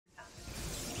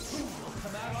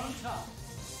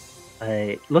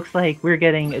Looks like we're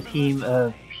getting a team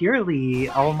of purely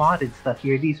all modded stuff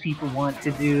here. These people want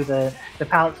to do the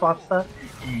palette swap stuff.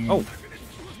 Oh,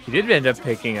 he did end up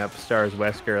picking up S.T.A.R.S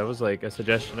Wesker. That was like a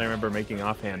suggestion I remember making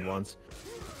offhand once.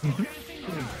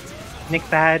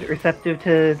 NickBad receptive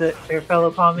to their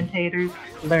fellow commentators,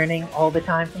 learning all the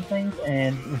time from things,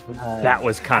 and that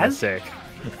was kind of sick.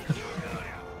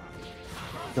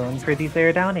 Going for these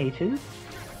air down H's.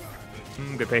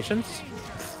 Good patience.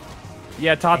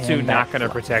 Yeah, Tatsu not going to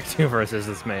protect you versus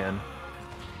this man.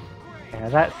 Yeah,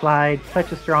 that slide,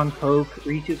 such a strong poke,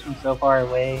 reaches from so far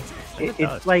away.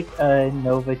 It's like a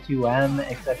Nova 2M,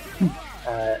 except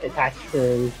attached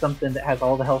to something that has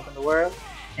all the health in the world,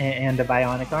 and a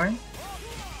bionic arm.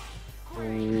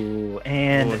 Ooh,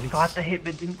 and got the hit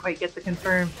but didn't quite get the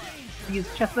confirm.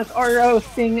 These chestnuts are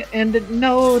roasting, and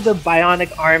no, the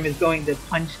bionic arm is going to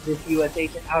punch this US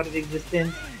agent out of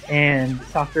existence, and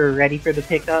Sakura ready for the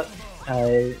pickup.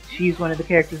 She's one of the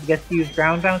characters that gets to use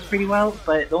ground bounce pretty well,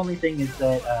 but the only thing is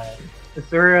that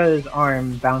Asura's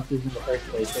arm bounces in the first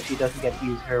place, so she doesn't get to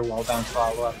use her wall bounce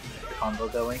follow-up to keep the combo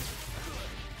going.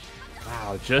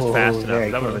 Wow, just fast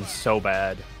enough. That would have been so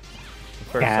bad.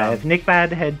 Yeah, if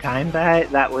NickBad had timed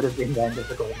that, that would have been the end of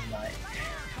the GoldenNut.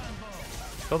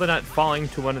 GoldenNut falling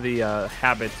to one of the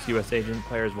habits US agent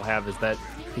players will have is that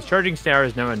he's charging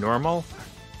S.T.A.R.S now a normal,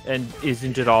 and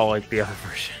isn't at all like the other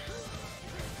version.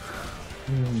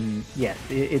 Yes,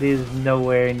 it is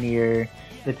nowhere near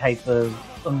the type of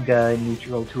Unga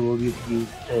neutral tool you could use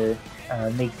to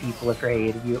make people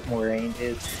afraid of you at more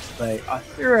ranges. But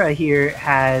Asura here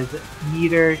has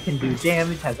meter, can do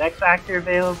damage, has X Factor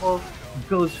available,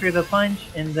 goes for the punch,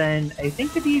 and then I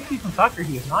think the DP from Sakura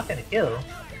he is not going to kill.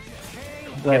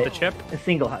 But get the chip? A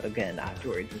single hut again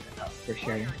afterwards is enough for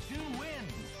sure.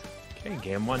 Okay,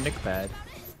 game 1 NickBad.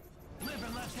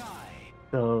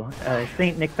 So,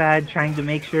 Saint NickBad trying to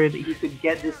make sure that he could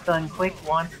get this done quick,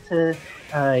 wants to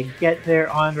get there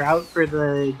en route for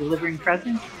the delivering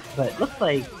presents, but looks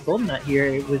like GoldenNut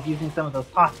here was using some of those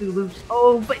Tatsu loops.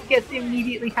 Oh, but gets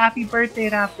immediately happy birthday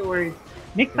afterwards.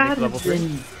 NickBad has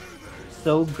been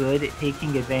so good at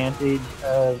taking advantage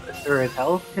of Asura's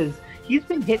health, because he's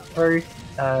been hit first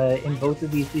in both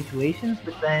of these situations,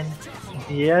 but then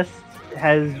just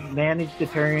has managed to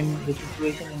turn the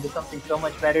situation into something so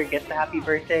much better, gets the happy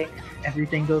birthday,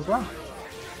 everything goes well.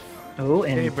 Oh,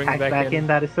 and packs back in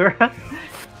that Asura.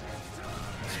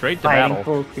 Straight to battle.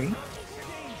 Full screen.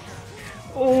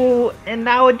 Oh, and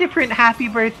now a different happy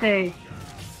birthday.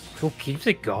 Who keeps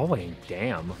it going?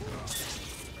 Damn.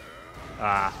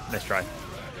 Nice try.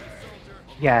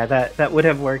 Yeah, that would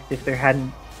have worked if there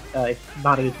hadn't, if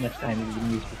not as much time had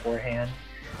been used beforehand.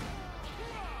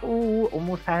 Oh,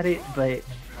 almost had it, but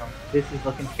this is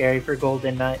looking scary for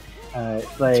GoldenNut.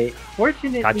 But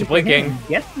fortunately, got you blinking.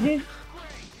 Gets the hit.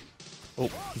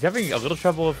 Oh, he's having a little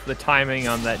trouble with the timing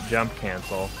on that jump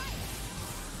cancel.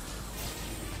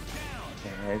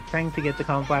 Trying to get the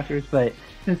combo afterwards, but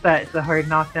since that's a hard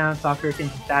knockdown, Sakura can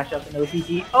dash up an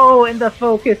OPG. Oh, and the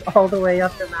focus all the way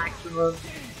up to maximum.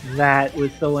 That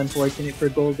was so unfortunate for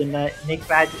GoldenNut.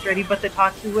 NickBad is ready, but the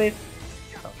Tatsu whiff.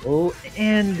 Oh,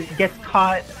 and gets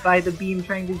caught by the beam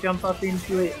trying to jump up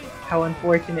into it. How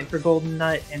unfortunate for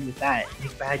GoldenNut. And with that,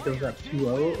 NickBad goes up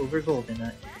 2-0 over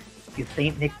GoldenNut. Is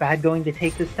Saint NickBad going to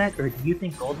take the set, or do you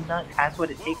think GoldenNut has what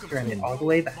it takes to run it all the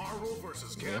way back?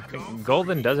 Yeah, I think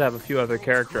Golden does have a few other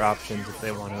character options if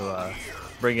they want to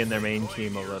bring in their main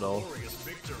team a little.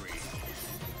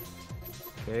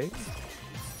 Okay.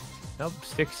 Nope,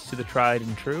 sticks to the tried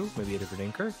and true. Maybe a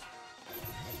different inker.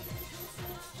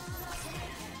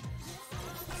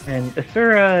 And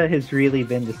Asura has really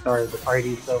been the star of the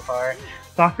party so far.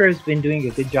 Sakura's been doing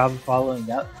a good job of following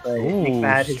up, but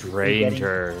NickBad has been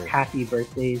getting happy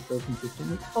birthdays so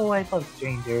consistently. Oh, I love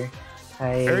Stranger.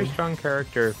 Very strong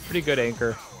character, pretty good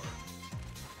anchor.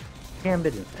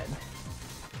 Gambit instead.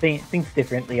 Thinks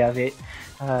differently of it.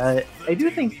 I do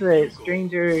think that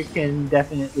Stranger can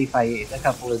definitely fight a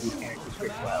couple of these characters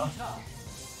pretty well.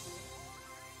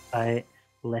 But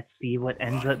let's see what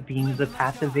ends up being the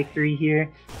path to victory here.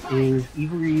 Is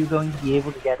Evil Ryu going to be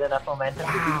able to get enough momentum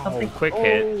to do something? Quick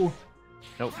hit.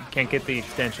 Nope, can't get the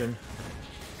extension.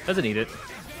 Doesn't need it.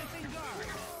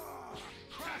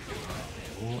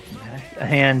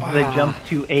 And the jump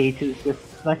to 8 is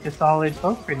just such a solid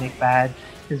poke for NickBad.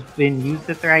 Has been used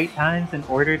at the right times in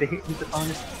order to hit his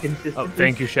opponents consistently. Oh,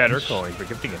 thank you, Shattercoin, for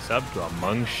gifting a sub to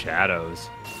Among Shadows.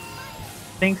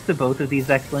 Thanks to both of these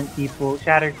excellent people,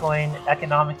 Shattercoin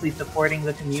economically supporting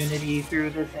the community through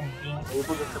this and being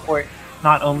able to support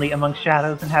not only Among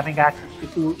Shadows and having access to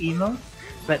cool emotes,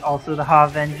 but also the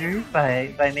HAVENGERS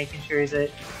by making sure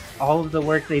that all of the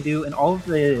work they do and all of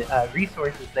the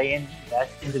resources they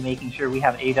invest into making sure we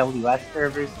have AWS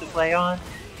servers to play on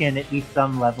can at least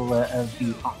some level of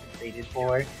be compensated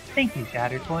for. Thank you,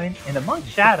 Shattercoin. And amongst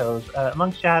Shadows,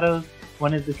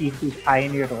 one of the people who's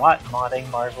pioneered a lot in modding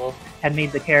Marvel had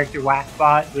made the character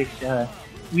Wackbot, which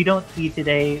we don't see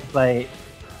today, but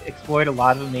explored a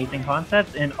lot of amazing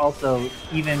concepts, and also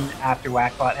even after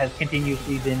Wackbot has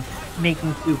continuously been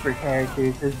making super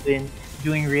characters, has been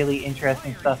doing really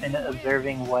interesting stuff and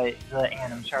observing what the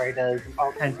Anim Char does and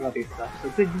all kinds of other stuff.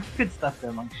 So good stuff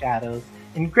among Shadows.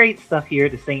 And great stuff here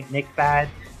to Saint NickBad.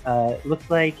 Looks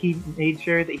like he made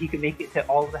sure that he could make it to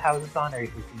all of the houses on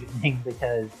Earth this evening,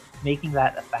 because making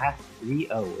that a fast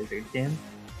 3-0 wizard, Tim.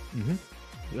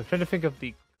 I'm trying to think of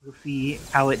the... We'll see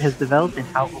how it has developed and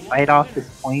how it will fight off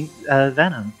this point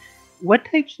Venom. What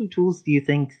types of tools do you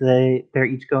think that they're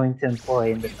each going to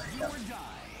employ in this matchup?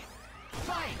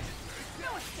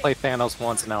 Play Thanos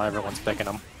once and now everyone's picking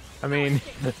him. I mean,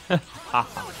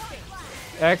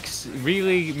 X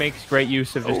really makes great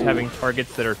use of just having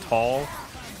targets that are tall.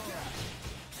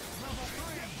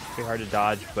 Pretty hard to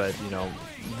dodge, but you know,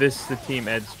 the team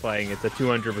Ed's playing, it's a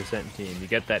 200% team. You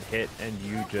get that hit and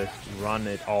you just run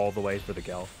it all the way for the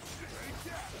kill.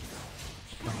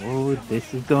 Oh,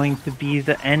 this is going to be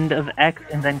the end of X,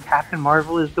 and then Captain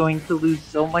Marvel is going to lose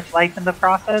so much life in the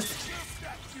process.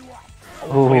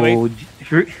 Oh,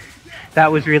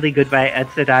 that was really good by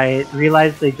Edsadiet.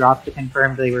 Realized they dropped the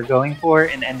confirm they were going for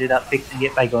and ended up fixing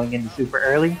it by going into super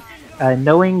early.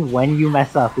 Knowing when you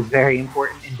mess up is very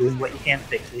important in doing what you can to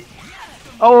fix it.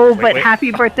 Oh, but happy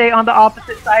birthday on the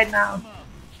opposite side now.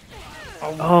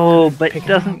 Oh, but it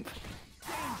doesn't...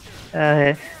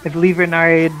 I believe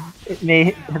Renard may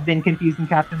have been confusing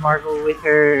Captain Marvel with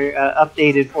her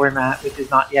updated format, which is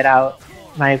not yet out.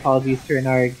 My apologies to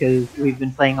Renard, because we've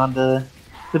been playing on the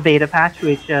beta patch,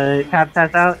 which Cabs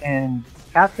has out, and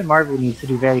Captain Marvel needs to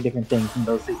do very different things in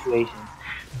those situations.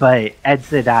 But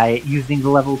Edsadiet, using the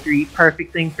level 3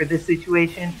 perfect thing for this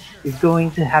situation, is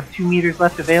going to have 2 meters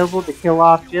left available to kill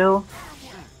off Jill.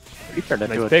 He turned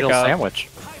into a Jill sandwich.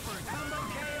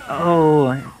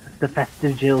 Oh, the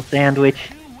festive Jill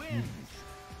sandwich.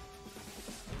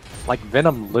 Like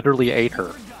Venom literally ate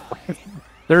her.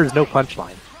 There is no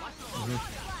punchline.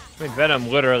 I mean, Venom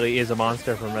literally is a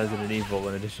monster from Resident Evil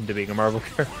in addition to being a Marvel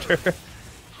character.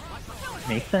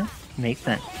 Makes sense. Makes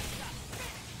sense.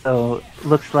 So,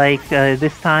 looks like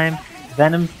this time,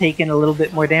 Venom's taken a little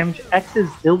bit more damage. X has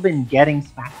still been getting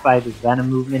smacked by this Venom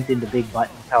movement into big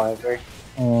buttons, however.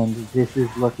 And this is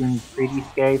looking pretty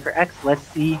scary for X. Let's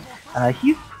see.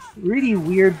 He's pretty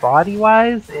weird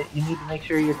body-wise. You need to make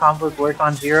sure your combos work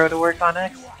on 0 to work on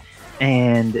X.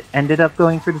 And ended up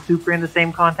going for the super in the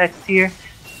same context here.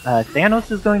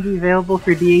 Thanos is going to be available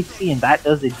for DHC, and that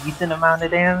does a decent amount of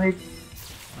damage.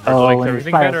 Oh, and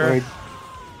everything better.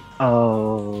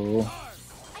 Oh.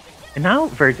 And now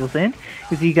Vergil's in.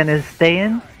 Is he gonna stay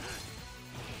in?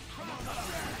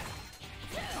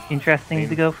 Interesting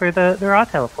to go for the raw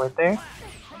teleport there.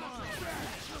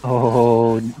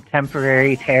 Oh,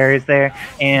 temporary tears there.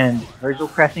 And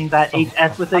Vergil pressing that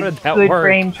HS with a good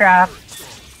frame trap.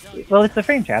 Well, it's a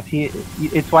frame trap.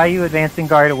 It's why you advance and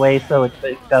guard away so it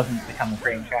doesn't become a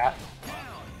frame trap.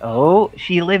 Oh,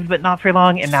 she lived but not for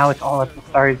long, and now it's all up to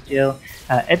stars, Jill.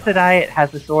 Edsadiet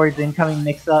has the swords incoming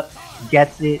mix-up,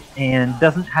 gets it, and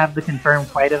doesn't have the confirm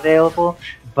quite available,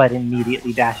 but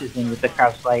immediately dashes in with the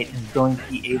crouch light and is going to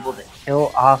be able to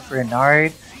kill off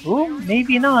Renard. Ooh,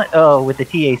 maybe not. Oh, with the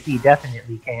TAC,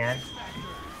 definitely can.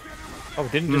 Oh,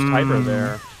 didn't just hyper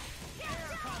there.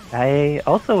 I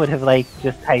also would have liked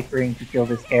just hypering to kill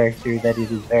this character that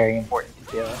it is very important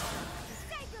to kill.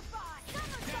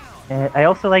 I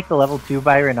also like the level 2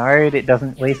 by Renard. It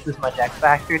doesn't waste as much X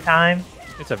Factor time.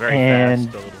 It's a very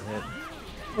fast little hit.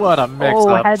 What a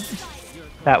mix-up.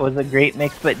 That was a great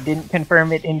mix, but didn't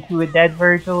confirm it into a dead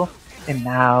Vergil. And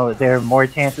now there are more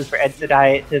chances for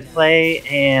Edsadiet to play,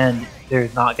 and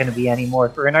there's not going to be any more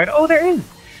for Renard. Oh, there is!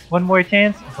 One more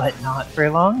chance, but not for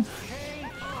long.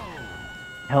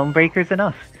 Helmbreaker's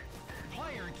enough.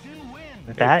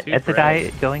 With that,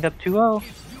 Edsadiet going up 2-0.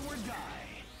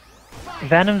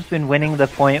 Venom's been winning the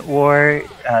point war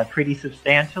pretty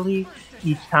substantially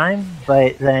each time,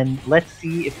 but then let's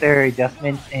see if there are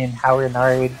adjustments in how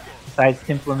Renard decides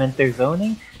to implement their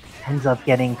zoning. Ends up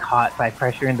getting caught by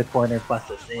pressure in the corner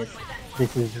plus assist.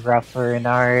 This is rough for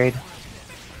Renard,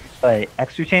 but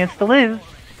extra chance to live.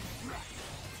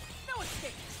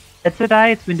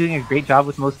 Edsadiet's been doing a great job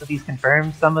with most of these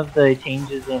confirms. Some of the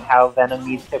changes in how Venom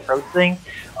needs to approach things.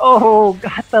 Oh,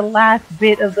 got the last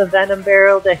bit of the Venom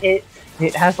barrel to hit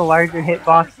it has a larger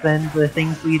hitbox than the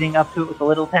things leading up to it with the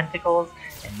little tentacles.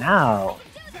 And now,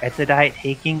 Edsadiet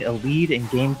taking a lead in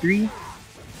game 3.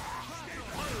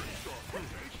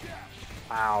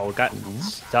 Wow, got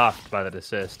stuffed by that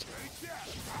assist.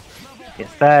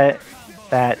 Yes,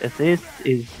 that assist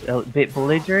is a bit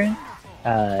belligerent.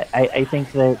 I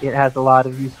think that it has a lot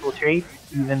of useful traits,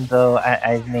 even though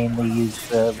I've mainly used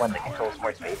the one that controls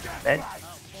more space instead.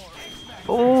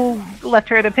 Oh, left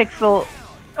her at a pixel.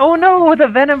 Oh no, the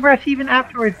Venom breath even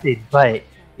afterwards did, but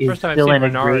is First time still I've in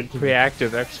seen a Renard great...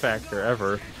 pre-active X-Factor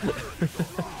ever.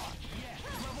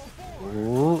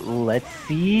 Ooh, let's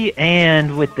see,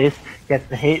 and with this, gets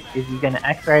the hit. Is he gonna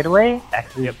X right away?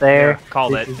 X is there. Yeah,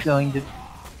 called this it. is going to...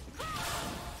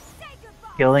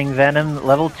 Killing Venom,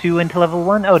 level 2 into level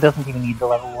 1? Oh, doesn't even need the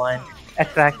level 1.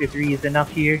 X-Factor 3 is enough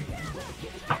here.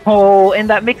 Oh, and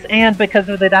that mix and because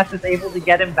of the dash is able to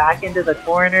get him back into the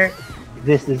corner.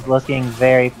 This is looking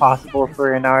very possible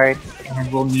for Renard,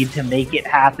 and we'll need to make it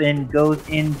happen. Goes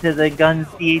into the gun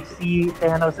CHC,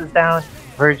 Thanos is down.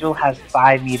 Vergil has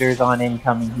 5 meters on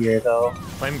incoming here though.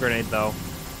 Flame grenade though.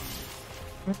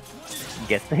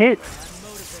 Gets the hit.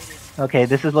 Okay,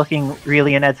 this is looking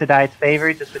really in Edsadiet's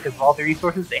favor just because of all the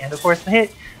resources and of course the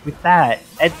hit. With that,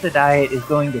 Edsadiet is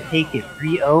going to take it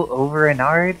 3-0 over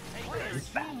Renard.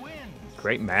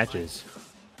 Great matches.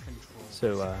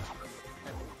 So,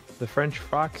 the French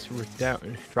Fox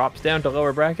drops down to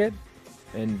lower bracket,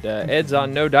 and Ed's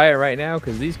on no diet right now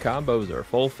because these combos are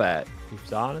full fat.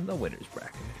 He's on in the winners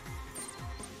bracket.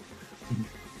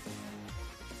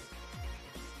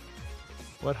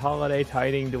 What holiday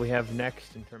tiding do we have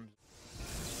next in terms?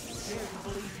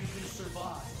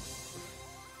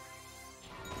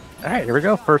 All right, here we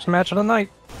go. First match of the night.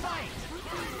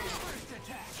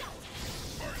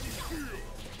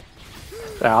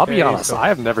 Yeah, I'll be honest, I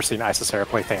have never seen Isicera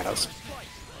play Thanos.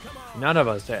 None of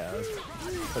us have.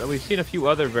 But we've seen a few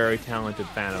other very talented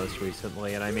Thanos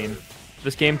recently, and I mean,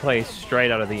 this gameplay is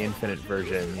straight out of the Infinite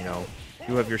version, you know.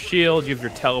 You have your shield, you have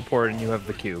your teleport, and you have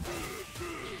the cube.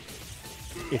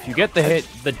 If you get the hit,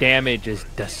 the damage is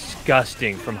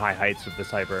disgusting from high heights with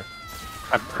this hyper.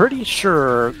 I'm pretty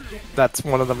sure that's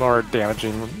one of the more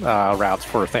damaging routes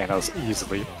for Thanos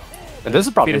easily. And this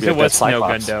is probably going to be a good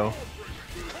Cyclops. SHOGUNDo.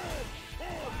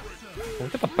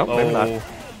 Oh, maybe not.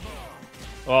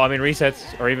 Well, I mean,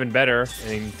 resets are even better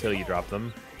until you drop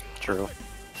them. True.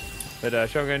 But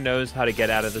Shogun knows how to get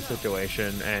out of the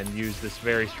situation and use this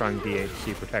very strong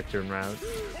DHC protector route.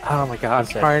 Oh my god,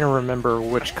 I'm trying to remember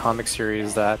which comic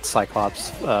series that Cyclops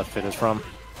fit is from.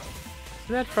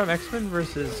 Isn't that from X-Men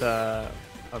versus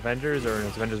Avengers, or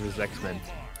is Avengers versus X-Men?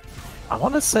 I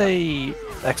want to say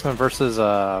X-Men versus,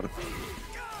 not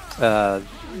the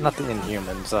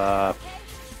Inhumans,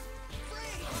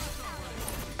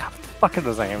 God, what the fuck are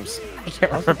those names? I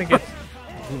can't remember. I think it's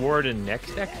Ward and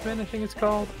Next X-Men, I think it's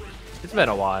called. It's been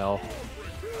a while.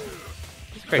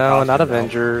 No, not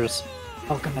Avengers.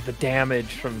 Oh god, the damage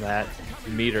from that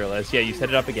meterless. Yeah, you set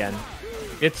it up again.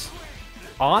 It's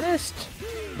honest,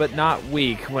 but not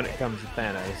weak when it comes to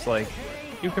Thanos. Like,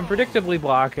 you can predictably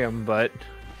block him, but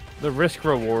the risk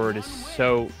reward is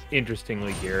so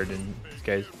interestingly geared in this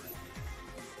case.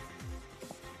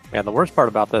 Yeah, the worst part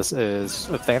about this is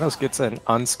if Thanos gets an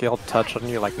unscaled touch on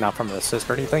you, like not from an assist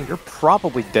or anything, you're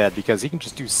probably dead because he can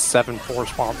just do 7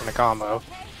 force bombs in a combo.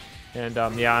 And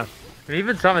yeah, and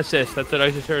even from assists, that's what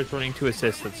Isicera is running 2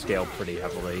 assists that scale pretty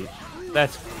heavily.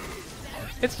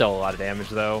 It's still a lot of damage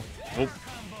though. Oh,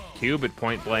 cube at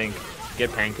point blank,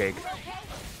 get pancake.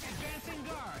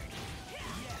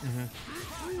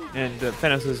 And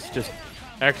Thanos is just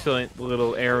excellent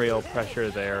little aerial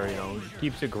pressure there, you know,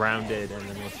 keeps it grounded, and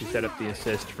then once you set up the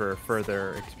assist for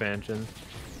further expansion.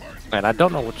 And I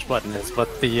don't know which button is, but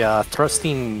the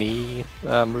thrusting knee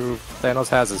move Thanos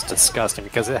has is disgusting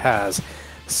because it has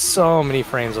so many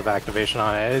frames of activation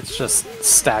on it. It's just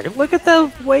staggered. Look at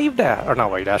the wave dash, or not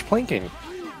wave dash, plinking.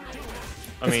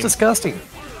 It's disgusting.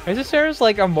 Isicera's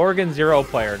like a Morgan Zero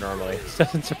player normally. This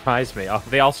doesn't surprise me. Oh,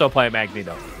 they also play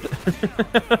Magneto.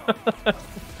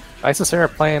 Isicera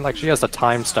playing like she has the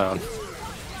time stone.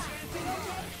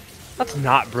 Let's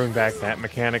not bring back that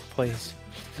mechanic, please.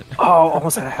 Oh,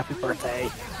 almost had a happy birthday.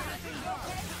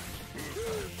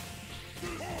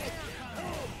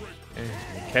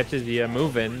 Catches you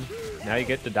moving. Now you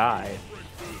get to die.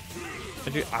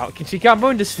 Can she combo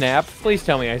into Snap? Please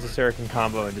tell me Isicera can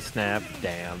combo into Snap.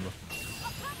 Damn.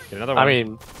 Get another one. I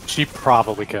mean, she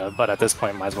probably could, but at this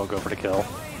point, might as well go for the kill.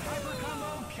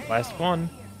 Last one.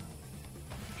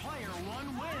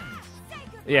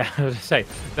 Yeah, I was gonna say,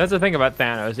 that's the thing about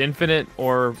Thanos. Infinite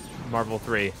or Marvel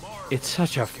 3. It's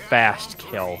such a fast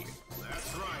kill.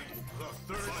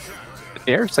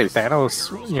 dare say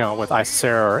Thanos, with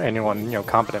Isicera or anyone,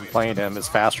 competent playing him is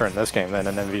faster in this game than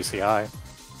in MVCI.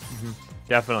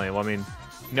 Definitely. Well, I mean,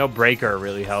 no breaker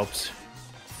really helps.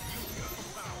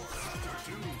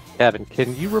 Kevin,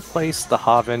 can you replace the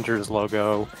HAVENGERS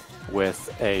logo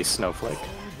with a snowflake?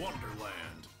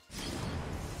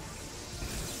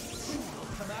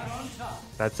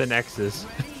 That's a Nexus.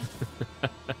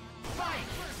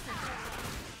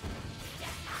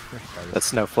 That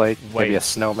snowflake, maybe a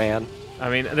snowman. I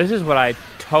mean, this is what I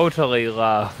totally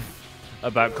love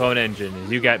about Clone Engine,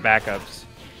 is you get backups.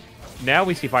 Now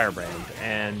we see Firebrand,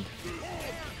 and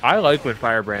I like when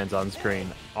Firebrand's on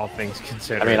screen, all things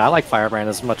considered. I mean, I like Firebrand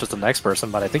as much as the next person,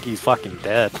 but I think he's fucking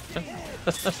dead.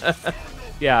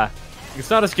 Yeah, it's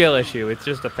not a skill issue, it's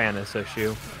just a Thanos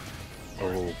issue.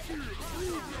 Oh.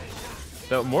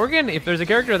 So Morgan, if there's a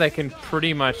character that can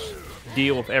pretty much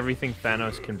deal with everything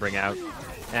Thanos can bring out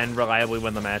and reliably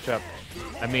win the matchup,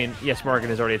 I mean, yes,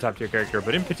 Morgan is already a top tier character,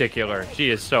 but in particular, she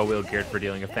is so well geared for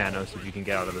dealing with Thanos if you can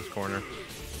get out of this corner.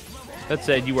 That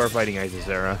said, you are fighting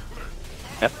Isicera.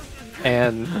 Yep.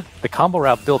 And the combo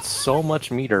route built so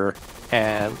much meter,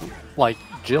 and like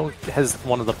Jill has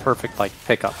one of the perfect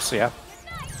pickups, yeah.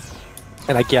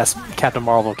 And I guess Captain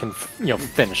Marvel can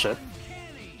finish it.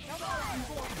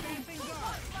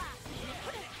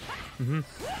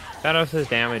 Thanos'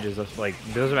 damage is just it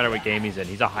doesn't matter what game he's in.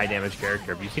 He's a high damage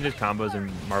character. Have you seen his combos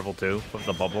in Marvel 2 with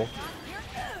the bubble?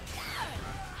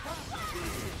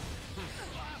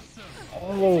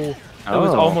 Oh, that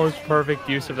was almost perfect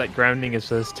use of that grounding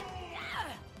assist.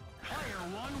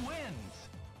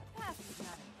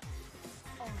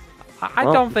 I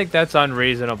don't think that's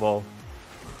unreasonable.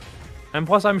 And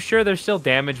plus, I'm sure there's still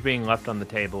damage being left on the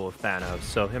table with Thanos,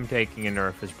 so him taking a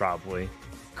nerf is probably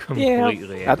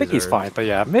completely I think he's fine, but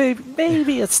yeah,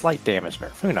 maybe a slight damage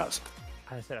nerf. Who knows?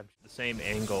 I said I'm the same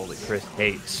angle that Chris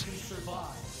hates.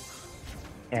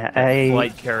 Yeah,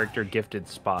 Flight character gifted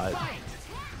spot.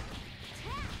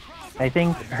 I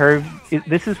think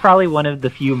this is probably one of the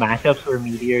few matchups where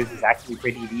Meteors is actually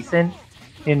pretty decent.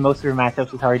 In most of her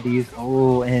matchups, it's hard to use.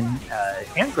 Oh, and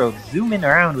Tangrowth zooming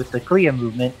around with the Clea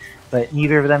movement, but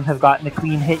neither of them have gotten a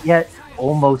clean hit yet.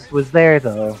 Almost was there,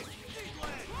 though.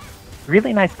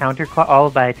 Really nice counter call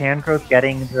by Tangrowth,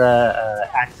 getting the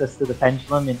access to the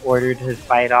pendulum in order to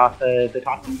fight off the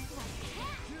talkie.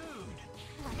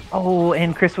 Oh,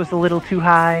 and Chris was a little too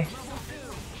high.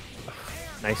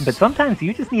 Nice. But sometimes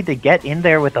you just need to get in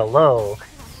there with a low.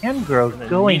 Tangrowth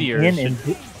going in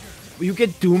and... You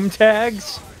get Doom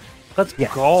tags? Let's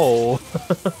go.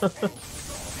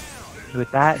 With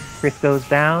that, Chris goes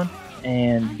down,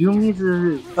 and Doom needs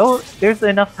a... Oh, there's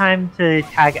enough time to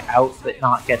tag out, but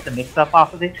not get the mix-up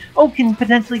off of it. Oh, can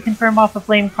potentially confirm off a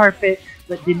Flame Carpet,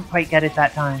 but didn't quite get it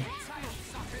that time.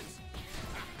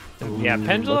 Yeah,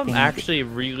 Pendulum actually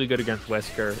really good against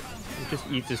Wesker. He just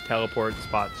eats his teleport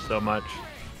spots so much.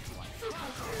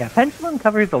 Yeah, Pendulum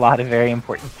covers a lot of very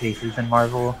important spaces in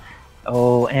Marvel.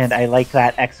 Oh, and I like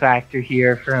that X Factor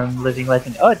here from Living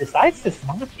Legend. Oh, it decides to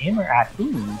snap him or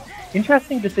Raccoon.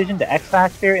 Interesting decision to X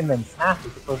Factor and then snap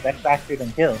as opposed to X Factor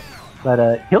then kill.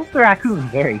 But kills the Raccoon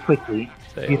very quickly.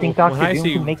 Do you think Dr. Doom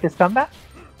can make this comeback?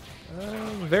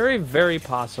 Very, very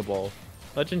possible.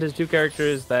 Legend has two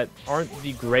characters that aren't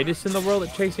the greatest in the world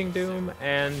at chasing Doom,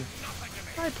 and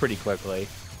die pretty quickly.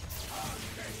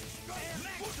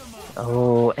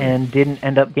 Oh, and didn't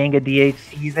end up getting a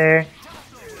DHC there.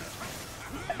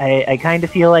 I kind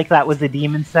of feel like that was a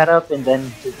demon setup and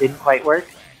then it didn't quite work.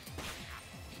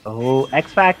 Oh,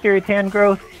 X Factor,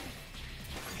 Tangrowth.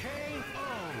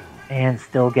 And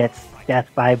still gets death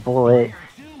by bullet.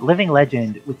 Living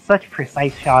Legend with such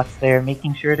precise shots there,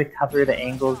 making sure to cover the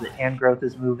angles that Tangrowth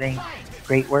is moving.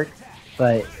 Great work.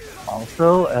 But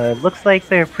also, looks like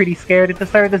they're pretty scared at the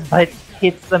start of this, but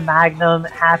hits the Magnum.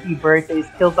 Happy birthdays,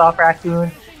 kills off Raccoon.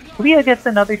 Clea gets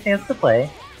another chance to play.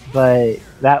 But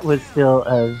that was still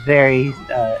a very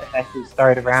effective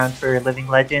start around for Living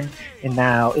Legend, and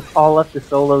now it's all up to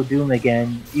solo Doom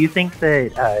again. Do you think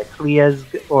that Clea's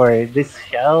or this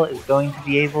shell is going to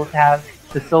be able to have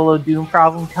the solo Doom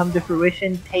problem come to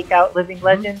fruition, take out Living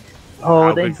Legend?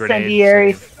 Oh, the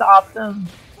Incendiary stopped them.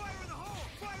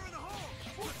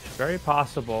 Very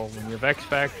possible. When you have X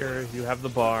Factor, you have the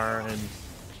bar, and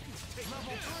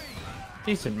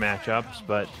decent matchups,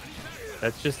 but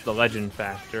that's just the Legend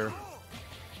factor.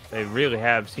 They really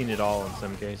have seen it all in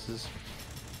some cases.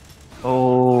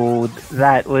 Oh,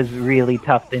 that was really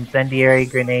tough. The Incendiary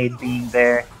Grenade being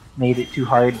there made it too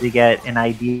hard to get an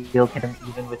ideal kill,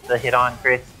 even with the hit on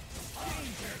Chris.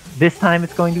 This time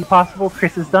it's going to be possible.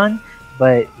 Chris is done,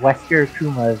 but Wesker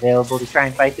Akuma available to try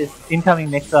and fight this.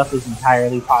 Incoming mix-up is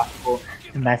entirely possible.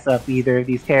 mess up either of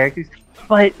these characters.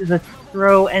 But the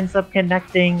throw ends up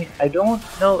connecting. I don't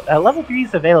know. Level 3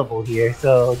 is available here,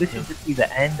 so this should just be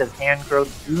the end of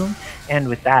Tangrowth's doom. And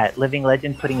with that, Living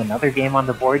Legend putting another game on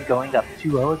the board, going up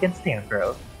 2-0 against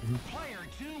Tangrowth.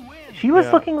 She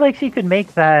was looking like she could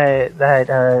make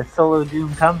that solo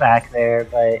doom comeback there,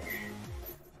 but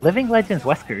Living Legends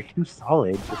Wesker, too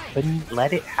solid, just couldn't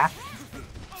let it happen.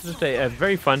 Just a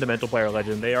very fundamental player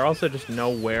legend. They are also just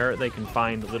know where they can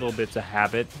find little bits of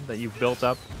habit that you've built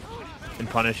up and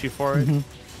punish you for it. So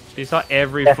you saw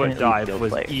every foot dive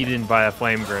was eaten by a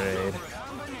flame grenade.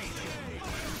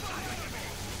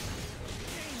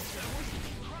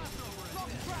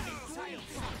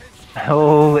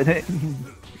 Oh,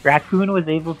 Raccoon was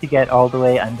able to get all the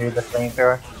way under the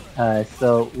flamethrower.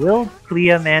 So will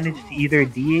Clea manage to either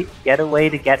get a way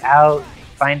to get out,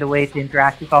 find a way to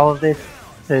interact with all of this?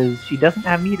 Because she doesn't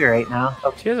have meter right now.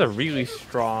 Oh. She has a really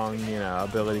strong,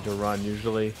 ability to run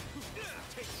usually.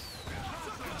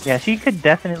 Yeah, she could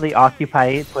definitely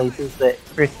occupy places that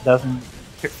Chris doesn't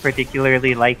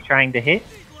particularly like trying to hit.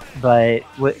 But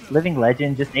with Living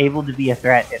Legend, just able to be a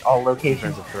threat at all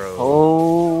locations.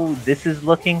 Oh, this is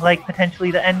looking like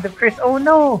potentially the end of Chris. Oh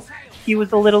no! He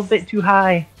was a little bit too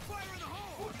high.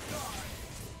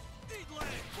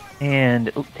 And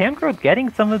Tangrowth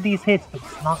getting some of these hits, but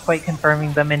not quite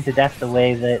confirming them into death the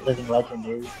way that Living Legend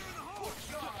is.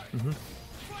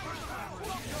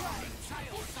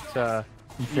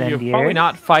 You'll probably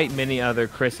not fight many other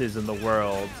Chris's in the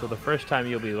world, so the first time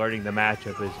you'll be learning the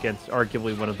matchup is against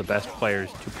arguably one of the best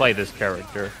players to play this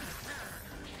character.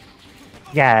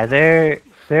 Yeah, there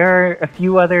are a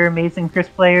few other amazing Chris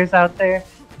players out there,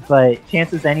 but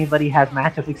chances anybody has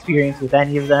matchup experience with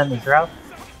any of them is rough.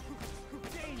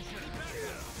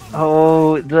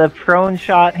 Oh, the prone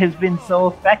shot has been so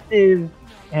effective!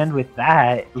 And with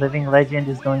that, Living Legend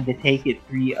is going to take it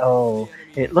 3-0.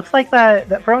 It looks like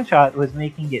that prone shot was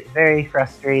making it very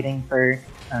frustrating for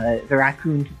the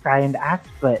Raccoon to try and act,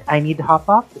 but I need to hop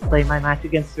off to play my match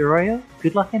against Zaroio.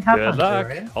 Good luck and have fun,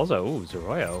 Zaroio. Also,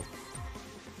 Zaroio.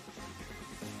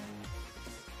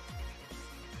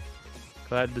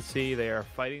 Glad to see they are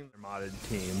fighting their modded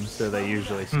teams, so they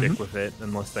usually stick with it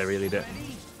unless they really didn't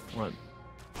want.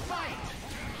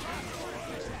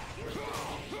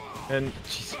 And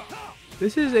geez,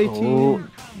 this is a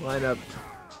team lineup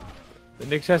that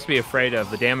Nyx has to be afraid of.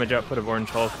 The damage output of Orange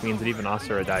Hulk means that even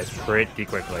Asura dies pretty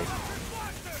quickly.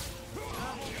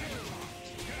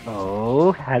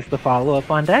 Oh, has the follow-up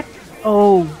on deck?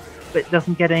 Oh, but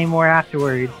doesn't get any more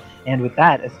afterwards. And with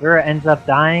that, Asura ends up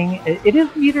dying. It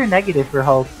is meter negative for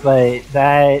Hulk, but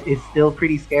that is still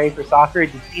pretty scary for Sakura.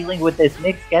 Just dealing with this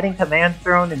Nyx, getting command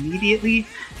thrown immediately.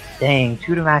 Dang,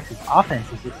 2-Max's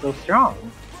offense is just so strong.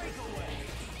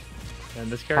 And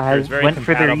this character is very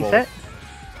compatible with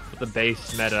the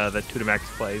base meta that 2-Max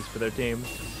plays for their team.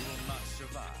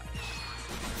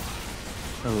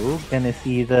 Oh, gonna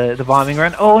see the bombing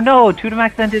run. Oh no,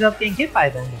 2-Max ended up getting hit by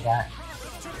the end of that.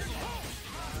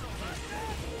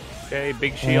 Okay,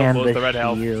 big shield blows the red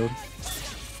health.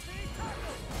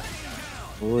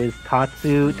 Oh, is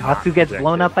Tatsu? Tatsu gets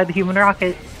blown up by the human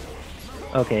rocket.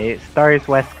 Okay, S.T.A.R.S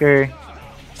Wesker.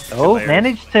 Oh,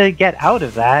 managed to get out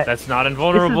of that. That's not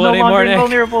invulnerable this is no anymore, longer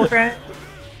invulnerable, friend.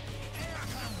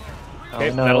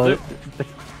 Okay, oh no. that'll do.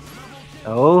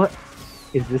 Oh,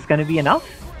 is this gonna be enough?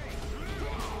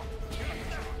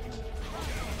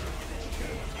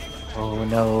 Oh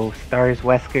no, S.T.A.R.S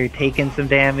Wesker taking some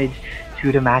damage.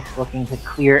 2-Max looking to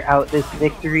clear out this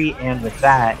victory, and with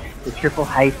that, the triple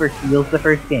hyper seals the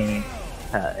first game.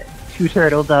 2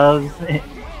 turtle doves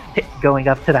going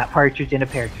up to that partridge in a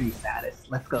pear tree status.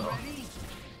 Let's go.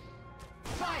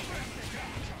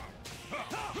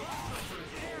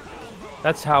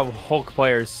 That's how Hulk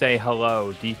players say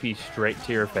hello, DP straight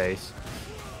to your face.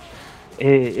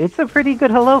 It's a pretty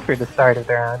good hello for the start of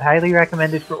the round. Highly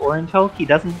recommended for Orange Hulk. He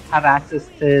doesn't have access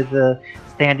to the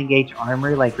standing H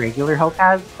armor like regular Hulk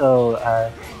has,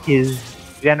 so his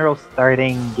general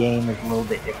starting game is a little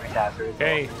bit different as a result.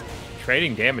 Okay,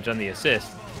 trading damage on the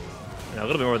assist. And a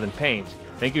little bit more than paint.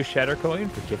 Thank you, Shattercoin,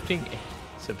 for gifting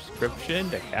a subscription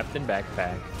to Captain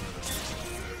Backpack.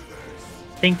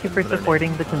 Thank you for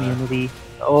supporting the community.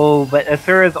 Oh, but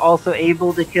Asura is also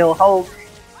able to kill Hulk.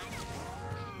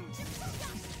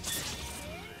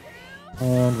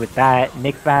 And with that,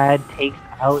 NickBad takes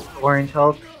out Orange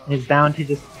Hulk and is down to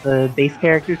just the base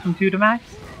characters from 2-Max.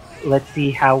 Let's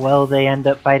see how well they end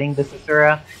up fighting this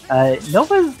Asura.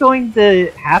 Nova's going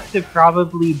to have to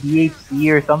probably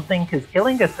DHC or something, because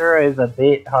killing Asura is a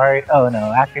bit hard. Oh no,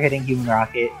 after hitting Human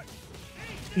Rocket.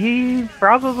 He's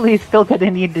probably still going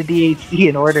to need to DHC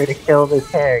in order to kill this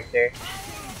character.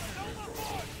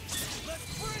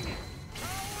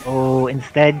 Oh,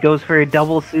 instead goes for a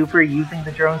double super, using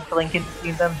the drones to link in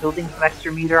between them, building some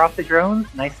extra meter off the drones.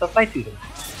 Nice stuff by Tudum.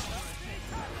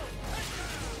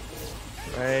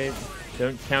 Right.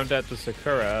 Don't count out the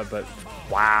Sakura, but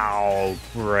wow,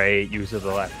 great use of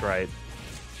the left-right.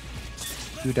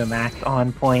 Max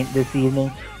on point this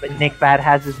evening, but NickBad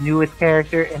has his newest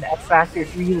character in X Factor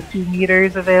 3 with 2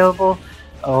 meters available.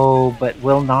 Oh, but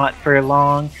will not for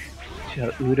long.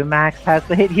 Max has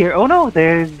the hit here. Oh no,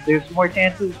 there's more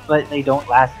chances, but they don't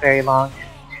last very long.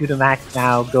 Max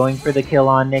now going for the kill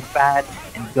on NickBad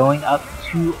and going up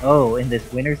 2-0 in this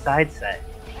winner's side set.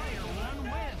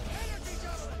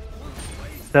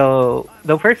 So,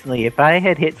 though personally, if I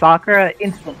had hit Sakura,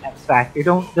 instant X Factor.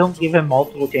 Don't give him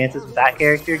multiple chances with that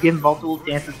character. Give him multiple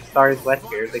chances with S.T.A.R.S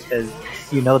Wesker, because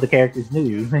you know the character's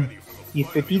new. He's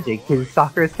strategic, because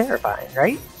Sakura's terrifying,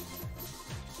 right?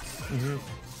 Mm-hmm.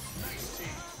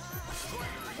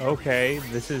 Okay,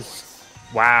 this is...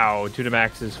 Wow,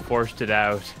 Max has forced it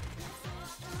out.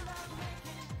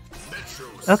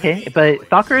 Okay, but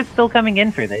Sakura's still coming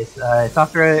in for this.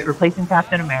 Sakura replacing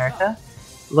Captain America.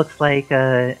 Looks like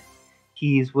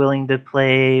he's willing to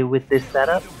play with this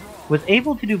setup. Was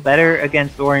able to do better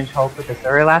against Orange Hulk with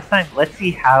Asura last time. Let's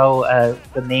see how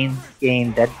the main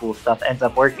game Deadpool stuff ends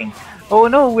up working. Oh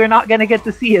no, we're not gonna get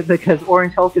to see it because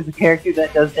Orange Hulk is a character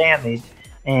that does damage.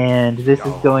 And this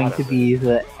is going to be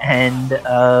the end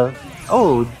of...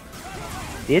 Oh,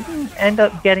 didn't end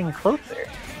up getting closer.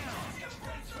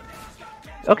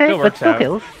 Okay, but still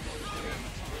kills.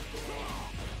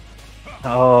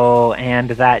 Oh,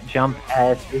 and that jump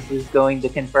S, this is going to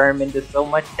confirm into so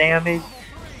much damage.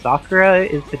 Sakura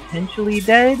is potentially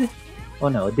dead. Oh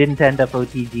no, it didn't end up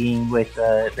OTGing with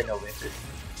the no misses.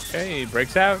 Okay,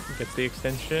 breaks out, gets the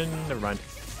extension, never mind.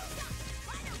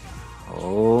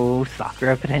 Oh,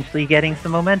 Sakura potentially getting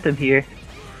some momentum here.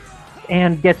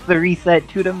 And gets the reset.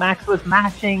 Max was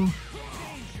matching.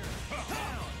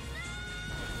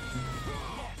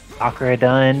 Sakura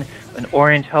done. An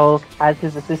Orange Hulk has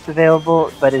his assist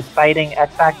available, but is fighting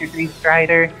X Factor 3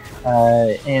 Strider.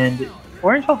 And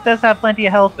Orange Hulk does have plenty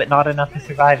of health, but not enough to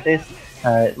survive this.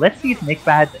 Let's see if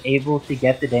NickBad's able to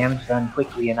get the damage done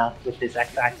quickly enough with this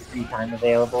X Factor 3 time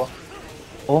available.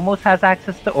 Almost has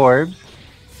access to orbs.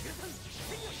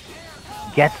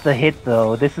 Gets the hit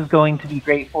though. This is going to be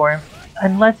great for him.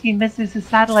 Unless he misses his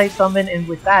satellite summon, and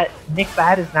with that,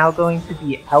 NickBad is now going to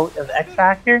be out of X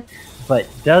Factor, but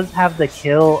does have the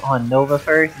kill on Nova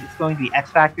first. It's going to be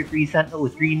X Factor 3 Sentinel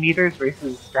with 3 meters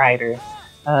versus Strider.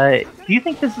 Do you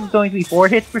think this is going to be 4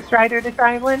 hits for Strider to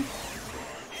try and win?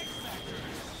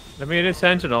 I mean, it's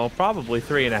Sentinel, probably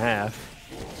 3.5.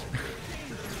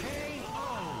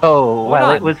 Oh,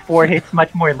 well, it was 4 hits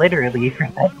much more literally for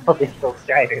Sentinel than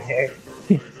Strider there.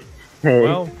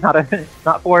 Well, not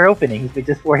 4 openings, but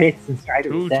just 4 hits and Strider.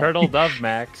 2 Turtle Dove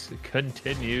Max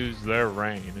continues their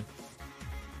reign.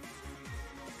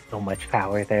 So much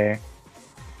power there.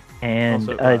 And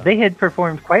also, they had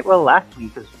performed quite well last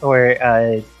week, or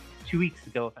 2 weeks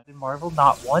ago. Marvel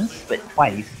not once, but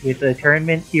twice, with a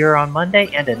tournament here on Monday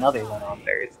and another one on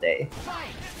Thursday.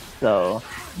 So,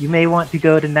 you may want to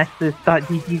go to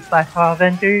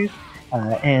nexus.gg/HAVENGERS,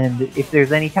 and if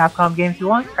there's any Capcom games you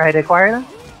want, try to acquire them.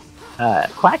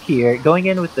 Quack here, going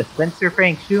in with the Spencer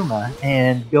Frank Shuma,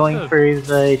 and going for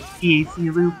the TAC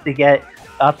loop to get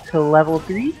up to level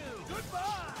 3.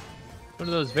 One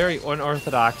of those very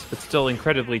unorthodox, but still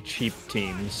incredibly cheap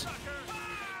teams.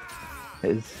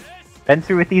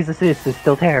 Spencer with these assists is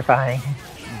still terrifying.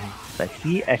 Let's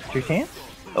see, extra chance.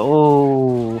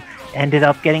 Oh, ended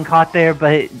up getting caught there,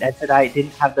 but Edsadiet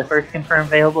didn't have the first confirm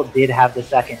available, did have the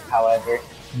second, however.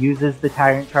 Uses the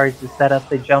Tyrant Charge to set up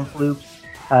the jump loops.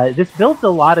 This builds a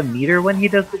lot of meter when he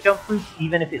does the jump loops,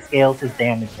 even if it scales his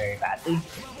damage very badly.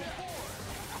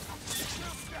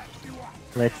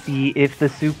 Let's see if the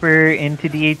super into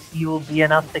DHC will be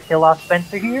enough to kill off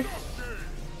Spencer here.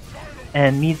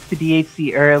 And needs to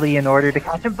DHC early in order to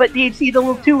catch him, but DHC'd a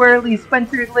little too early,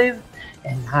 Spencer lived.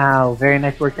 And now, very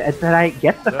nice work to Edsadiet,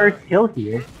 gets the first kill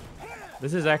here.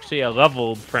 This is actually a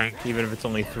leveled Frank, even if it's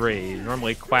only 3.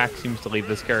 Normally Quack seems to leave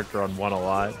this character on 1 a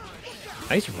lot.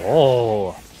 Nice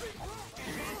roll.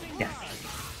 Yes.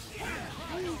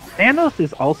 Thanos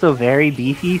is also very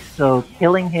beefy, so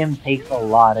killing him takes a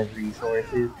lot of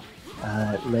resources.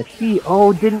 Let's see.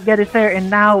 Oh, didn't get it there, and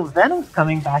now Venom's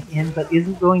coming back in, but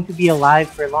isn't going to be alive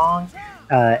for long.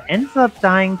 Ends up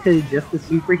dying to just the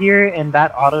super here, and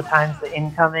that auto times the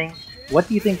incoming. What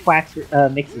do you think Quack's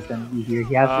mix is going to be here?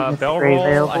 He has Bell spray roll,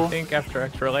 available. I think, after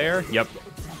extra layer. Yep.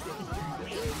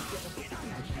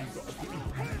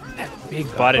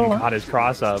 Big button caught his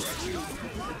cross up.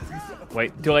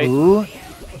 Wait, too late. Ooh.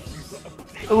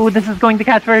 Oh, this is going to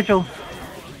catch Vergil.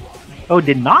 Oh,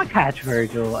 did not catch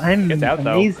Vergil. I'm Gets out,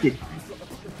 amazed.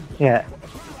 Yeah,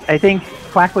 I think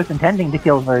Quack was intending to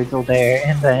kill Vergil there,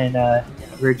 and then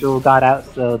Vergil got out,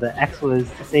 so the X was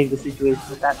to save the situation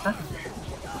at that time.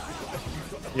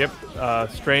 Yep,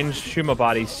 strange Shuma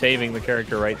body saving the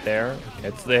character right there.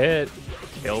 Gets the hit.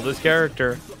 Kill this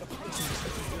character.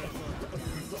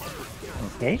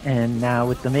 Okay, and now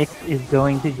with the mix is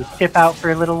going to just chip out for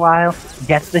a little while.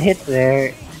 Gets the hit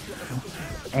there.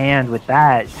 And with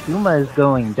that, Shuma is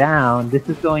going down. This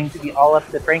is going to be all up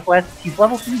to Frank West. He's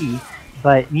level 3,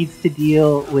 but needs to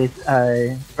deal with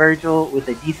Vergil with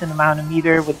a decent amount of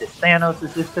meter with the Thanos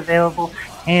assist available,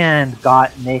 and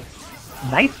got mixed.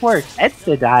 Nice work,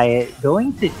 Edsadiet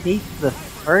going to take the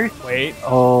first. Wait.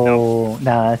 Oh, nope.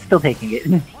 Nah, still taking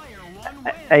it.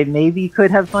 I maybe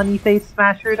could have funny face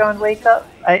smashed on Wake Up,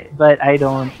 but I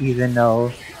don't even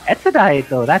know. Edsadiet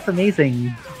though, that's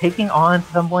amazing. Taking on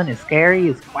someone as scary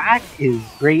as Quack is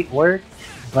great work,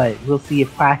 but we'll see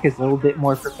if Quack is a little bit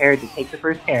more prepared to take the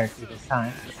first character this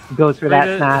time. Goes for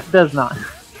that snap, does not.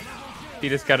 He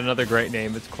just got another great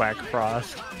name, it's Quack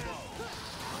Frost.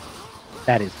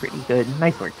 That is pretty good.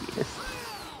 Nice work, Beatus.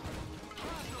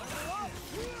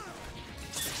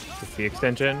 It's the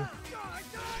extension.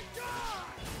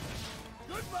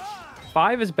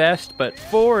 5 is best, but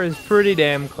 4 is pretty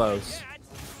damn close.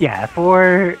 Yeah,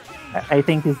 4 I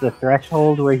think is the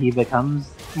threshold where he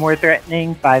becomes more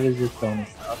threatening. 5 is just bonus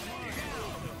stuff.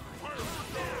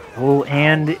 Oh,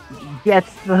 and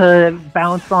gets the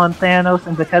bounce on Thanos,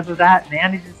 and because of that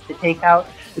manages to take out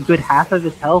a good half of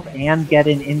his health and get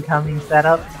an incoming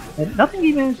setup. And nothing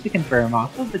he managed to confirm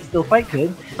off of, but still quite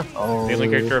good. Oh. The only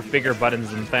character with bigger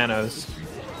buttons than Thanos.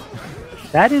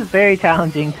 That is very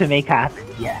challenging to make happen,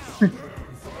 yes.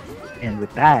 And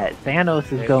with that,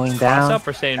 Thanos is going down. Toss up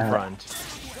or stay in front?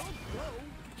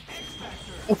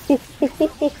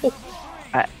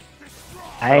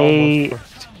 I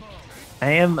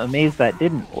am amazed that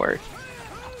didn't work.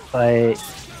 But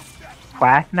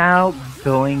Quack now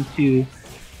going to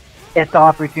get the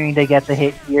opportunity to get the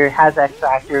hit here, has X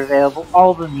Factor available,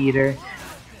 all the meter,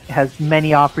 has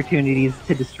many opportunities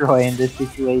to destroy in this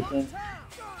situation.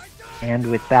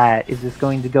 And with that, is this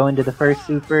going to go into the first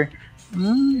super?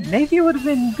 Maybe it would have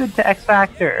been good to X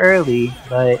Factor early,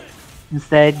 but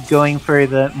instead going for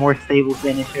the more stable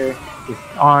finisher, just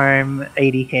arm,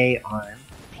 80k arm.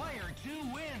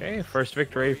 Okay, first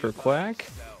victory for Quack.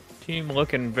 Team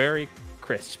looking very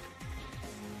crisp.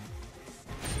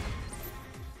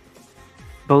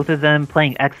 Both of them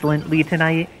playing excellently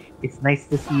tonight. It's nice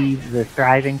to see the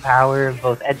thriving power of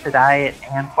both Edsadiet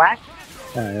and Quack.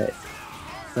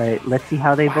 But let's see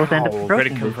how they both end up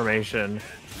approaching good confirmation.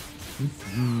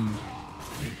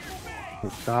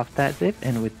 Just off that zip,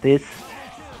 and with this,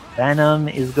 Venom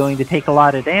is going to take a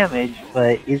lot of damage,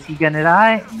 but is he gonna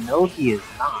die? No, he is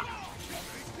not.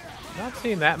 Not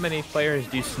seeing that many players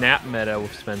do snap meta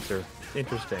with Spencer.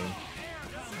 Interesting.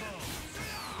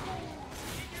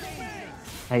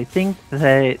 I think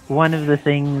that one of the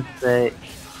things that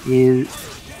is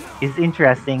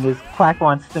interesting is Quack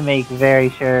wants to make very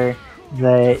sure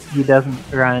that he doesn't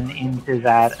run into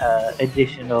that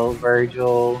additional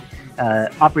Vergil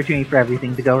opportunity for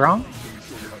everything to go wrong.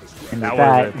 And that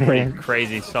was a pretty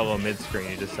crazy solo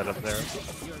mid-screen you just set up there.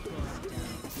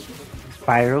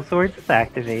 Spiral Swords is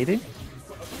activated.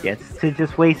 Gets to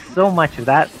just waste so much of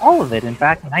that. All of it, in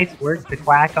fact. Nice work to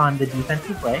Quack on the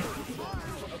defensive play.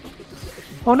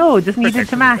 Oh no, just needed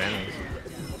to mash.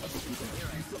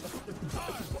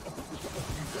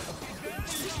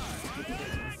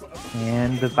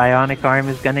 And the bionic arm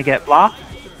is gonna get blocked.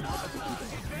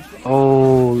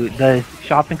 Oh, the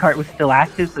shopping cart was still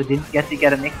active, so didn't get to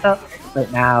get a mix-up.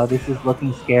 But now this is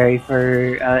looking scary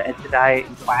for Edsadiet.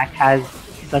 Quack has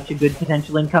such a good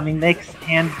potential incoming mix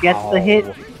and gets the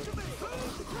hit.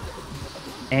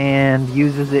 And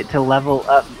uses it to level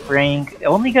up Frank.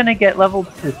 Only gonna get leveled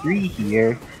to 3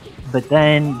 here, but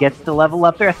then gets to level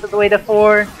up the rest of the way to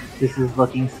 4. This is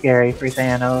looking scary for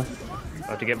Thanos.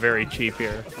 About to get very cheap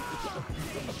here.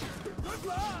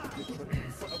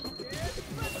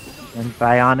 And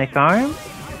bionic arm.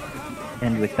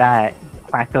 And with that,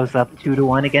 Quack goes up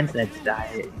 2-1 against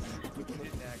Edsadiet.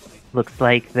 Looks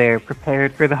like they're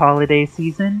prepared for the holiday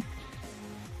season.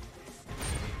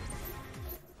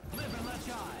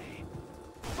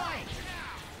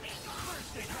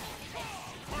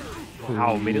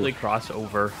 Wow, immediately cross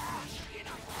over.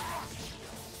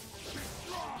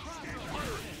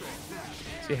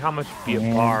 See how much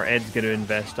bar Ed's going to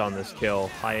invest on this kill.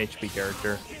 High HP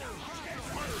character.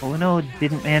 Oh no,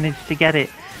 didn't manage to get it.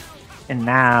 And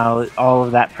now all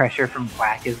of that pressure from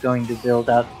Quack is going to build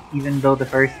up. Even though the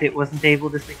first hit wasn't able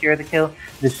to secure the kill,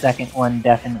 the second one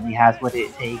definitely has what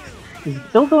it takes. He's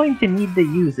still going to need to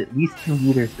use at least 2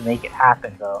 meters to make it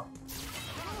happen though.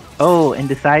 Oh, and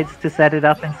decides to set it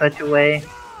up in such a way.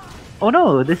 Oh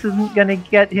no, this isn't gonna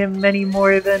get him any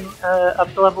more than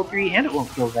up to level 3, and it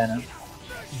won't kill Venom.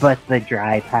 But the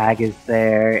dry tag is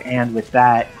there, and with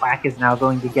that, Quack is now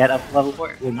going to get up to level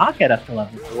 4. It will not get up to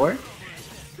level 4.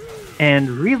 And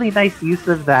really nice use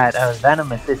of that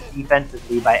Venom assist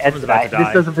defensively by Edsadiet.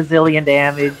 This does a bazillion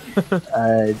damage.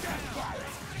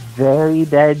 Very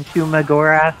dead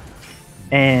Shuma-Gorath.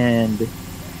 And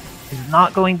is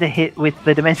not going to hit with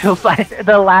the Dimensional Slider.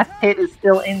 The last hit is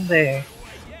still in there.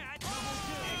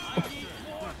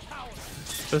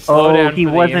 Oh, he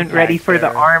wasn't ready for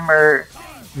the armor.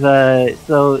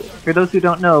 So for those who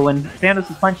don't know, when Thanos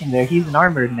is punching there, he's an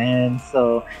armored man,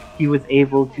 so he was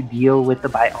able to deal with the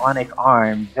bionic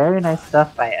arm. Very nice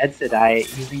stuff by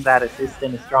Edsadiet, using that assist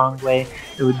in a strong way.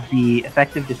 It would be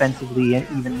effective defensively,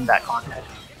 even in that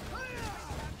context.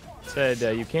 Said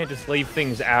you can't just leave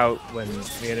things out when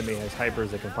the enemy has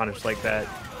hypers that can punish like that.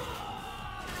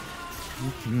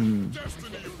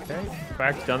 Okay,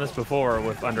 Quack's done this before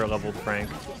with under-leveled Frank.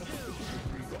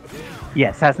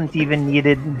 Yes, hasn't even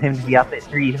needed him to be up at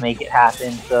 3 to make it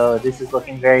happen, so this is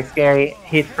looking very scary.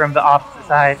 Hit from the opposite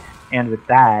side, and with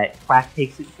that, Quack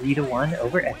takes it 3-1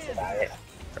 over Edsadiet.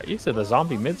 Right, you said the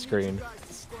zombie mid-screen.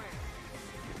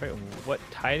 Right, what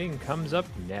tiding comes up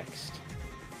next?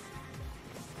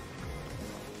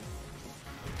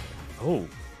 Oh.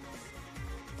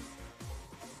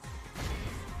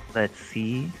 Let's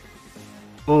see.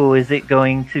 Oh, is it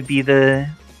going to be the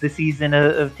season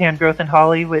of Tangrowth and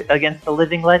Holly against the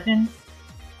Living Legends?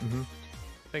 I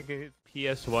think it's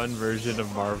PS1 version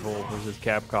of Marvel vs.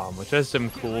 Capcom, which has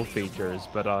some cool features,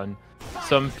 but on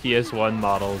some PS1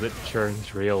 models it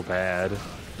churns real bad.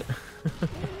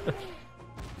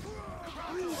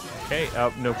 Okay,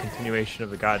 no continuation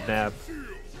of the God Nap.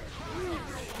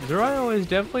 Zaroio is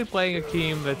definitely playing a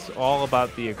team that's all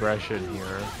about the aggression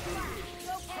here.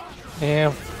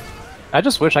 Yeah. I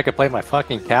just wish I could play my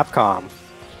fucking Capcom.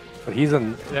 But he's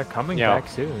in... They're coming back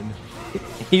soon.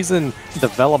 He's in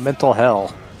developmental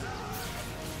hell.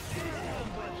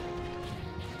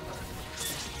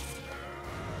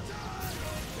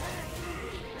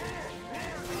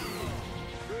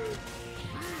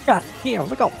 God damn,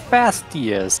 look how fast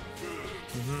he is.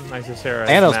 Isicera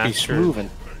Thanos be schmoving.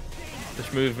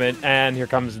 This movement, and here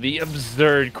comes the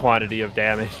absurd quantity of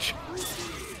damage.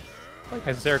 Like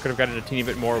Isicera could have gotten a teeny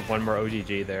bit more of one more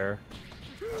OGG there.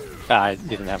 I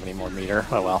didn't have any more meter.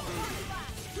 Oh well.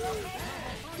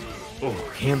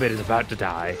 Oh, Gambit is about to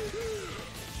die.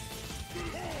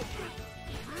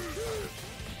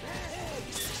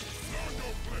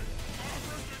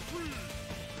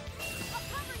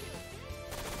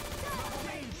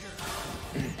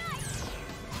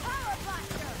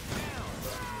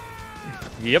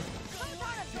 Yep.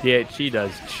 Yeah, she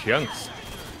does chunks.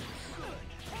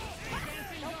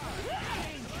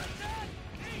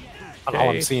 All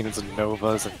I'm seeing is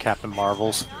Novas and Captain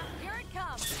Marvels.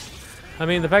 I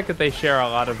mean, the fact that they share a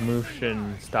lot of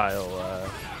motion style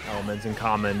elements in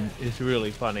common is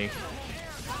really funny.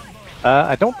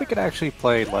 I don't think it actually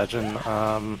played Legend.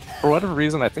 For whatever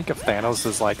reason, I think if Thanos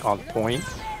is like on point,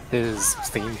 his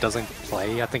theme doesn't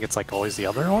play. I think it's like always the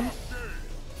other one.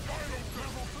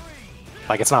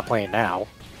 Like it's not playing now.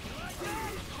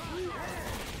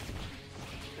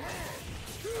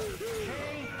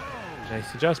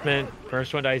 Nice adjustment.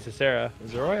 First one to Isicera.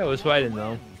 Zaroio was fighting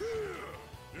though.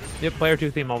 Yep, player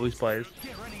 2 theme always plays.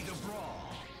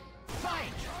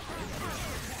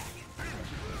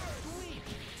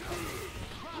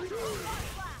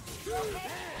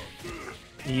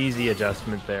 Easy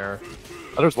adjustment there.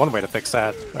 Oh, there's one way to fix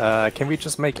that. Can we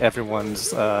just make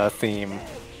everyone's theme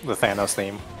the Thanos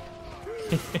theme?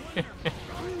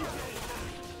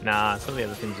 Nah, some of the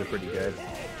other things are pretty good.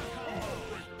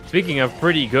 Speaking of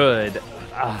pretty good,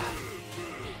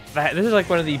 this is like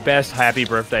one of the best happy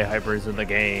birthday hypers in the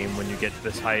game when you get to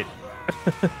this height.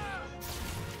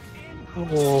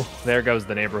 Oh, there goes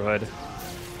the neighborhood.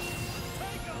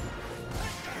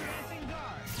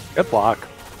 Good block.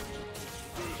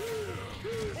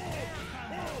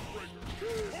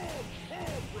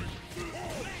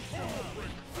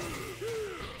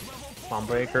 Bomb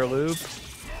breaker loop.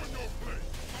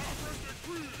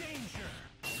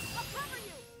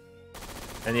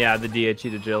 And yeah, the DHE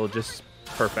to Jill, just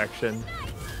perfection.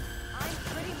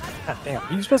 God damn,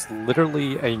 he's just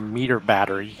literally a meter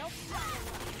battery.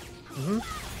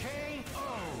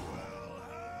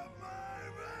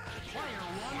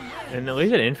 And at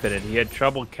least at Infinite, he had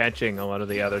trouble catching a lot of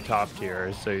the other top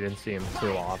tiers, so you didn't see him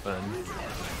too often.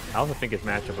 I also think his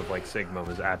matchup with like Sigma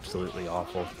was absolutely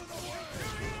awful.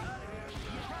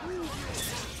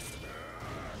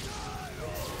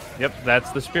 Yep,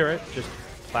 that's the spirit. Just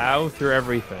plow through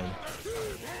everything.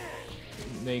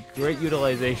 Make great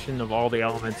utilization of all the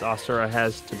elements Asura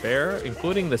has to bear,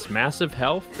 including this massive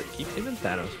health that keeps even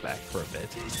Thanos back for a bit.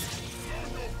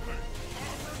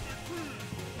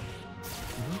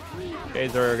 Okay,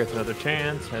 Zaroio gets another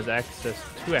chance, has access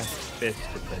to Fist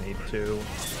if they need to.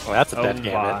 Well, that's a dead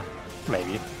Gambit.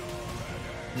 Maybe.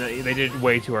 No, they did it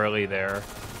way too early there.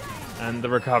 And the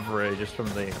recovery, just from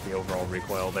the overall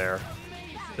recoil there.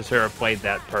 Asura played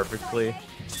that perfectly.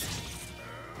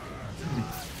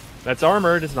 That's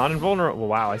armored, it's not invulnerable.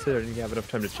 Wow, I said I didn't have enough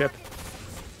time to chip.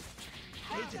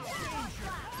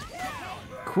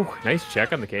 Cool, nice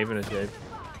check on the cave initiative.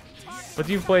 But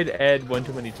you've played Ed one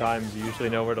too many times, you usually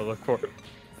know where to look for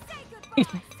it.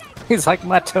 He's like,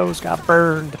 my toes got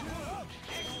burned.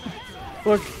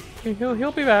 Look,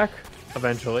 he'll be back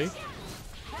eventually.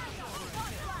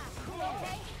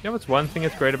 You know what's one thing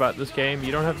that's great about this game?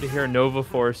 You don't have to hear Nova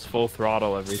Force full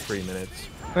throttle every 3 minutes.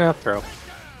 Yeah, true.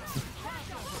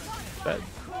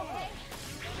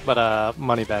 But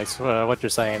Moneybags, what you're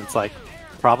saying, it's like,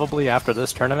 probably after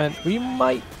this tournament, we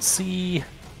might see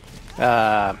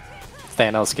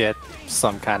Thanos get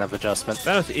some kind of adjustment.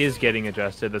 Thanos is getting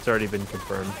adjusted, that's already been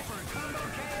confirmed.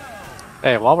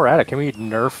 Hey, while we're at it, can we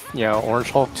nerf, Orange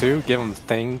Hulk too? Give him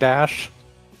Thing Dash?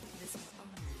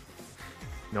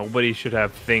 Nobody should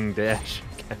have Thing Dash.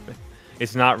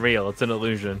 It's not real, it's an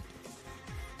illusion.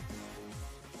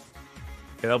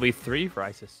 Okay, there'll be 3 for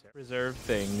Isicera. Reserve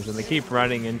things, and they keep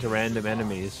running into random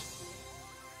enemies.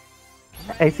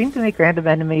 I seem to make random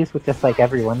enemies with just like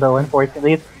everyone, though,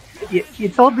 unfortunately. You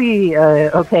told me,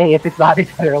 okay, if it's not a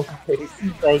general, it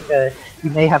seems like you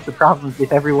may have the problems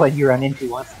with everyone you run into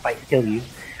wants to fight to kill you.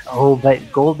 Oh, but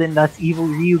GoldenNut's Evil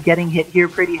Ryu getting hit here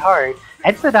pretty hard.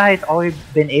 Edsadiet's always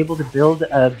been able to build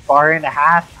a bar and a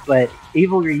half, but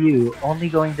Evil Ryu only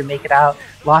going to make it out,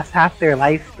 lost half their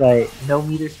life, but no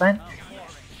meter spent.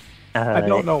 I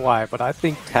don't know why, but I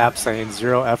think Tap saying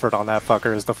 0 effort on that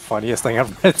fucker is the funniest thing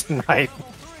I've read tonight.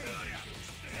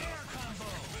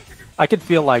 I could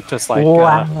feel like just like...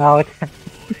 Wow.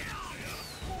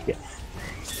 Yes.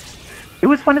 It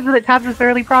was one of the Tab's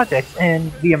early projects, and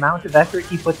the amount of effort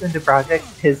he puts into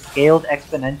projects has scaled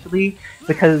exponentially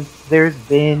because there's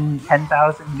been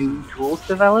 10,000 new tools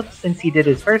developed since he did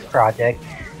his first project.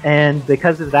 And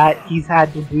because of that, he's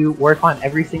had to work on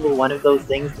every single one of those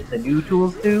things that the new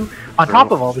tools do, on top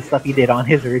of all the stuff he did on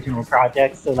his original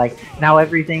projects. So like, now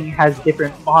everything has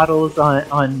different models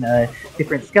on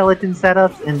different skeleton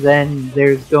setups, and then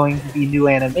there's going to be new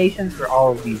animations for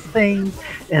all of these things.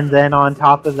 And then on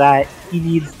top of that, he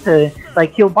needs to,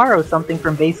 like, he'll borrow something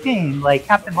from base game, like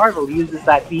Captain Marvel uses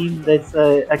that beam that's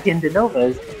akin to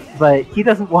Nova's, but he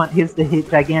doesn't want his to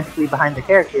hit gigantically behind the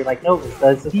character like Nova's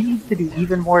does, so he needs to do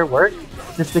even more work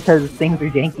just because things are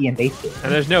janky in base game.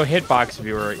 And there's no hitbox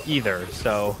viewer either,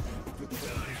 so...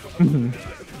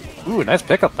 Ooh, nice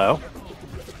pickup though.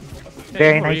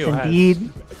 Very nice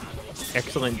indeed.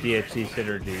 Excellent DHC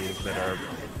synergies that are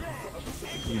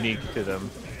unique to them,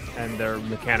 and their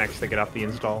mechanics that get off the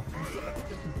install.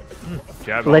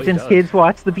 Legends kids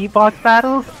watch the beatbox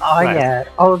battles? Oh nice. Yeah,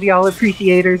 all of y'all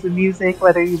appreciators of music,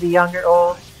 whether you be young or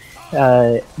old,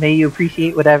 may you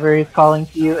appreciate whatever is calling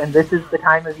to you, and this is the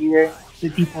time of year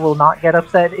that people will not get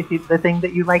upset if it's the thing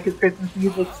that you like is Christmas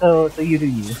music, so you do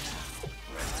you.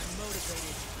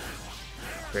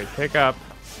 Great pickup.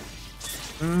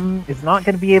 Is not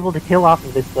going to be able to kill off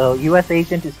of this though. US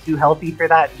Agent is too healthy for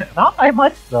that. Not by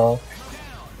much though.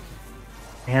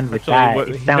 And with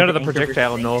actually, that, none of the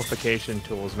projectile nullification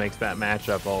tools makes that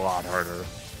matchup a lot harder.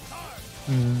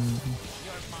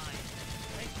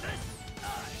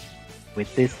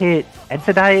 With this hit,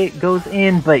 Edsadiet goes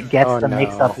in, but gets the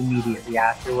mix-up immediately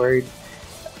afterwards.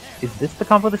 Is this the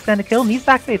combo that's going to kill? Needs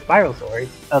back-face Spiral Sword.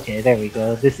 Okay, there we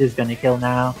go. This is going to kill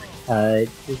now.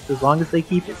 Just as long as they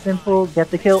keep it simple, get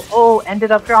the kill. Oh,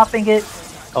 ended up dropping it.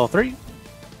 All 3.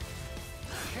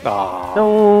 Aww.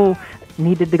 So,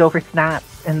 needed to go for snaps,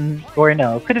 or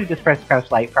no, could have just pressed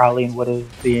Crouch Light probably and would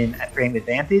have been at frame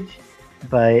advantage,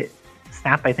 but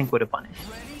snap I think would have punished.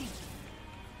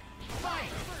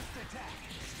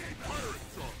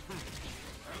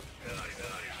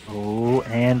 Oh,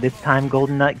 and this time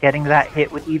GoldenNut getting that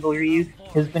hit with Evil Ryu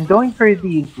has been going for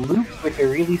these loops, which are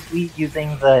really sweet,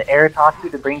 using the air Tatsu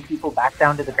to bring people back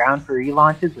down to the ground for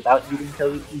relaunches without needing to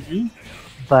UTG.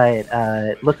 But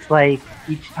it looks like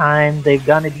each time they've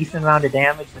done a decent amount of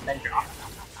damage, but then drop.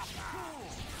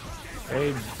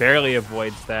 He barely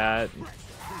avoids that.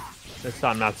 This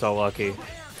time, not so lucky.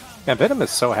 Yeah, Venom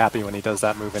is so happy when he does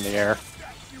that move in the air.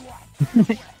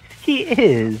 He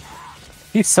is.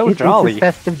 He's so jolly. It's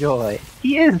his festive joy.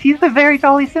 He is. He's a very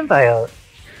jolly symbiote.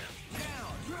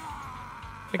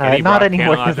 Not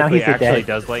anymore, because now he's actually dead.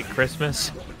 does like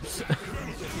Christmas.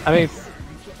 I mean,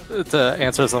 to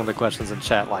answer some of the questions in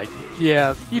chat, like,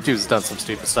 yeah, YouTube's done some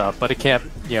stupid stuff, but it can't,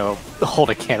 you know, hold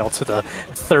a candle to the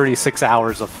 36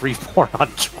 hours of free porn on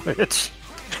Twitch.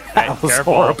 That was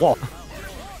horrible.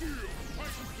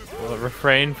 Well,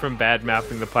 refrain from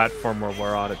bad-mouthing the platform where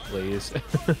we're on it, please.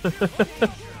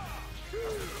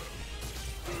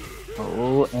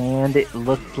 Oh, and it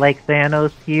looks like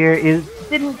Thanos here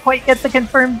didn't quite get the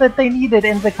confirm that they needed,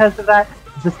 and because of that,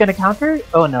 is this going to counter?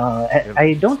 Oh no,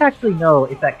 I don't actually know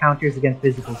if that counters against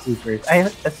physical supers.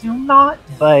 I assume not,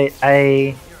 but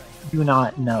I do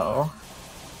not know.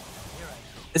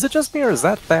 Is it just me, or is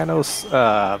that Thanos,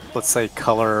 let's say,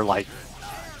 color, like,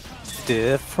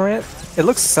 different? It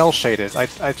looks cel-shaded.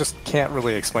 I just can't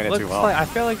really explain it too well. I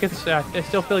feel like it's. I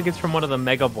still feel like it's from one of the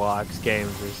Mega Bloks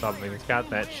games or something. It's got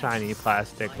that shiny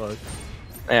plastic look.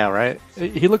 Yeah, right?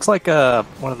 He looks like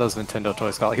one of those Nintendo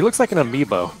toys called. He looks like an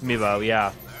amiibo. Amiibo,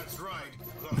 yeah.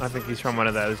 I think he's from one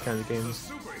of those kinds of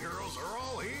games.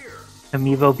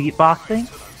 Amiibo beatboxing?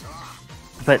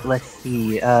 But let's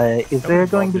see, is there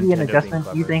going to be an adjustment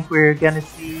you think we're gonna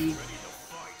see?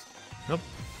 Nope.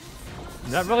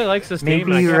 That really likes this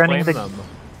maybe game, and I can't blame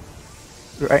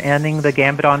them. Ending the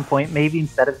Gambit on point, maybe,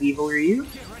 instead of Evil Ryu?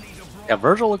 Yeah,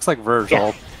 Vergil looks like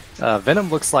Vergil. Yes.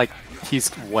 Venom looks like he's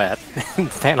wet.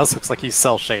 Thanos looks like he's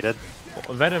cel-shaded.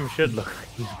 Well, Venom should look like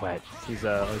he's wet. He's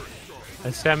a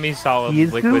semi-solid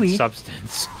liquid gooey.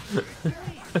 substance.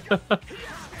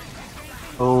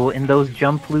 Oh, and those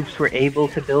jump loops were able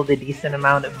to build a decent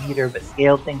amount of meter, but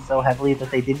scaled things so heavily that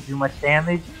they didn't do much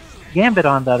damage. Gambit,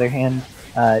 on the other hand,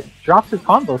 drops his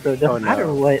combo, so it doesn't matter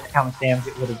how much damage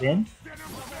it would have been.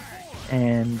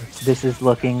 And this is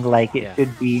looking like it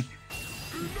should be...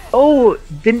 Oh!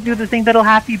 Didn't do the thing that'll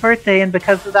happy birthday, and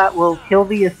because of that, we'll kill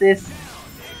the assist.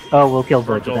 Oh, we'll kill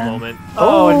both of them. Moment.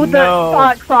 Oh, the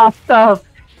shot cross stuff!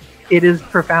 It is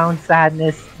profound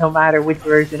sadness, no matter which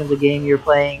version of the game you're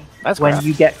playing, when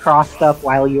you get crossed up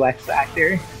while you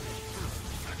X-Factor.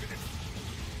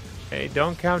 Hey,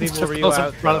 don't count Evil Ryu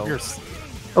out, though.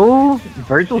 Oh,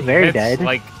 Vergil's very dead.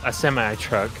 Like a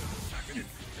semi-truck.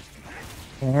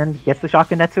 And gets the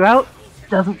SHOGUNdo out.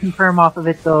 Doesn't confirm off of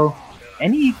it, though.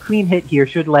 Any clean hit here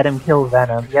should let him kill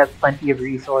Venom. He has plenty of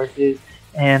resources,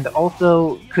 and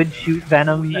also could shoot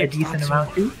Venom a decent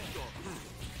amount too.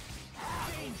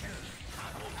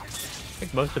 I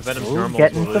think most of Venom's normals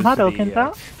getting some Hadokens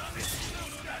out.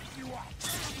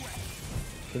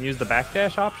 Can use the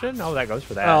backdash option? Oh, that goes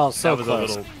for that. Oh, so that was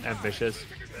close. a little ambitious.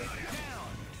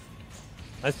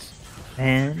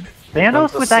 And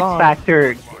Thanos with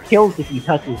X-Factor kills if he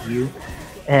touches you.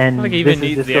 And I don't think he even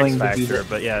needs the X-Factor,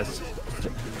 but yes.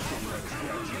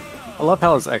 I love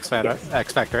how his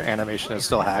X-Factor animation is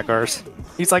still hackers.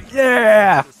 He's like,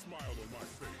 yeah!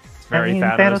 Very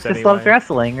Thanos just loves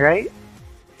wrestling, right?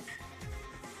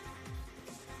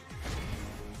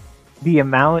 The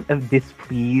amount of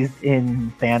displeased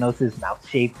in Thanos' mouth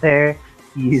shape there,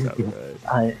 he's so good.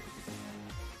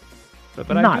 But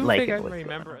not I do like think I it.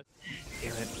 remember it.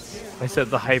 Damn it. I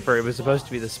said the hyper, it was supposed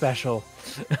to be the special.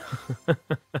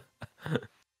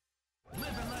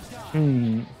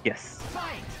 Yes.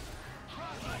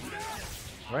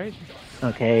 Right?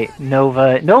 Okay,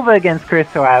 Nova against Chris,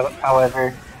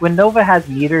 however. When Nova has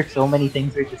meter, so many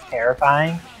things are just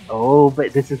terrifying. Oh,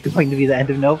 but this is going to be the end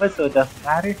of Nova, so it doesn't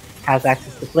matter. Has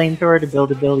access to Flamethrower to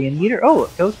build a billion meter. Oh,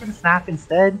 it goes for the snap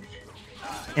instead.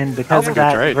 And because of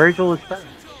that, Vergil is first.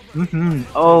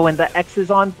 Oh, and the X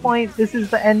is on point. This is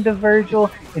the end of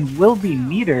Vergil, and will be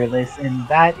meterless, and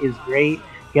that is great.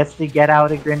 Gets to get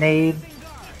out a grenade.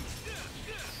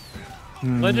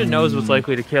 Legend knows what's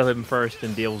likely to kill him first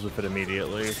and deals with it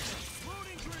immediately.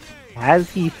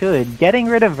 As he should. Getting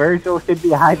rid of Vergil should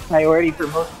be a high priority for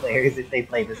most players if they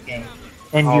play this game.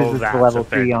 And uses the level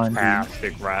 3 on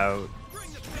fantastic route.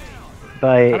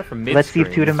 But let's see if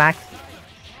Tudamax...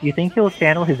 Do you think he'll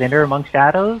channel his inner among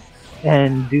shadows?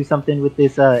 And do something with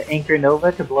this Anchor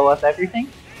Nova to blow up everything?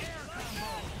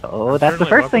 Oh, that's the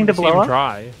first thing to blow up.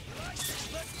 Try.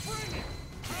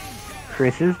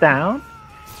 Chris is down.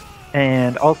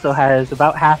 And also has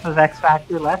about half of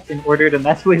X-Factor left in order to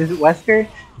mess with Wesker.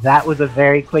 That was a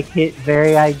very quick hit,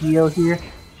 very ideal here.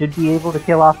 Should be able to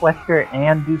kill off Wesker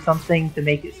and do something to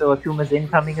make it so Akuma's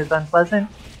incoming is unpleasant.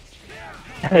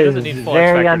 He doesn't need full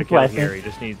X-Factor to kill here, he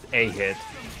just needs a hit.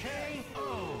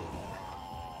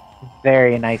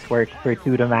 Very nice work for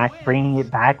Tudamax, bringing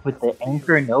it back with the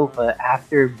Anchor Nova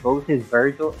after both his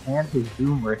Vergil and his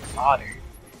Doom were slaughtered.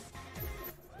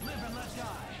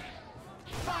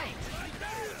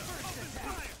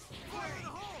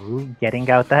 Ooh, getting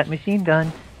out that machine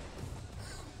gun.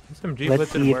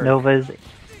 Let's see if Nova's...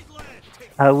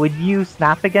 would you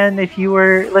snap again if you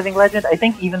were Living Legend? I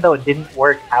think even though it didn't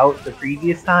work out the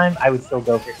previous time, I would still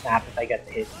go for snap if I get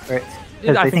the hit for it.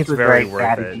 Because I think it was the right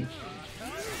strategy.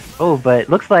 Oh, but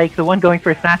looks like the one going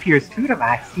for a snap here is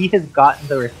Tudamax. He has gotten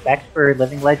the respect for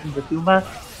Living Legend Akuma.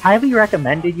 Highly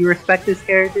recommended you respect this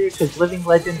character, because Living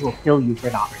Legend will kill you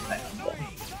for not respecting them.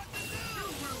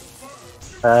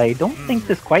 I don't think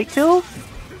this quite kills.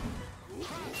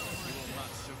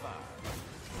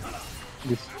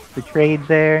 Just the trade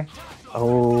there.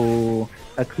 Oh,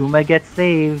 Akuma gets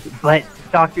saved, but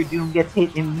Dr. Doom gets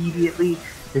hit immediately.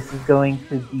 This is going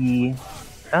to be...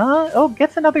 oh,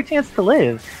 gets another chance to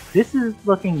live. This is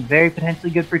looking very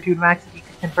potentially good for Tudamax if he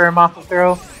can confirm off the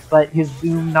throw, but his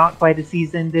Doom not quite as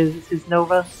seasoned as his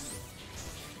Nova.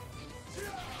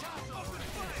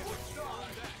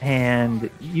 And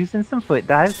using some foot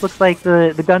dives, looks like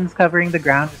the gun's covering the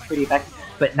ground is pretty effective.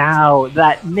 But now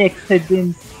that mix had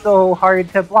been so hard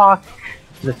to block.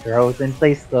 The throw's in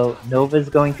place though. Nova's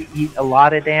going to eat a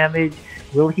lot of damage.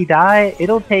 Will he die?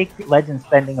 It'll take Legend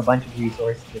spending a bunch of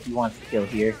resources if he wants to kill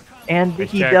here. And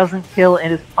he doesn't kill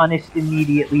and is punished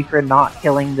immediately for not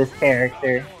killing this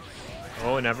character.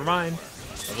 Oh, never mind.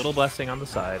 A little blessing on the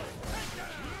side.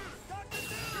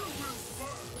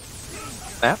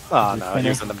 Yeah. Oh no, he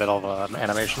was in the middle of an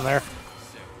animation there.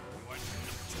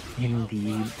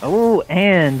 Indeed. Oh,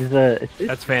 and the...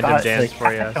 That's Phantom Dance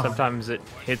for you. Sometimes it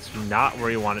hits not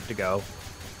where you want it to go.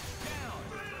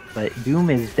 But Doom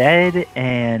is dead,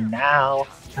 and now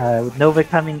with Nova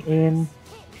coming in,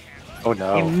 oh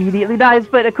no, immediately dies.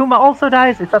 But Akuma also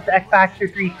dies. It's up to X Factor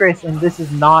 3 Chris, and this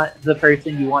is not the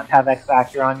person you want to have X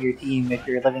Factor on your team if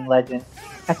you're a Living Legend.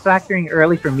 X Factoring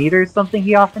early for meter is something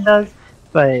he often does,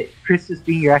 but Chris just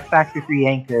being your X Factor 3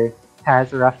 anchor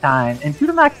has a rough time. And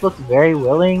Tudamax looks very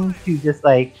willing to just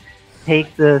like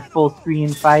take the full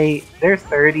screen fight. There's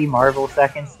 30 Marvel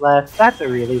seconds left. That's a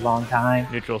really long time.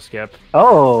 Neutral skip.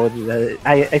 Oh,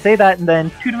 I say that, and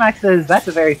then Tudamax says that's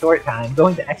a very short time.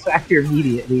 Going to X Factor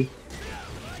immediately.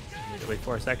 Immediately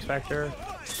force X Factor.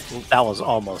 That was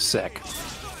almost sick.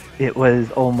 It was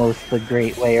almost the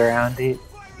great way around it.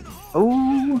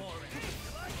 Oh.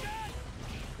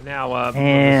 Now,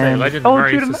 and Legend's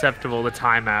very susceptible to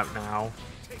timeout now.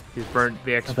 He's burnt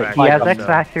the X Factor. He has X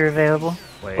Factor available.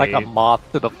 Wait. Like a moth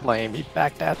to the flame, he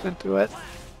backdapped into it.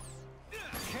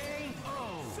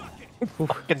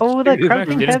 Oh, the crunch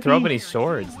didn't throw many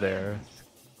swords there.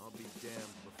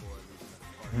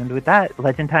 And with that,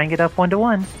 Legend tying it up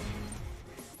 1-1.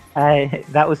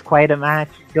 That was quite a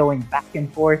match, going back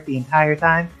and forth the entire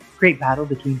time. Great battle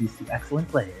between these two excellent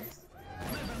players.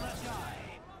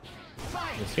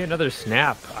 We'll see another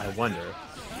snap, I wonder.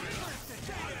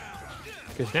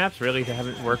 Because snaps really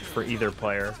haven't worked for either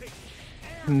player.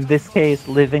 In this case,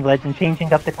 Living Legend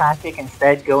changing up the tactic,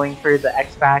 instead going for the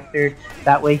X Factor.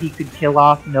 That way he could kill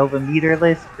off Nova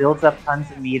meterless, builds up tons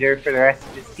of meter for the rest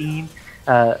of his team,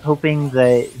 hoping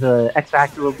that the X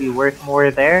Factor will be worth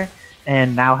more there,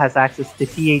 and now has access to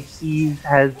THCs,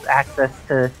 has access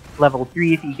to level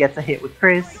 3 if he gets a hit with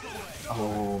Chris.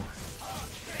 Oh.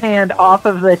 And off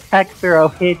of the tech throw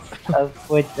hits of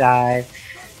foot dive.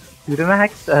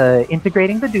 Tudamax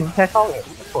integrating the Doom tech already,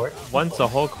 of course. Once a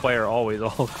Hulk player, always a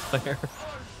Hulk player.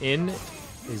 In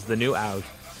is the new out.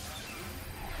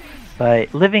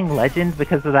 But Living Legend,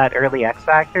 because of that early X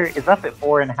Factor, is up at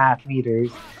 4.5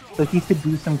 meters. So he could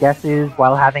do some guesses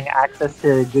while having access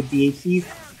to good DHCs,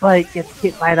 but gets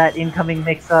hit by that incoming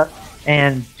mix-up,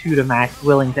 and Tudamax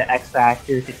willing to X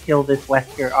Factor to kill this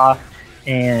Wesker off.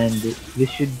 And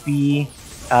this should be...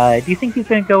 do you think he's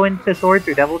going to go into swords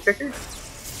or devil triggers?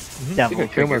 Devil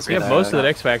triggers. We have most of the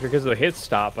X Factor because of the hit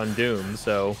stop on Doom,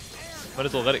 so might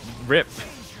as well let it rip.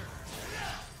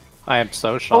 I am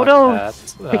so shocked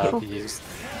that his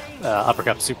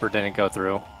uppercut super didn't go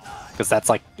through, because that's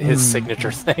like his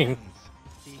signature thing.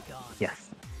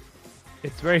 Yes.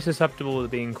 It's very susceptible to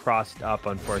being crossed up,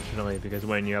 unfortunately, because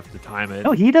when you have to time it...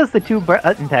 Oh, he does the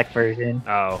 2-button tech version.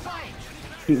 Oh.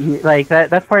 Like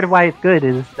that's part of why it's good,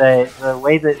 is that the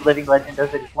way that Living Legend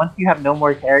does it is once you have no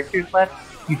more characters left,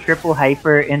 you triple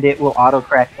hyper and it will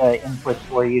auto-correct the inputs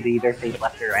for you to either face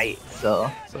left or right.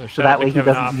 So that way he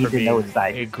doesn't need to know his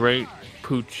side. A great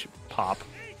pooch pop.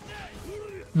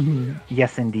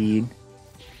 Yes, indeed.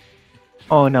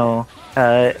 Oh no.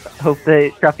 Hope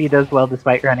that Truffy does well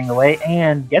despite running away,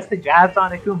 and gets the jabs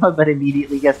on Akuma, but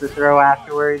immediately gets the throw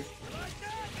afterwards.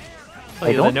 I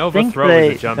the don't Nova think throw is a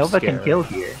that jump Nova scare. can kill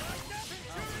here.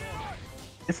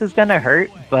 This is gonna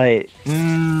hurt, but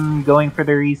going for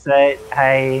the reset,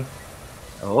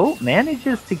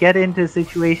 manages to get into a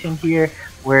situation here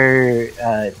where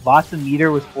lots of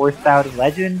meter was forced out of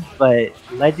Legend, but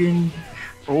Legend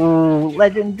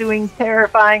doing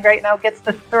terrifying right now, gets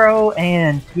the throw,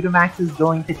 and Tudamax is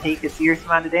going to take a serious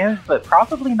amount of damage, but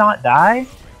probably not die,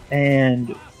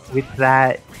 and with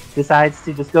that, decides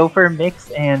to just go for a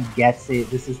mix and gets it.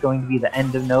 This is going to be the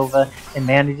end of Nova, and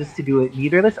manages to do it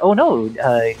meterless. Oh no,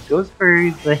 goes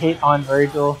for the hit on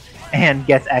Vergil, and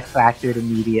gets X-Factored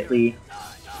immediately.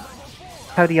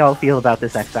 How do y'all feel about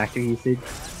this X-Factor usage?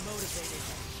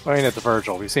 I mean, it's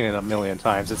Vergil. We've seen it a million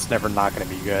times. It's never not going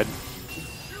to be good.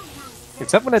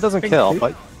 Except when it doesn't kill,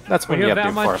 but that's when you have to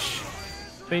do for it.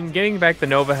 I mean, getting back the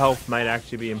Nova health might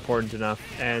actually be important enough,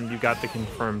 and you got the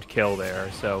confirmed kill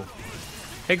there, so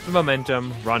take the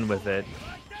momentum, run with it.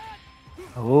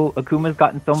 Oh, Akuma's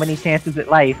gotten so many chances at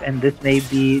life, and this may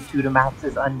be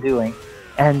Tudamax's undoing.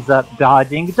 Ends up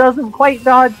dodging, doesn't quite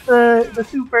dodge the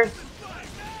super.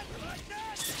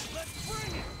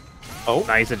 Oh,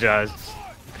 nice adjust.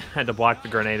 Had to block the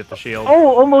grenade at the shield.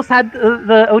 Oh, almost had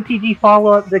the OTG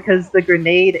follow-up because the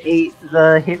grenade ate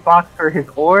the hitbox for his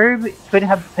orb. Could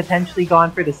have potentially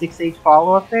gone for the 6H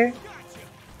follow-up there.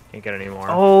 Can't get any more.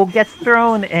 Oh, gets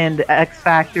thrown, and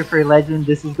X-Factor for Legend.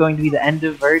 This is going to be the end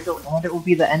of Vergil, and it will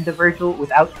be the end of Vergil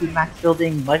without Tudamax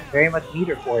building very much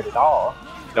meter for it at all.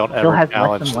 Don't ever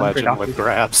challenge Legend with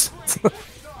grabs.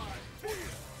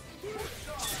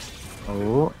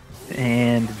 Oh,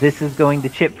 and this is going to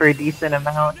chip for a decent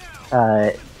amount.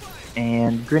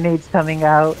 And grenades coming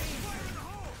out.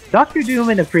 Dr. Doom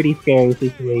in a pretty scary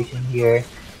situation here.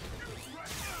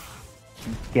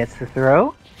 Gets the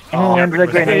throw. And the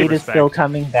grenade is still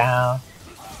coming down.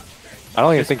 I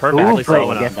don't even think perfectly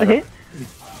but gets the hit.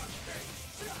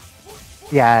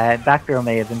 Yeah, Dr.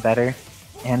 may have been better.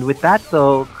 And with that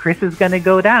though, Chris is gonna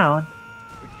go down.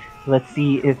 Let's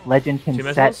see if Legend can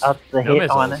set up the hit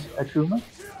on Akuma.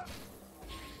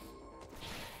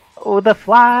 Oh, the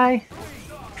fly!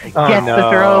 Gets the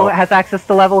throw, has access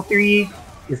to level 3.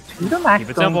 Is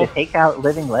Tudamax going to take out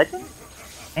Living Legend?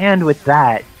 And with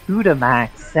that,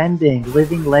 Tudamax sending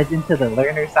Living Legend to the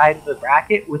learner side of the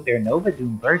bracket with their Nova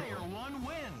Doom Vergil.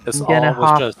 This all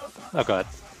was just... Oh, go ahead.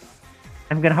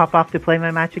 I'm gonna hop off to play my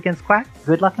match against Quack.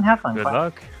 Good luck and have fun, Good Quack.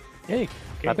 luck. Yay.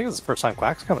 Okay. I think it's the first time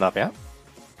Quack's coming up, yeah?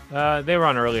 They were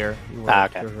on earlier.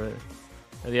 Okay.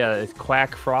 Yeah, it's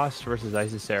Quack Frost versus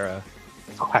Isicera.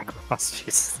 Quack Frost,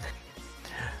 jeez.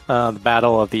 The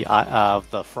battle of the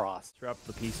Frost. Disrupt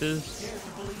the pieces.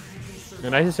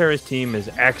 And Isicera's team is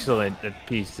excellent at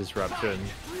piece disruption.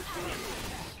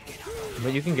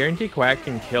 But you can guarantee Quack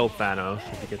can kill Thanos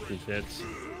if he gets these hits.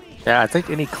 Yeah, I think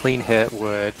any clean hit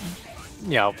would,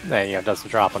 doesn't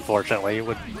drop unfortunately, it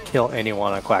would kill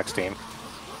anyone on Quack's team.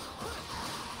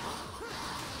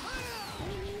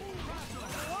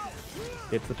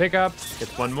 Gets the pickup,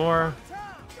 gets one more.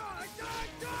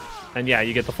 And yeah,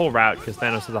 you get the full route because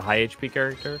Thanos is a high HP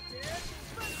character.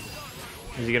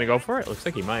 Is he gonna go for it? Looks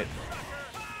like he might.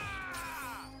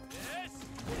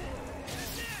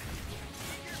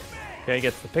 Okay,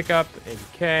 gets the pickup,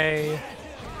 AK.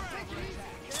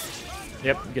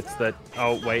 Yep, gets the...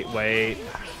 Oh, wait.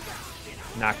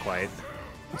 Not quite.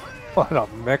 What a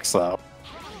mix-up.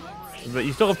 But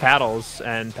you still have paddles,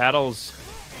 and paddles...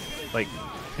 Like,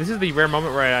 this is the rare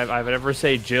moment where I would ever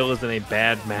say Jill is in a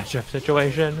bad matchup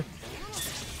situation.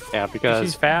 Yeah, because...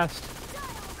 She's fast.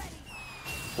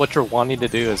 What you're wanting to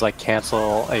do is, like,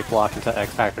 cancel a block into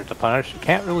X-Factor to punish. It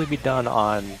can't really be done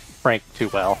on Frank too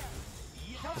well.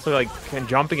 So, like,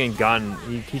 jumping and gun,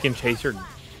 he can chase your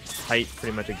height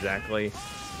pretty much exactly.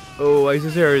 Oh,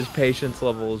 Isicera's patience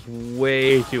level is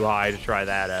way too high to try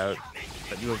that out.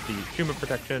 But you have the Shuma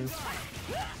protection.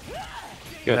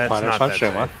 Good punish on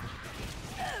Shuma.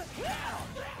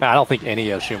 I don't think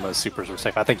any of Shuma's supers were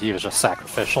safe. I think he was just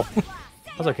sacrificial.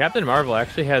 Also, Captain Marvel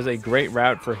actually has a great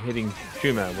route for hitting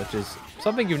Shuma, which is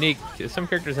something unique. Some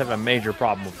characters have a major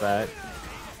problem with that.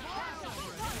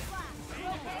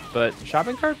 But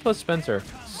Shopping Cart plus Spencer,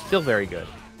 still very good.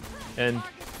 And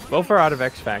both are out of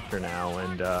X Factor now,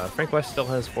 and Frank West still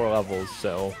has 4 levels,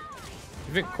 so if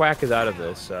you think Quack is out of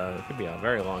this, it could be a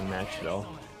very long match still.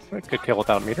 Good kill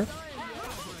without meter.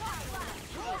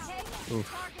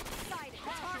 Oof.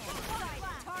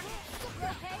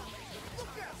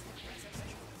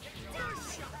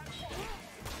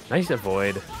 Nice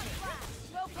avoid.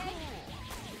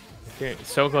 Okay,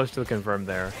 so close to the confirm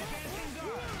there.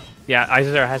 Yeah,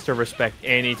 Isicera has to respect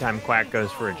any time Quack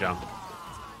goes for a jump.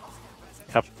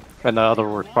 Yep. And the other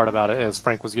worst part about it is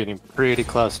Frank was getting pretty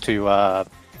close to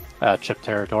chip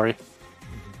territory.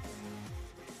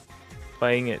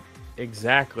 Playing it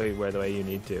exactly where the way you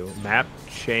need to. Map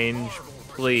change,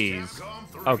 please.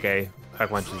 Okay, Quack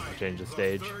wants to change the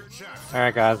stage.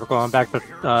 Alright guys, we're going back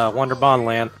to Wonder Bond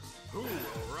Land.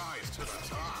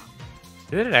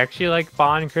 Did it actually like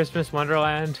Bond Christmas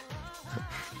Wonderland?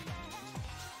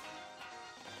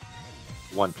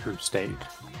 One true state.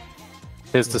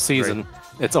 It's the season. Great.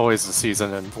 It's always the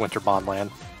season in Winter Bond Land.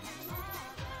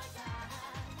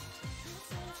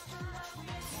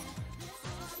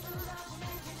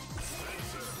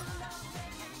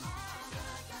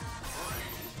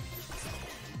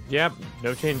 Yep,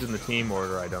 no change in the team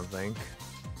order, I don't think.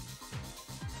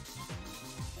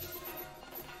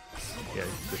 Yeah,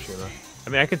 for Shuma. I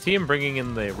mean, I could see him bringing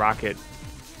in the rocket.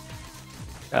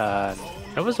 That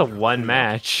was a one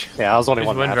match. Yeah, it was only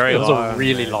one match. Very it was long a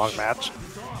really match. long match.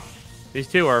 These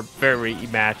two are very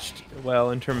matched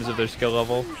well in terms of their skill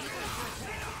level.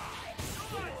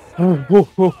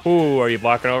 Are you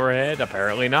blocking overhead?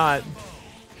 Apparently not.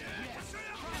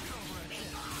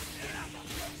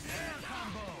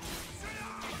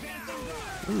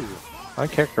 Ooh,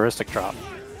 uncharacteristic drop.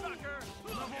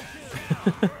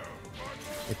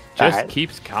 It just Alright.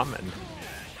 keeps coming.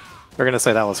 They're gonna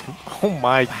say that was. Oh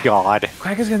my god.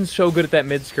 Quack is getting so good at that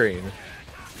mid screen.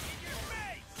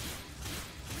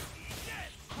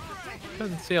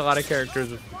 Doesn't see a lot of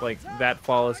characters with like that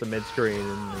flawless a mid screen,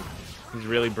 and like, he's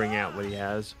really bringing out what he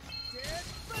has.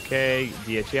 Okay,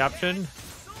 DHE option.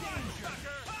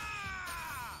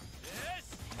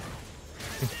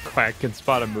 Quack can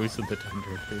spot a moose with the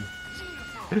tundra.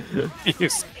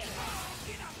 Yes.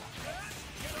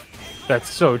 That's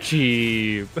so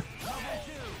cheap.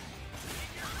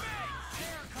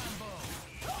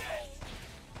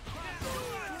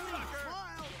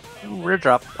 Rear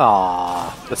drop.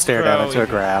 Aww. The stare down into a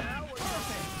grab.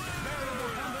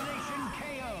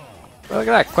 Look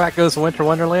at that. Quack goes to Winter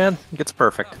Wonderland. Gets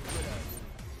perfect.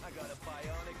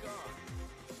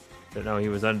 Don't know he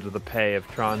was under the pay of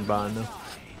Tron Bond.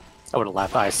 I would have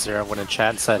laughed. Isicera went in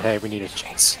chat and said, hey, we need to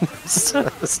change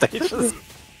the stages.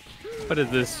 What is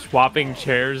this? Swapping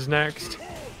chairs next?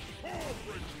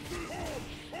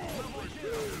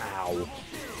 Ow.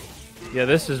 Yeah,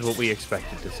 this is what we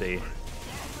expected to see.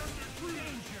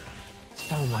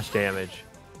 So much damage.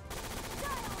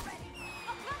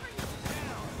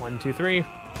 1, 2, 3.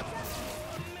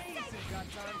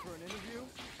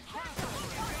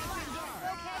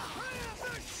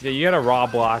 Yeah, you got a raw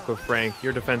block with Frank.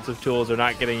 Your defensive tools are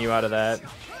not getting you out of that.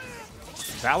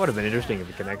 That would have been interesting if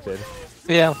it connected.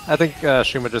 Yeah, I think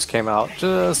Shuma just came out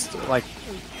just like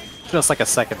a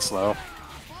second slow.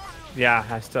 Yeah,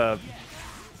 has to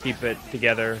keep it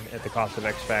together at the cost of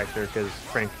X Factor because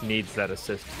Frank needs that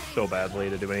assist so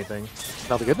badly to do anything.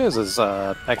 Now the good news is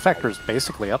X Factor is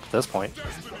basically up at this point,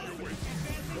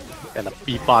 and the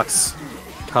beatbox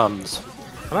comes.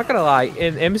 I'm not gonna lie,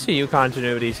 in MCU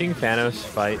continuity, seeing Thanos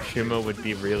fight Shuma would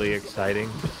be really exciting.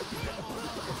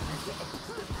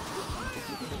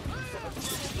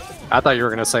 I thought you were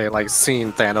gonna say like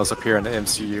seeing Thanos appear in the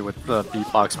MCU with the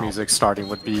beatbox music starting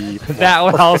would be That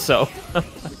would also.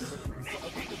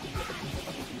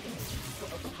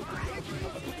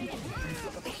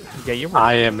 Yeah, you're right.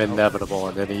 I am inevitable,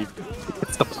 and then he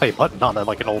hits the play button on it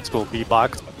like an old school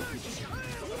beatbox.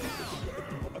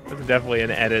 That's definitely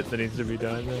an edit that needs to be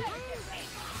done.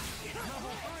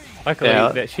 Luckily, Yeah.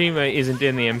 that Shima isn't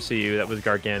in the MCU. That was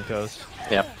Gargantos.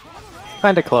 Yep,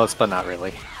 kind of close, but not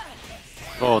really.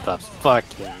 Oh, the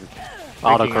fucking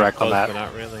autocorrect Close, on that. But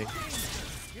not really.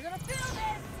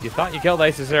 You thought you killed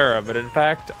Isicera, but in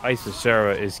fact,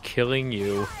 Isicera is killing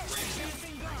you.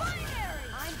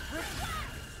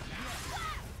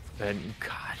 And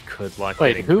God, good luck. Wait,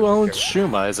 getting who through owns this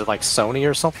Shuma? Is it like Sony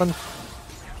or something?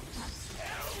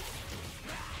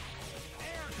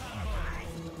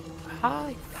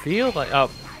 I feel like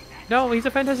no, he's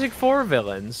a Fantastic Four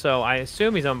villain, so I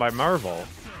assume he's owned by Marvel.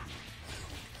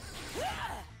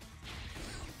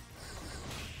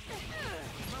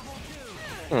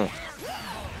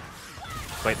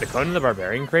 Wait, the Conan the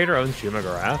Barbarian creator owns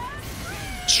Shuma-Gorath?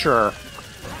 Sure.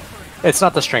 It's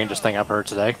not the strangest thing I've heard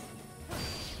today.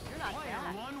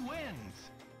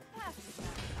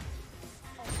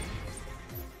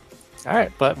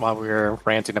 Alright, but while we were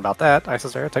ranting about that,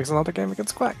 Isicera takes another game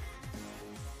against Quack.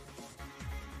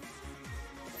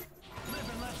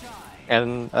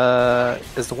 And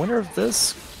is the winner of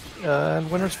this in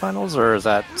winners finals, or is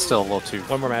that still a little too?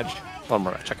 One more match. One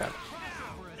more match. Okay.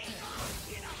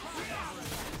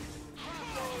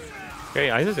 Okay,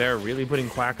 Isicera really putting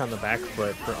Quack on the back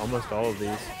foot for almost all of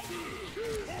these.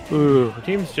 Ooh, the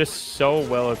team's just so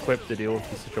well equipped to deal with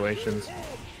these situations.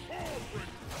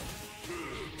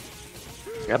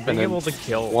 Yep, Being and able to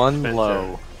kill one Spencer.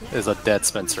 low is a dead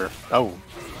Spencer. Oh,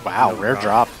 wow, rare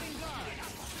drop.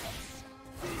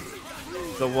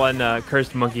 The one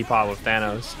cursed monkey paw with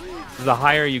Thanos. The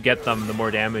higher you get them, the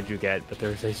more damage you get, but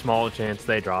there's a small chance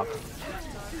they drop.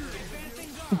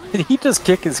 Did he just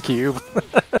kick his cube?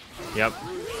 Yep.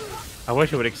 I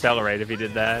wish it would accelerate if he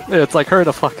did that. It's like, hurry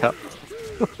the fuck up.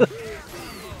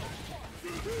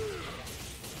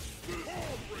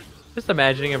 Just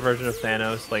imagining a version of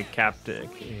Thanos like Captain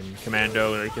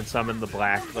Commando, where he can summon the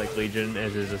Black like Legion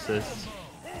as his assists.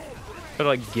 Sort of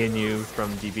like Ginyu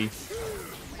from DB.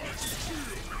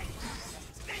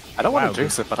 I don't want to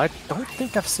jinx it, but I don't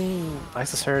think I've seen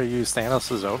Isicera use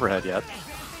Thanos' overhead yet.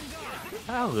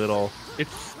 A little.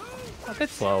 It's a bit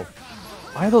slow.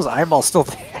 Why are those eyeballs still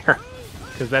there?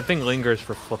 Because that thing lingers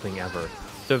for flipping ever.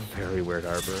 It's a very weird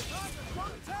arbor.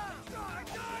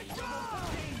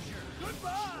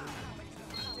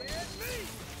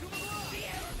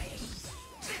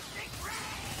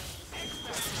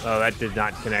 Oh, that did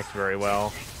not connect very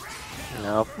well.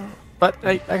 No, but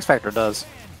hey, X Factor does.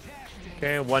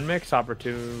 Okay, one mix, hopper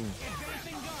two.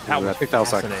 I think that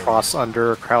was a cross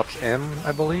under crouch M,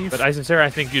 I believe. But Isicera, I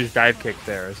think, used dive kick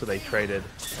there, so they traded,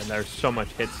 and there's so much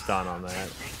hit stun on that.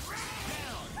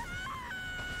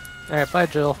 Alright, bye,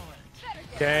 Jill.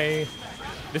 Okay,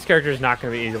 this character is not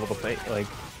going to be able to play. Like,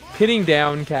 pinning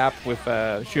down Cap with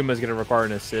Shuma is going to require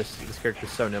an assist. This character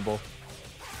is so nimble.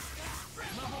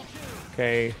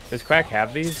 Okay, does Quack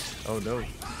have these? Oh no.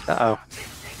 Uh-oh.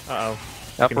 Uh-oh.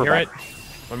 You Yep, can we're hear back.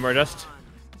 it. One more dust.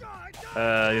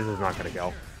 This is not going to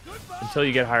go. Until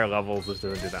you get higher levels, this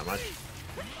doesn't do that much.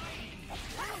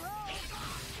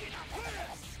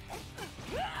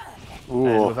 Ooh.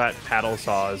 And with that paddle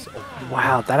saws.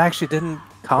 Wow, that actually didn't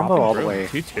combo all the way.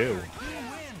 2-2.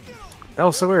 That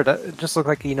was so weird. It just looked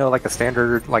like, you know, like a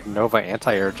standard like Nova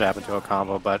anti-air jab into a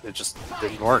combo, but it just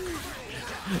didn't work.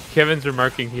 Kevin's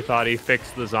remarking he thought he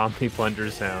fixed the zombie plunger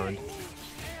sound.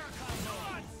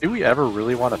 Do we ever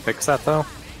really want to fix that, though?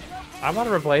 I want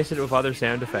to replace it with other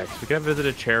sound effects. We could visit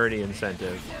a charity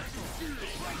incentive.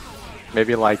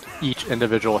 Maybe like each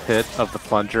individual hit of the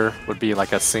plunger would be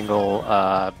like a single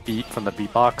beat from the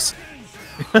beatbox.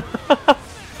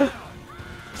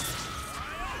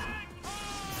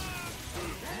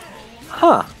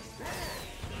 Huh.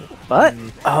 But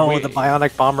the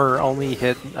bionic bomber only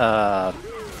hit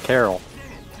Carol.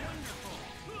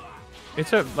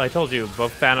 It's a. I told you,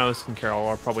 both Thanos and Carol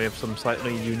are probably have some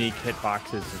slightly unique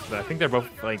hitboxes. But I think they're both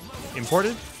like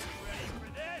imported.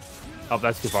 Oh,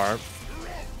 that's too far.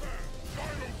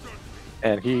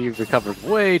 And he recovered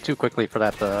way too quickly for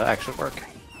that to actually work.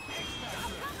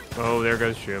 Oh, there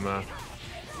goes Shuma.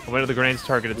 One of the grenades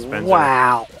targeted Spencer.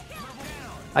 Wow.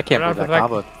 I can't believe that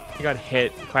combo. He got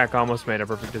hit. Quack almost made a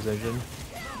perfect decision.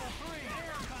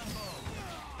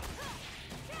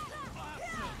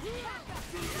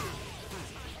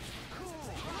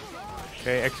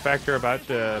 Okay, X Factor about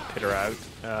to pitter out.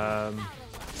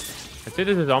 I'd say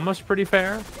this is almost pretty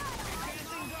fair.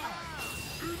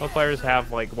 Both players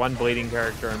have like one bleeding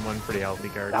character and one pretty healthy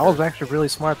character. That was actually really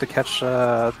smart to catch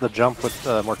the jump with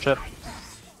more chip.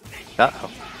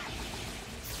 Uh-oh.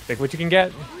 Take what you can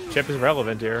get. Chip is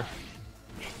relevant here.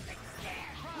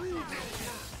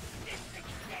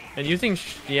 And using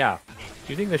the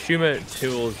Shuma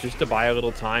tools just to buy a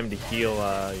little time to heal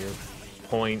your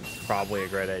points is probably a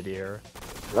great idea.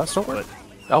 Does that still work?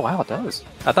 Oh wow, it does.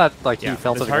 I thought like he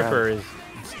fell to the ground. Harper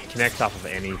connects off of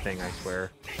anything, I swear.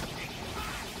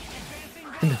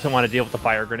 Doesn't want to deal with the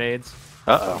fire grenades.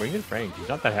 Uh-oh. Bring in Frank. He's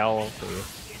not that healthy.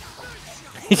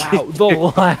 Wow, the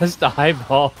last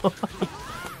eyeball.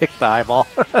 Pick the eyeball.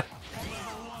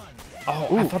 Oh,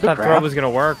 ooh, I thought that throw was going to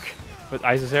work. But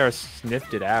Isicera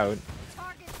sniffed it out.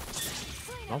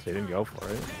 Also, he didn't go for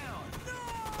it.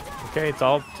 Okay, it's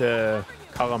all up to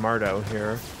Calamardo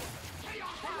here.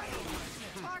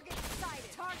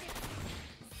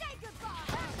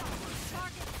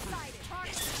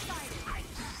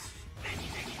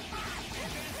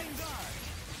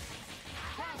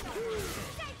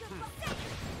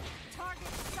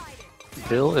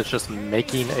 Bill is just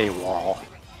making a wall.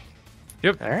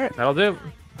 Yep, alright, that'll do.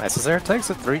 Isicera takes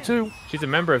it, 3-2. She's a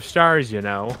member of S.T.A.R.S, you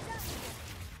know.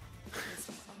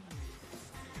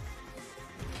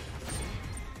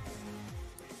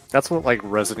 That's what like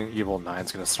Resident Evil 9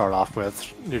 is going to start off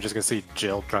with. You're just going to see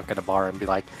Jill drunk at a bar and be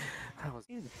like, that was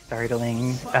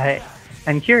startling.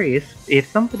 I'm curious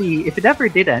if it ever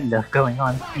did end up going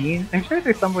on Steam. I'm sure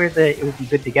there's somewhere that it would be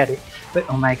good to get it. But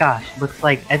oh my gosh, looks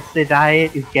like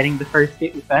Edsadiet is getting the first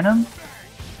hit with Venom.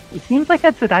 It seems like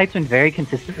Edsadiet's been very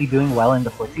consistently doing well in the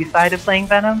footsie side of playing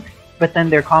Venom, but then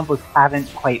their combos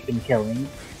haven't quite been killing.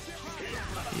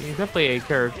 He's definitely a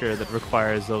character that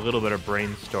requires a little bit of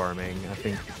brainstorming, I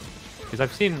think. Because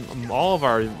I've seen all of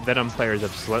our Venom players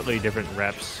have slightly different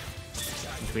reps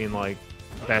between, like,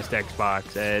 Best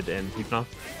Xbox, Ed, and Hypno.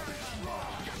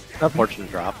 Unfortunate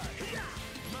drop.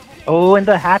 Oh, and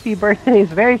the happy birthday is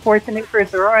very fortunate for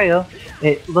Zaroio.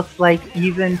 It looks like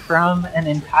even from an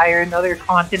entire another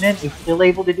continent, is still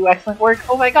able to do excellent work.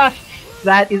 Oh my gosh!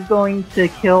 That is going to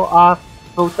kill off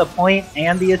both the point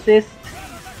and the assist.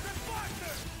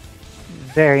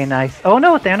 Very nice. Oh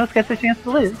no, Thanos gets a chance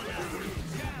to live.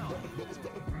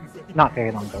 Not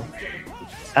very long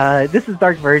though. This is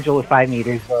Dark Vergil with 5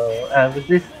 meters though. Was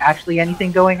this actually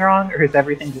anything going wrong, or is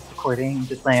everything just according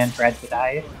to plan for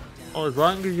Edsadiet? Well, as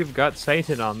long as you've got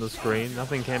Satan on the screen,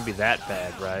 nothing can be that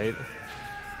bad, right?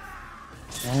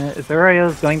 Zaroio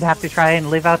is going to have to try and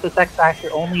live out this X Factor,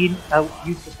 only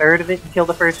use the third of it to kill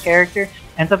the first character,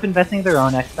 ends up investing their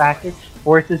own X Factor,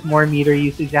 forces more meter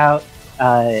usage out.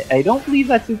 I don't believe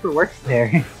that super works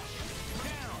there.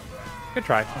 Good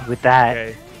try. With that,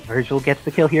 Okay. Vergil gets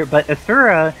the kill here, but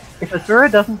Asura, if Asura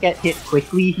doesn't get hit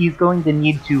quickly, he's going to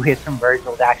need 2 hits from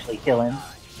Vergil to actually kill him.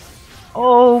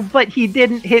 Oh, but he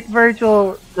didn't hit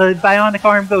Vergil! The bionic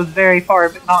arm goes very far,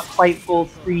 but not quite full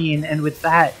screen, and with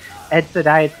that,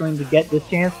 Edsadiet is going to get this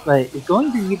chance, but it's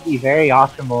going to need to be very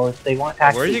optimal if they want to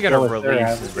actually Where are you going to kill Asura.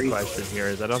 release is the question here,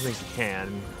 is I don't think you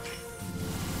can.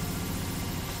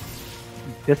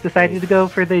 Just decided to go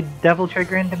for the Devil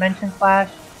Trigger and Dimension Slash.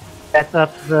 Sets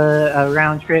up the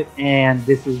round trip, and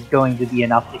this is going to be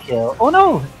enough to kill. Oh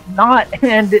no! Not!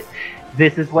 And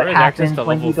this is what happens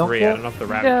when you don't kill. I don't know if the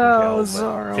rabbit can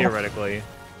kill, but theoretically.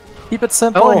 Keep it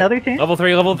simple. Oh, another chance? Level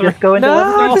 3, level 3. Just go into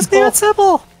level 3. No, just keep it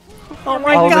simple. Oh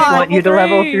my I'll god! just want you to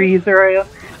level 3, Zaroio.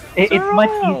 It's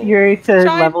much easier to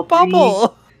level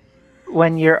 3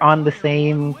 when you're on the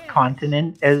same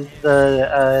continent as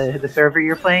the server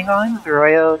you're playing on.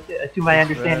 Zaroio, to my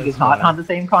understanding, is not on the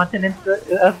same continent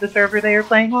of the server they are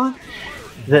playing on.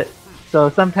 So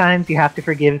sometimes you have to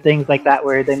forgive things like that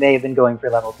where they may have been going for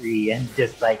level 3 and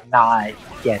just like not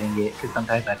getting it, because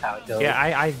sometimes that's how it goes. Yeah,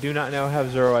 I do not know how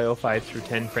Zaroio fights through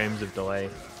 10 frames of delay.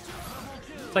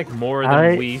 It's like more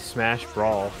than Wii Smash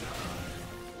Brawl.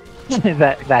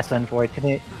 That's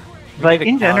unfortunate. But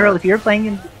in general, if you're playing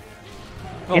in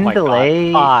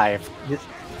delay, God.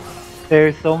 5.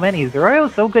 There's so many.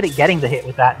 Zaroio's so good at getting the hit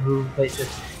with that move, but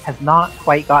just has not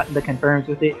quite gotten the confirms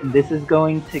with it, and this is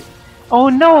going to... Oh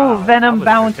no! Wow, Venom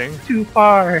bounced too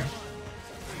far!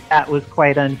 That was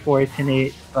quite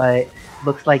unfortunate, but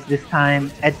looks like this time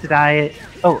Edsadiet...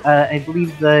 Oh, I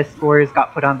believe the scores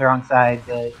got put on the wrong side,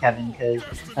 Kevin, because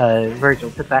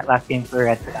Vergil took that last game for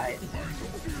Edsadiet.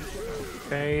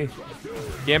 Okay.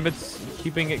 Gambit's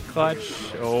keeping it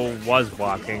clutch. Oh, was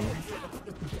blocking.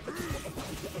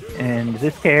 And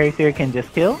this character can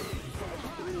just kill.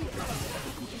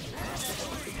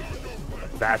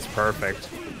 That's perfect.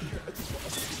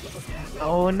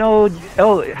 Oh no!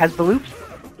 Oh, it has the loops?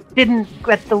 Didn't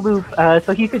get the loop,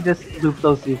 so he could just loop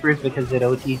those supers because it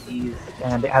OTGs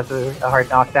and it has a hard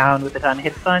knockdown with a ton of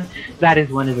hit stun. That is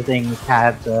one of the things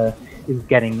Tabs is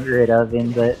getting rid of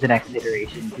in the next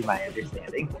iteration, to my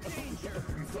understanding.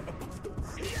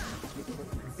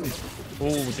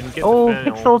 Oh, didn't get Oh, the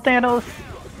Pixel Thanos!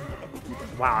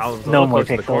 Wow, I was No more close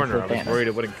to the pixels corner. for I was Thanos. worried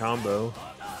it wouldn't combo.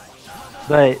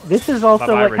 But this is also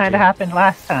Bye-bye, what kind Richie. of happened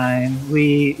last time.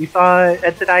 We saw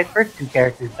Edsadiet's first 2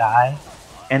 characters die,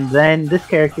 and then this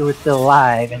character was still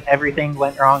alive, and everything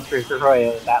went wrong for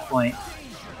Zaroio at that point.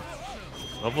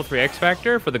 Level 3 X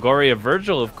Factor for the glory of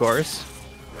Vergil, of course.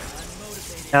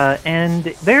 And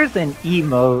there's an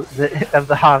emote of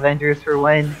the HAVENGERS for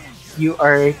when you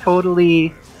are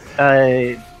totally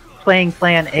playing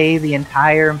Plan A the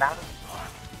entire map,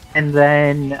 and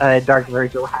then Dark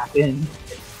Vergil happens,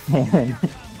 and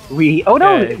we... Oh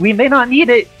no! Okay. We may not need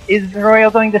it! Is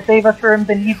Zaroio going to save us from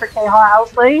the need for K-Ha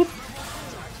outplayed?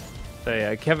 So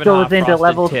yeah, Kevin Goes Hoff into frosted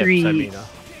level tips, 3. I mean,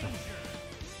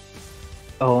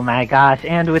 Oh my gosh,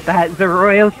 and with that,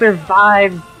 Zaroio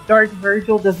survives! Dark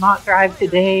Vergil does not thrive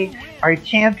today. Our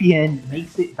champion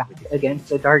makes it back against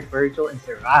the Dark Vergil and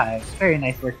survives. Very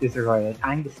nice work to Zaroio.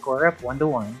 Time to score up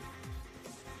 1-1.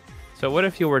 So what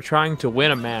if you were trying to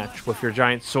win a match with your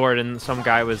giant sword and some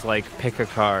guy was like, pick a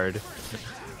card?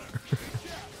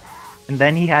 And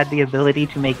then he had the ability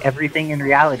to make everything in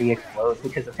reality explode,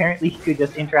 because apparently he could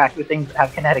just interact with things that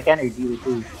have kinetic energy, which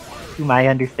is, to my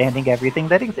understanding, everything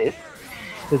that exists.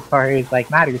 As far as, like,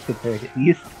 matter is concerned, at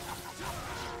least.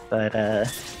 But,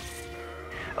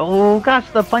 oh gosh,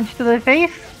 the punch to the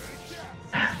face?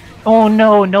 Oh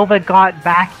no, Nova got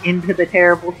back into the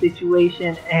terrible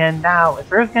situation, and now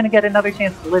Asura's gonna get another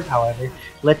chance to live, however.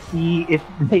 Let's see if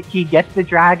he gets the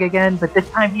drag again, but this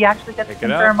time he actually gets to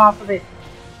confirm off of it.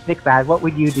 NickBad, what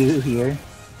would you do here?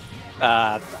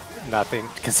 Nothing,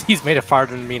 because he's made it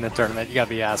farther than me in the tournament. You gotta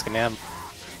be asking him.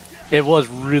 It was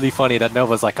really funny that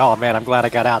Nova's like, oh man, I'm glad I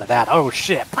got out of that. Oh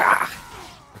shit.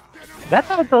 That's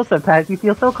how it feels sometimes. You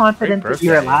feel so confident that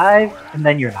you're alive, and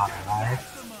then you're not alive.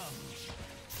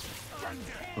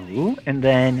 Ooh, and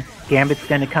then Gambit's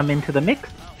gonna come into the mix.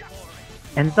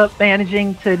 Ends up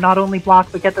managing to not only block,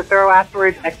 but get the throw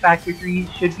afterwards. X Factor 3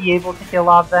 should be able to kill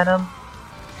off Venom.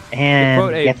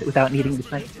 And gets it without needing to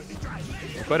play.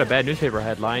 Quite a bad newspaper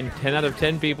headline. 10 out of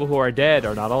 10 people who are dead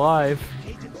are not alive.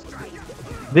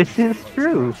 This is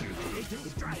true.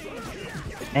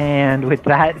 And with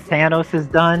that, Thanos is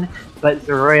done, but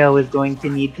Zaroio is going to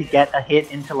need to get a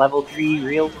hit into level 3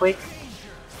 real quick.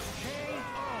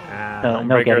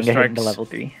 No getting a hit into level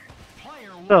 3.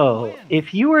 So,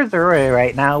 if you were Zaroio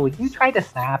right now, would you try to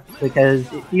snap?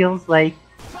 Because it feels like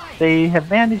they have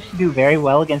managed to do very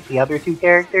well against the other two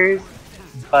characters,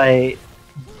 but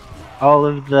all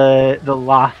of the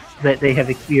loss that they have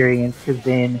experienced has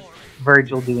been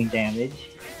Vergil doing damage.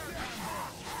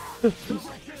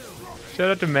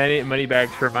 Shout out to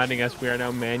Moneybags for reminding us we are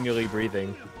now manually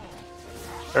breathing.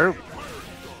 Sure.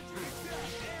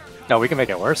 No, we can make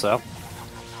it worse though.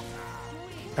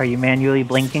 Are you manually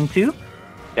blinking too?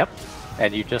 Yep.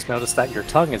 And you just noticed that your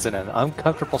tongue is in an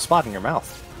uncomfortable spot in your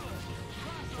mouth.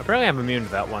 Apparently I'm immune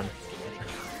to that one.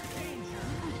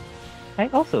 I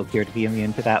also appear to be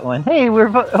immune to that one. Hey, we're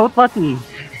both lucky!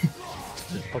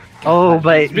 Oh,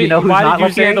 but you know who's not lucky? Why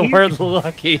did you say the word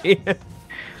lucky?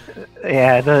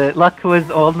 Yeah, the luck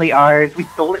was only ours. We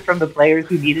stole it from the players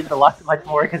who needed the luck much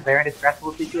more because they're in a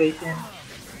stressful situation.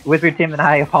 Wizard Tim and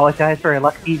I apologize for a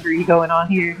luck thievery going on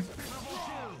here.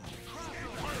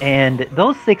 And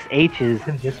those 6 H's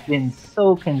have just been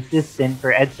so consistent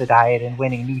for Edsadiet in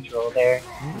winning neutral there.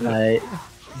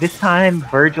 This time,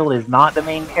 Vergil is not the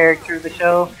main character of the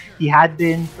show. He had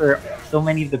been for so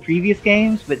many of the previous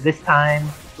games, but this time,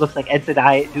 looks like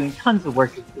Edsadiet doing tons of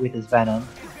work with his Venom.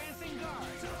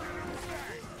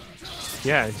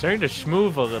 Yeah, it's starting to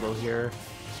schmoove a little here.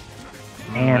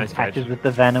 And nice catches catch. with the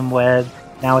Venom web.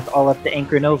 Now it's all up to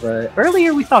Anchor Nova.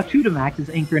 Earlier we saw Tudamax's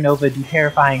Anchor Nova do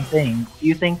terrifying things. Do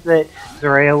you think that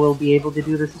Zaroio will be able to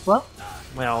do this as well?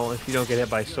 Well, if you don't get hit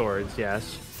by swords,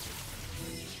 yes.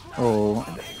 Oh,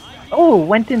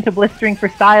 went into blistering for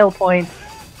style points,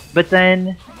 but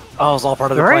then Oh, it was all part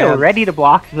of the Zaroio plan. ready to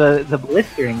block the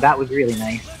blistering. That was really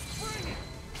nice.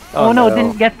 Oh no,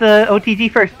 didn't get the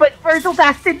OTG first, but Vergil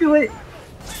dashed into it!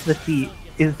 Let's see,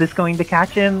 is this going to catch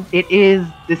him? It is!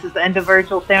 This is the end of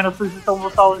Vergil. Thanos loses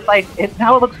almost all his life.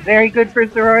 Now it looks very good for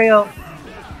Zaroio.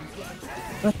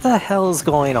 What the hell is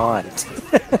going on?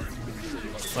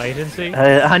 Latency?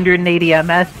 180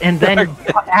 MS, and then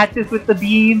catches with the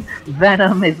beam.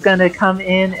 Venom is gonna come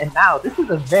in, and now this is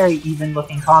a very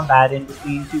even-looking combat in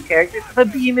between two characters. The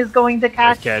beam is going to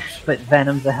catch, but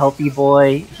Venom's a healthy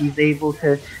boy. He's able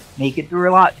to make it through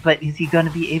a lot, but is he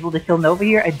gonna be able to kill Nova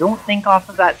here? I don't think off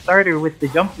of that starter with the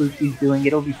jump loop he's doing,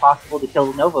 it'll be possible to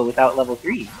kill Nova without level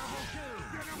 3.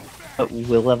 But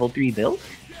will level 3 build?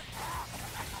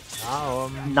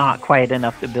 Not quite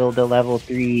enough to build a level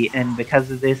 3, and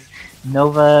because of this,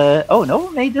 Nova... Oh,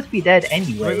 Nova may just be dead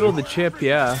anyway. Might build the chip,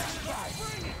 yeah.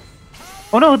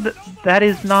 Oh no, that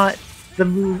is not the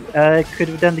move. Could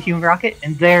have done the human rocket,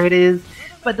 and there it is,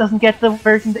 but doesn't get the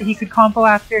version that he could combo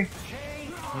after.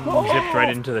 Zipped right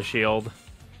into the shield.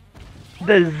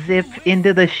 The zip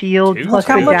into the shield, plus Look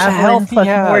how the much javelin, health he plus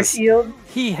has. more shield.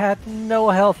 He had no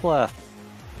health left.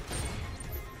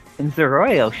 And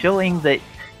Zaroio showing that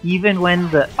even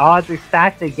when the odds are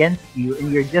stacked against you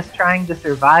and you're just trying to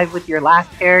survive with your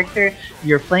last character,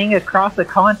 you're playing across a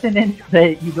continent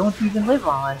that you don't even live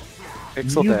on.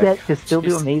 You get to still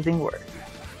do amazing work.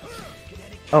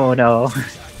 Oh no.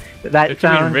 That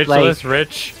sounds like...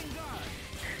 rich.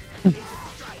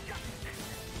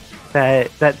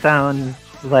 That sounds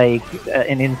like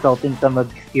an insult in some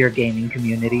obscure gaming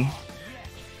community.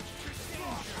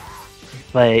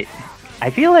 But I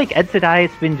feel like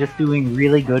Edsadiet's been just doing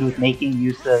really good with making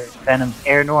use of Venom's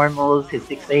air normals. His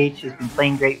 6H has been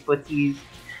playing great footsies.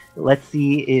 Let's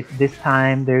see if this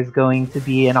time there's going to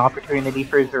be an opportunity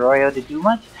for Zaroio to do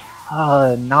much.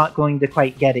 Not going to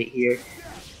quite get it here.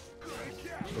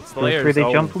 It's Goes for the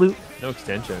jump loop. No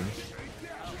extension.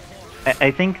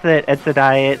 I think that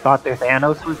Edsadiet thought their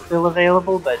Thanos was still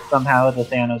available, but somehow the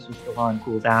Thanos was still on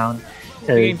cooldown.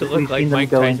 Beginning to look like Mike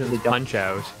Tyson's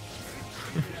Punch-Out.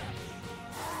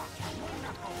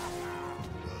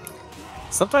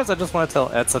 Sometimes I just want to tell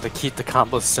Edsa to keep the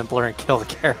combos simpler and kill the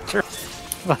character,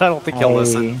 but I don't think he'll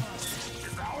listen.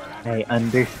 I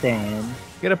understand.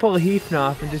 You gotta pull the Heath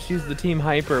off and just use the Team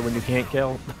Hyper when you can't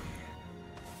kill.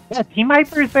 Yeah, Team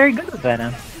Hyper is very good with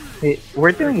Venom.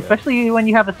 We're doing, especially when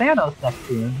you have a Thanos next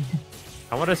to him.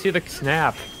 I want to see the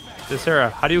snap.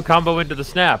 Isicera, how do you combo into the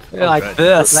snap? Like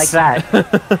this. Like that.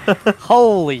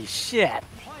 Holy shit.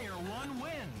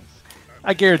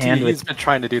 I guarantee you he's been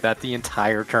trying to do that the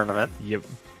entire tournament. Yep.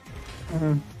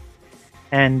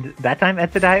 And that time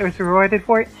Edsadiet was rewarded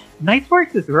for it. Nice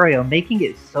work with Zaroio, making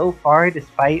it so far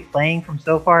despite playing from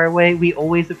so far away. We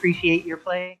always appreciate your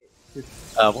play.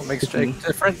 What makes Jake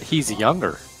different? He's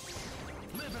younger.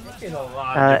 There's a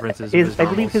lot of differences I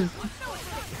believe his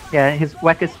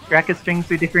Rekka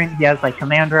strings are different. He has like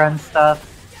command run stuff.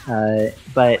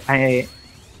 But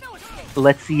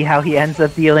let's see how he ends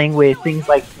up dealing with things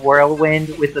like Whirlwind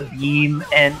with the beam,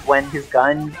 and when his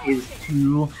gun is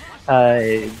too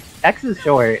X is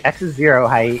short, X is 0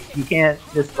 height. You can't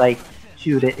just like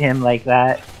shoot at him like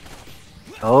that.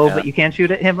 Oh, yeah. But you can't shoot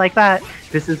at him like that.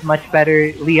 This is much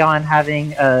better. Leon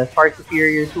having a far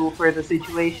superior tool for the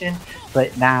situation,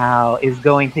 but now is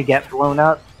going to get blown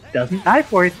up. Doesn't die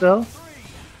for it though.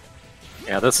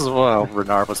 Yeah, this is what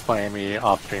Renard was playing me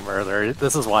off stream earlier.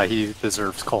 This is why he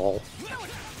deserves coal.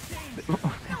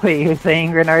 Wait, you're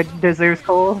saying Renard deserves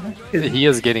coal? He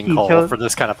is getting coal for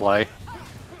this kind of play.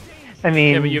 I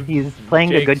mean, he's playing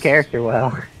Jake's a good character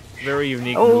well. Very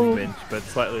unique movement, but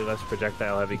slightly less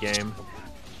projectile-heavy game.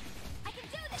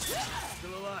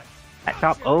 At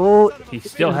top, he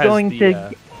still has going the,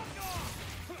 to.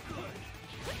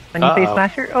 When you face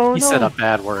Smasher, he set up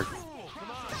bad work.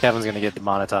 Kevin's gonna get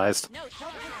demonetized.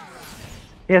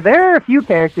 Yeah, there are a few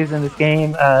characters in this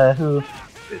game who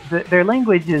their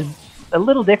language is a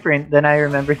little different than I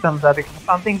remember some of the other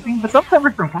Capcom things being, but some of them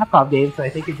are from Capcom games, so I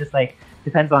think it just like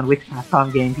depends on which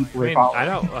Capcom game people are following. I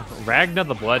know Ragnar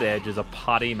the Blood Edge is a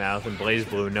potty mouth in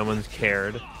BlazBlue. No one's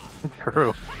cared.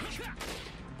 True.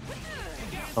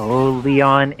 Oh,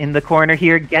 Leon in the corner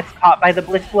here gets caught by the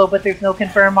Blitz Blow, but there's no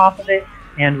confirm off of it.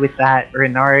 And with that,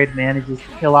 Renard manages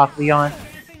to kill off Leon.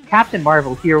 Captain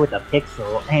Marvel here with a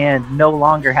pixel, and no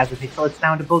longer has a pixel. It's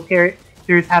down to both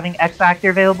characters having X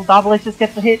Factor available. Doubleicious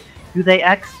gets the hit. Do they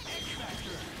X?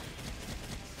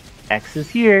 X is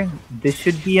here. This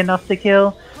should be enough to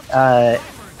kill.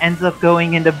 Ends up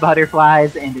going into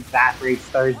Butterflies and evaporates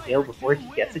Star's Veil before he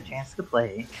gets a chance to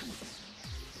play.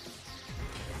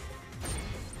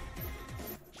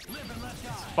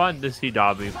 It's fun to see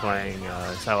Dobby playing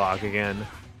Psylocke again.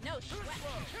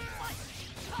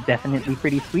 Definitely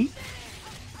pretty sweet.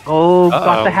 Oh,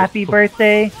 got the happy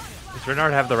birthday. Does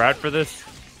Renard have the route for this?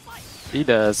 He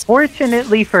does.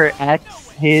 Fortunately for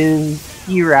X, he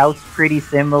routes pretty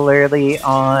similarly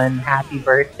on Happy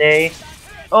Birthday.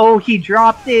 Oh, he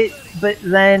dropped it, but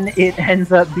then it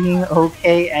ends up being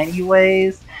okay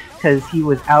anyways, because he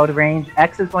was out of range.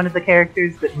 X is one of the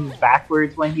characters that moves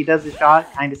backwards when he does a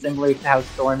shot, kind of similar to how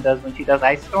Storm does when she does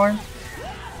Ice Storm.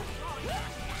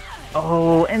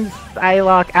 Oh, and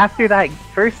Psylocke, after that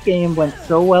first game went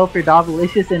so well for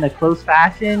Doubleicious in a close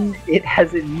fashion, it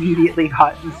has immediately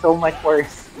gotten so much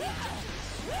worse.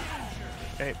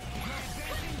 Okay.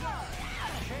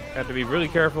 Have to be really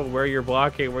careful where you're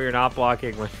blocking, where you're not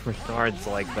blocking with Renard's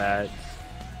like that.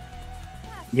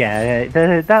 Yeah,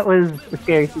 that was a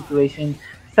scary situation.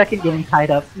 Second game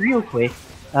tied up real quick.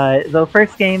 Though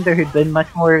first game there had been much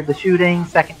more of the shooting.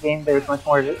 Second game there was much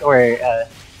more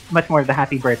of much more of the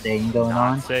happy birthday going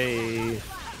on. Safe.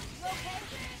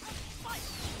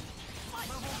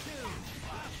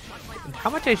 How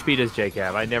much HP does Jake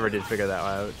have? I never did figure that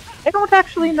out. I don't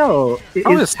actually know.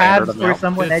 Is Tabs or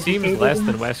someone it educated? Seems less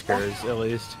than Wesker's, at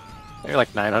least. Maybe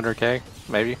like 900k,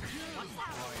 maybe.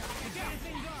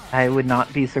 I would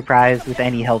not be surprised with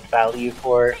any health value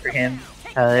for him,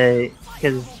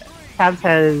 because Tabs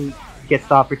gets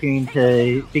the opportunity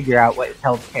to figure out what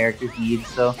health characters need,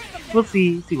 so we'll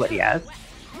see what he has.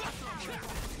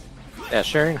 Yeah,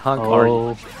 Sherry and Hunk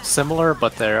are similar,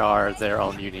 but they are their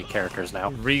own unique characters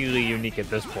now. Really unique at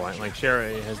this point. Like,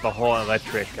 Sherry has the whole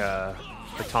electric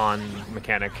baton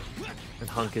mechanic, and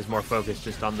Hunk is more focused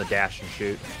just on the dash and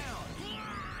shoot.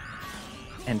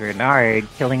 And Renard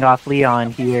killing off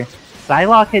Leon here.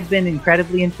 Psylocke had been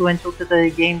incredibly influential to the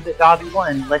game that Dobby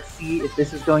won. Let's see if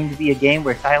this is going to be a game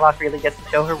where Psylocke really gets to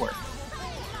show her work.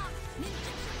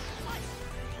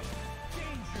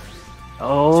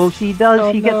 Oh, she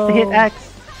does. She gets to hit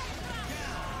X.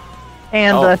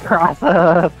 And the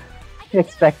cross-up.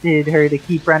 Expected her to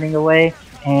keep running away.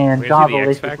 And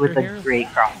Doubleicious with a great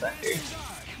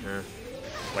cross-under.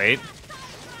 Wait.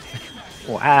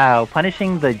 Wow,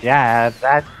 punishing the jab,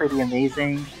 that's pretty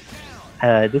amazing.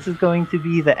 This is going to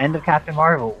be the end of Captain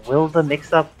Marvel. Will the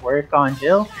mix-up work on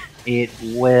Jill? It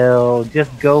will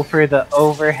just go for the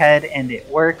overhead and it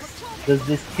works. Does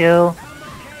this kill?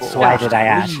 Why did I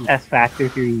ask? S Factor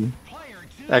 3.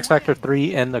 X Factor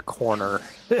 3 in the corner.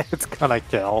 It's gonna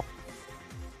kill.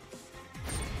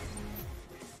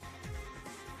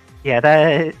 Yeah,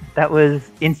 that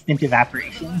was instant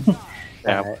evaporation.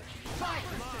 Yeah.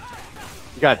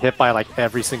 You got hit by like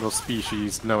every single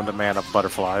species known to man of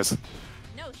butterflies.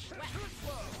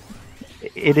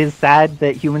 It is sad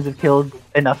that humans have killed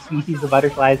enough species of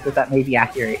butterflies that may be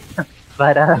accurate.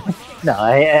 But no,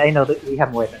 I know that we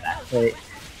have more than that. But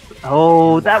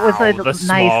oh, that was a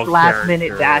nice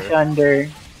last-minute dash under.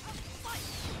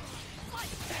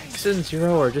 X and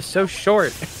Zero are just so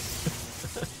short.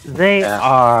 They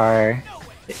are.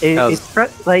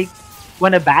 It's like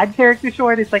when a bad character's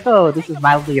short, it's like, oh, this is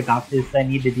mildly about this. I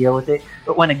need to deal with it.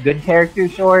 But when a good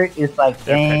character's short, it's like,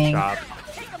 dang.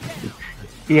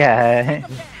 Yeah.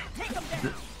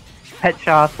 Pet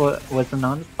Shop was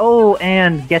anonymous. Oh,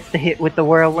 and gets the hit with the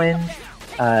whirlwind.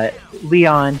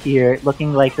 Leon here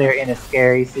looking like they're in a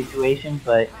scary situation,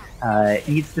 but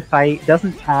needs to fight.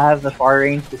 Doesn't have the far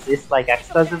range assist like X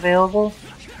does available.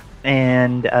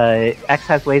 And X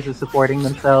has ways of supporting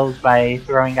themselves by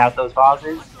throwing out those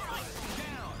vases.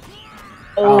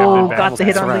 Oh, got the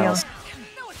hit on Leon.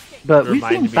 But we've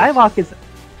seen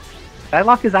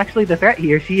Psylocke is actually the threat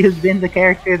here. She has been the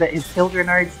character that has killed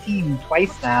Renard's team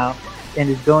twice now, and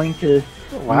is going to...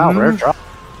 Wow, rare drop.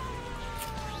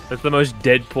 That's the most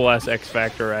Deadpool-esque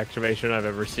X-Factor activation I've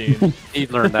ever seen. He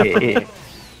learned that.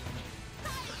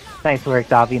 Nice work,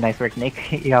 Davi. Nice work,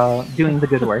 Nick. Y'all doing the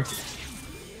good work.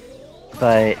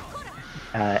 But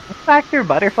X-Factor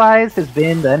Butterflies has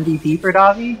been the MVP for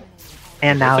Davi,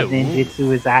 and now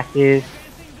Ninjutsu is active.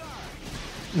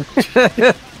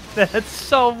 That's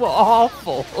so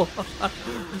awful.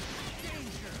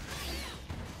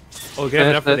 Oh, good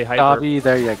enough for the hyper. Davi,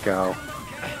 there you go.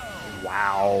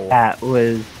 Wow. That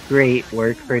was great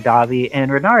work for Davi.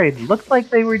 And Renard looked like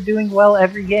they were doing well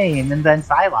every game, and then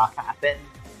Psylocke happened.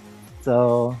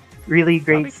 So, really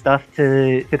great stuff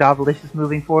to Davilicious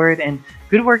moving forward. And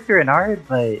good work to Renard,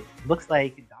 but looks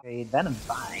like Venom's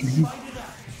fine.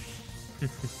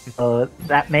 So,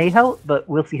 that may help, but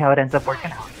we'll see how it ends up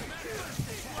working out.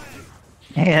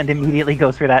 And immediately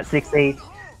goes for that 6H,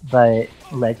 but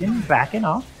Legend backing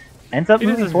off. Ends up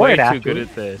moving forward after. Too good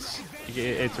at this.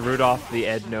 It's Rudolph the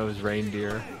Ed-Nosed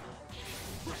Reindeer.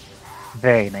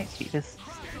 Very nice, Beavis.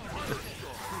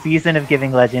 Season of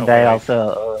Giving Legend, I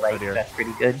also like. That's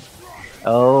pretty good.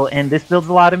 Oh, and this builds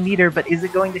a lot of meter, but is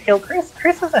it going to kill Chris?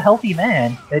 Chris is a healthy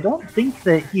man. I don't think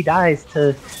that he dies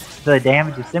to the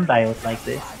damage of Symbiotes like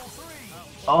this.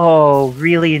 Oh,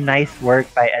 really nice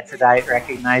work by Edsadiet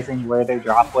recognizing where their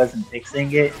drop was and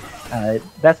fixing it.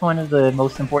 That's one of the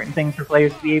most important things for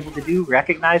players to be able to do.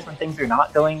 Recognize when things are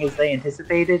not going as they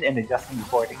anticipated and adjusting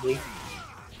accordingly.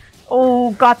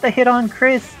 Oh, got the hit on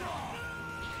Chris!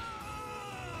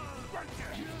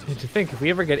 And to think, if we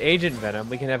ever get Agent Venom,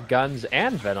 we can have guns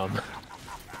and Venom.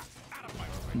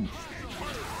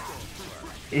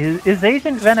 Is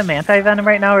Agent Venom anti-Venom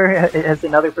right now, or has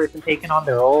another person taken on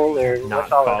the role, or not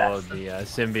what's all followed of that? The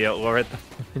symbiote lore at the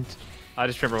moment. I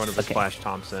just remember when it was Flash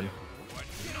Thompson.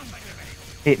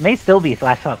 It may still be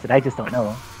Flash Thompson, I just don't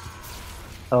know.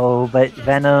 Oh, but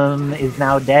Venom is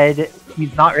now dead.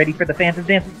 He's not ready for the Phantom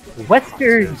Dance.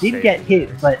 Wesker did get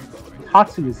hit, but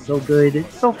Tatsu is so good.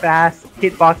 It's so fast.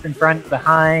 Hitbox in front,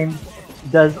 behind.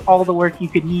 Does all the work you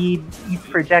could need. Eats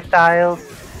projectiles.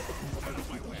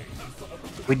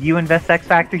 Would you invest X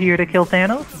Factor here to kill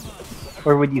Thanos?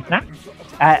 Or would you snap?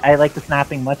 I like the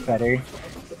snapping much better.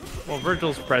 Well,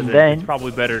 Vergil's present. It's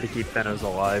probably better to keep Thanos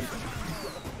alive.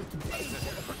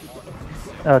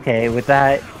 Okay, with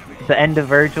that, the end of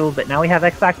Vergil, but now we have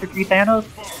X Factor 3 Thanos.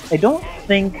 I don't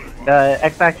think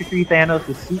X Factor 3 Thanos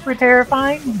is super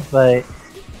terrifying, but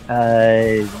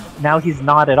now he's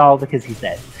not at all because he's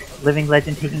dead. Living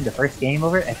Legend taking the first game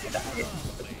over Edsadiet.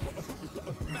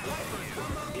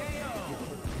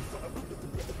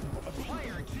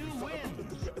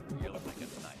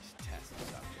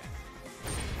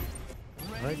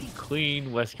 Clean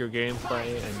Wesker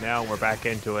gameplay, and now we're back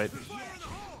into it.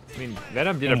 I mean,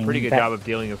 Venom did a pretty good job of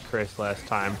dealing with Chris last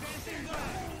time.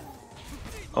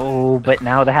 Oh, but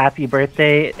now the happy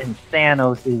birthday, and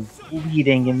Thanos is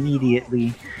bleeding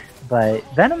immediately. But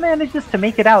Venom manages to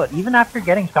make it out, even after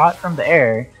getting shot from the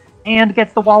air. And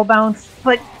gets the wall bounce,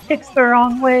 but kicks the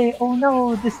wrong way. Oh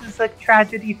no, this is a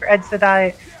tragedy for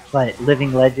Edsadiet. But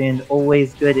Living Legend,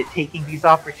 always good at taking these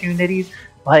opportunities.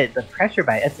 but the pressure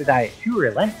by Edsadiet too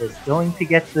relentless, going to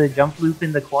get the jump loop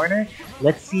in the corner.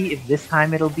 Let's see if this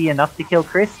time it'll be enough to kill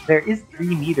Chris. There is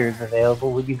 3 meters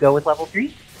available. Would you go with level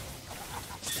 3?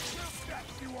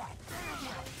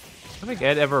 I don't think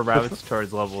Ed ever routes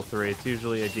towards level 3. It's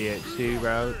usually a DHC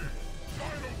route.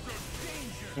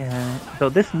 Yeah, so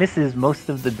this misses most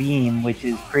of the beam, which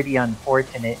is pretty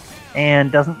unfortunate,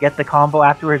 and doesn't get the combo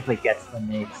afterwards, but gets the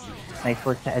mix. Nice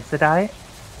work to Edsadiet.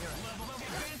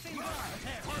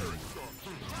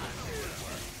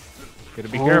 Gotta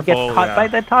be careful. Gets caught by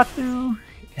the Tatsu.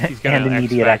 He's gonna and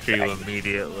immediate X-Factor you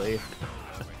immediately.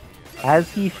 As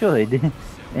he should.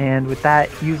 And with that,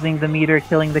 using the meter,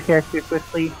 killing the character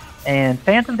swiftly. And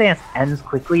Phantom Dance ends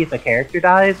quickly if a character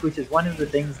dies, which is one of the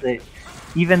things that,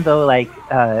 even though like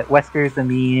Wesker's the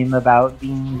meme about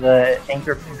being the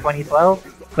anchor from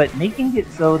 2012, but making it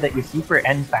so that your super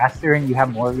ends faster and you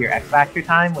have more of your X Factor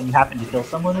time when you happen to kill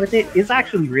someone with it is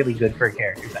actually really good for a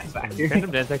character's X Factor.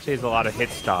 Phantom Dance actually has a lot of hit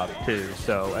stop too,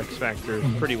 so X Factor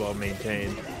is pretty well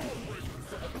maintained.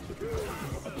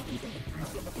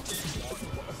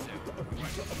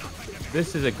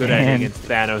 This is a good ending against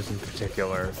Thanos in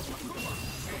particular.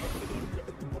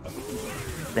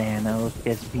 Thanos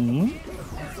gets beamed.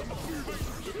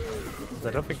 I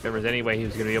don't think there was any way he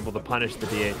was going to be able to punish the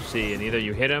DHC, and either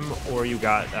you hit him or you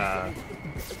got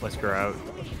Wesker out.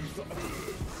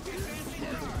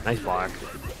 Nice block.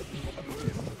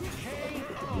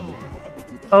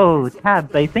 Oh,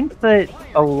 Tabs, I think that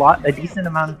a decent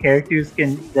amount of characters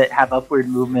that have upward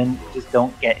movement just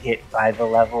don't get hit by the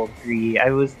level 3. I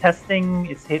was testing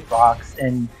its hitbox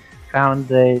and found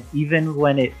that even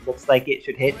when it looks like it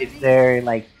should hit, if their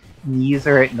like knees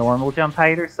are at normal jump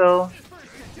height or so.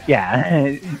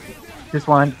 Yeah, just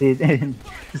wanted to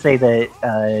say that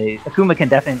Akuma can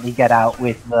definitely get out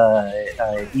with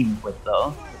the Demon Flip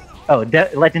though. Oh,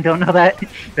 Legend don't know that?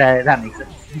 That makes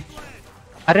sense.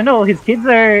 I don't know,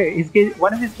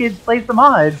 one of his kids plays the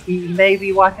mods. He may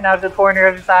be walking out of the corner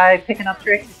of his eye, picking up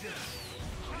tricks.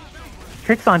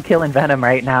 Tricks on killing Venom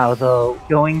right now, though.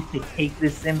 Going to take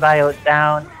this symbiote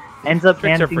down. Ends up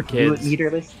managing to do it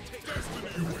meterless.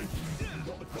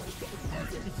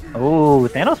 Oh,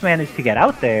 Thanos managed to get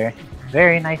out there.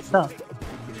 Very nice stuff.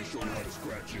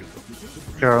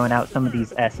 Throwing out some of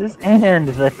these S's. And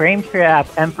the frame trap,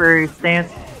 Emperor's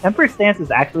Stance. Emperor's Stance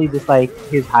is actually just like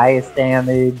his highest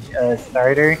damage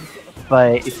starter,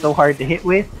 but it's so hard to hit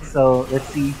with, so let's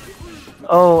see.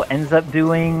 Oh, ends up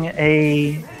doing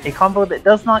a combo that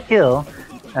does not kill.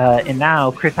 And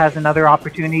now Chris has another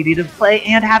opportunity to play,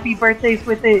 and happy birthdays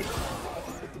with it!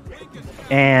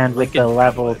 And with the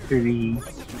level 3.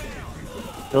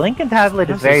 The Lincoln Tablet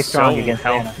is very strong against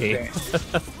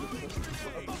Thanos.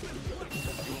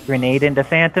 Grenade into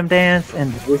Phantom Dance,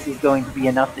 and this is going to be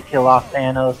enough to kill off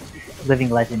Thanos. Living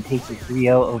Legend takes a 3-0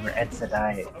 over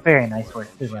Edsadiet. Very nice work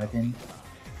to Legend.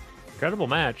 Incredible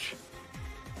match.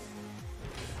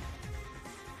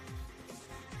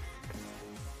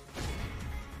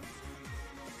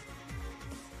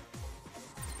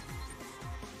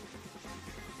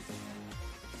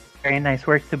 Very nice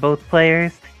work to both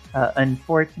players.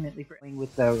 Unfortunately for playing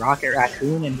with the Rocket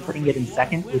Raccoon and putting it in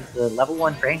second with the level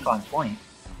 1 Frank on point.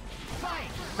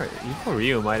 Evil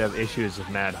Ryu might have issues with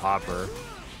Mad Hopper.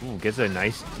 Ooh, gets a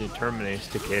nice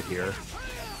deterministic hit here.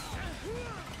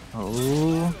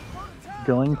 Oh,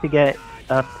 going to get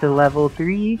up to level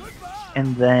 3,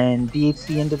 and then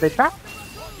DHC into the trap.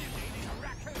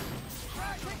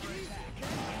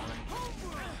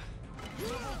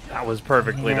 That was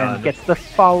perfectly done. Gets the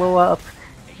follow-up.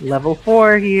 Level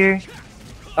 4 here.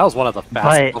 That was one of the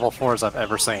fastest level 4s I've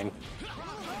ever seen.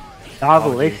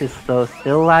 Dogalicious though,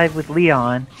 still alive with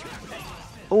Leon.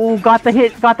 Oh, got the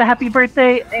hit, got the happy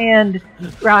birthday, and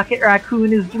Rocket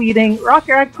Raccoon is bleeding.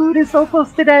 Rocket Raccoon is so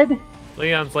close to dead.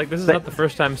 Leon's like, this is not the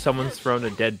first time someone's thrown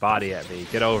a dead body at me.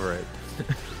 Get over it.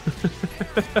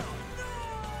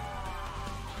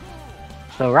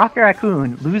 So Rocket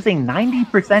Raccoon losing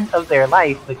 90% of their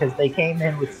life because they came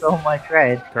in with so much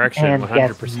red. Correction, and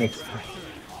 100%.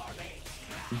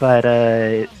 But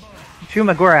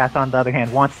Shuma-Gorath, on the other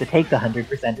hand, wants to take the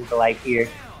 100% of the life here,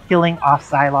 killing off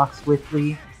Psylocke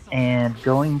swiftly and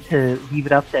going to leave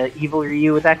it up to Evil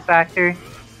Ryu with X Factor.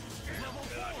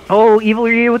 Oh, Evil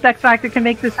Ryu with X Factor can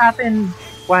make this happen.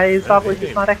 Why is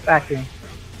Dogalicious not X Factor?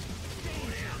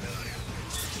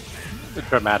 The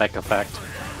dramatic effect.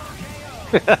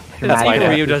 That's why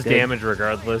Ryu does damage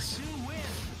regardless.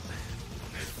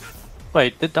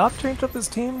 Wait, did Dob change up his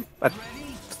team? I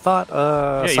thought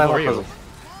Psylocke was...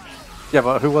 Yeah,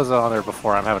 but who was on there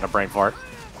before? I'm having a brain fart.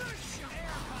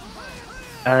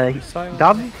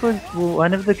 Dob was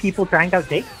one of the people trying out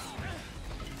Jake.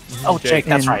 Oh, Jake,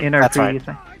 that's right. In our That's right. previous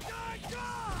one.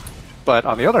 But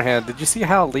on the other hand, did you see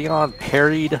how Leon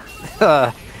parried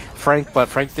Frank, but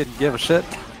Frank didn't give a shit?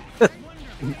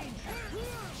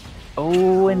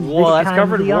 Oh, and Well, this that's time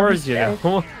covered Leon wars, you said-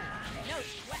 know.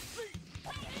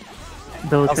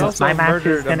 Though I've since also my match is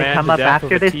murdered a going to man come to up death after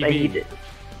with a this, TV.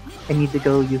 I need to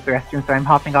go use the restroom, so I'm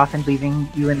hopping off and leaving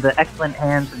you in the excellent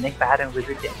hands of NickBad and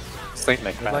Wizard Tim. Saint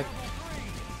Nick, Like,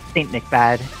 Saint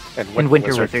NickBad and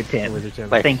Winter Wizard Tim. Wizard Tim.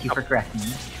 Thank you for correcting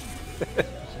me.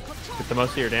 Get the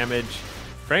most of your damage.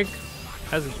 Frank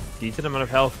has a decent amount of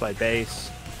health by base.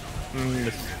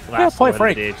 This last play load of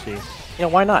Frank. DHC. Yeah,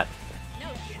 why not?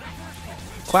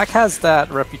 Quack has that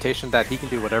reputation that he can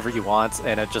do whatever he wants,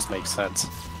 and it just makes sense.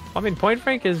 I mean, Point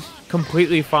Frank is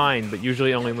completely fine, but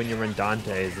usually only when you run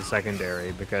Dante as the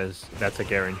secondary, because that's a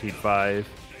guaranteed 5.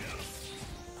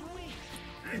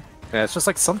 Yeah, it's just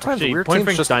like sometimes Actually, weird Point teams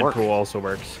Frank's just Dine work. Pool also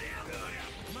works.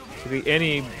 To be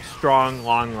any strong,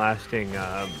 long-lasting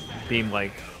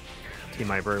beam-like team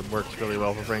hyper works really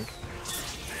well for Frank.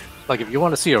 Like, if you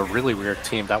want to see a really weird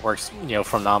team that works, you know,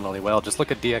 phenomenally well, just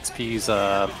look at DXP's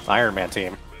Iron Man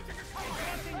team.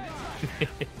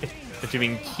 What you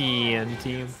mean, key and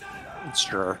team?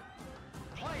 Sure.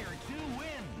 Okay,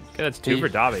 that's 2 for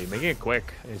Dobby. Making it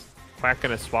quick. Is Quack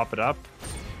gonna swap it up?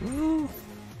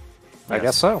 I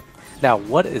guess so. Now,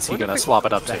 what is he going to swap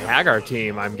it up The to? Hagar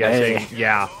team, I'm guessing.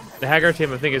 Yeah. The Hagar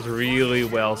team, I think, is really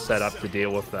well set up to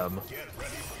deal with them.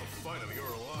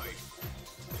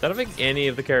 I don't think any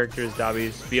of the characters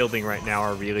Dobby's fielding right now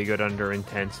are really good under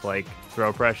intense, like,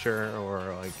 throw pressure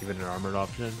or, like, even an armored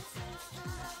option.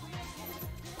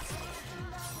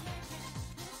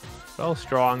 Well,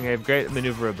 strong. They have great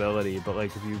maneuverability, but,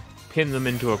 like, if you pin them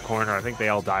into a corner, I think they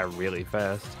all die really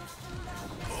fast.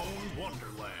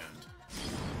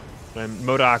 And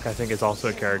MODOK, I think, is also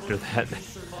a character that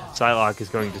Psylocke is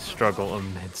going to struggle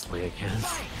immensely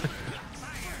against.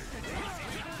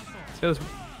 So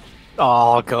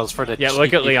Oh, goes for the yeah, look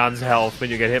at cheeky- Leon's health when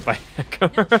you get hit by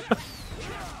Akuma.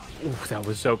 Ooh, that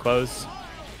was so close.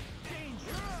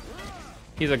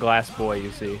 He's a glass boy,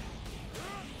 you see.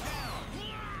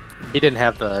 He didn't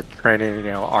have the training,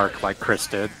 you know, arc like Chris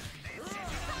did.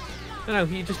 No,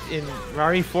 he just, in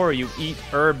RE4, you eat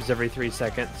herbs every 3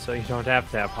 seconds, so you don't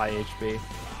have to have high HP.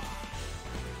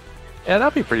 Yeah,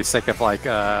 that'd be pretty sick if, like,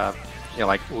 you know,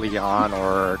 like Leon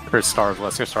or Chris Stars,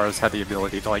 Wesker Stars had the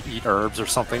ability to, like, eat herbs or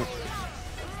something.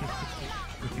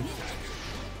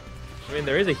 I mean,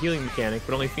 there is a healing mechanic,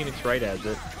 but only Phoenix Wright has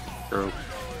it. True.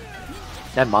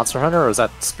 And Monster Hunter, or is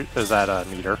that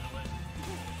Meter?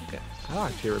 Okay. I don't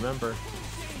actually remember.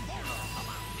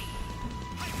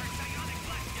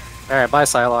 Alright, bye,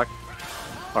 Psylocke.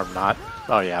 Or not.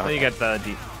 Oh, yeah. Oh, you got the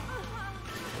D.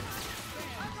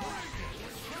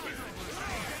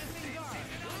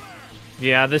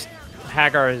 Yeah, this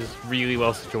Hagar is really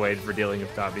well situated for dealing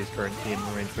with Dobby's current team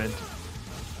arrangement.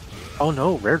 Oh,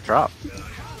 no, rare drop.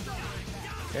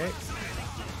 Okay.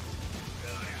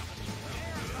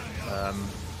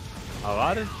 A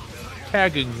lot of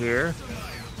tagging here.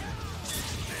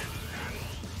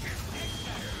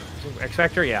 X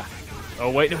Factor, yeah. Oh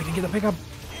wait, no, we didn't get the pickup.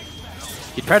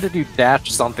 He tried to do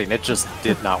dash something, it just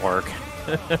did not work.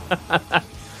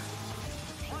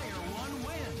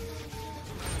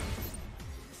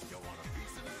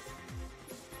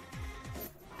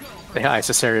 Yeah,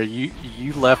 Isicera,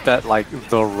 you left at like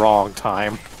the wrong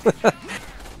time.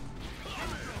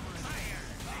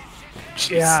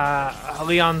 Yeah,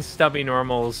 Leon's stubby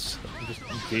normals just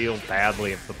deal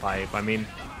badly with the pipe. I mean,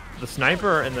 the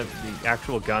sniper and the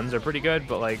actual guns are pretty good,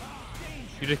 but like,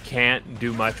 you just can't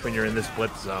do much when you're in the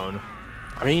split zone.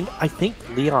 I mean, I think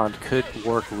Leon could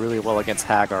work really well against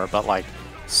Hagar, but like,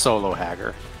 solo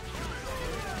Hagar.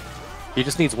 He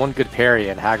just needs one good parry,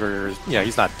 and Hagar, you know,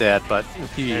 he's not dead, but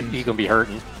he gonna be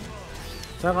hurting.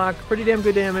 Psylocke, pretty damn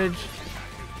good damage.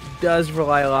 Does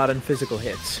rely a lot on physical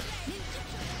hits.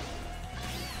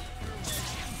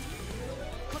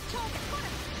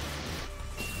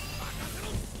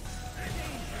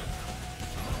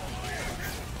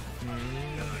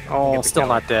 Oh, still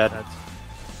not dead. That's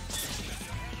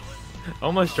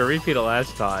almost a repeat of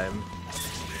last time.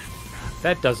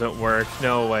 That doesn't work.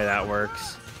 No way that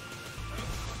works.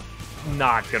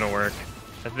 Not gonna work.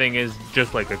 That thing is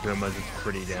just like Akuma's. It's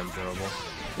pretty damn durable.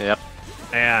 Yep.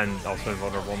 And also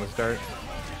invulnerable in the start.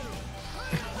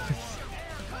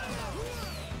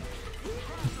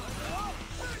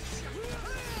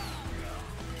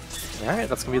 Alright,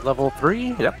 that's gonna be level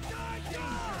 3. Yep.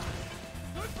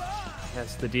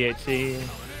 That's the DHC.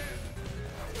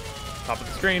 Top of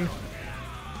the screen.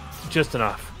 Just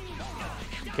enough.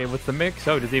 Okay, with the mix,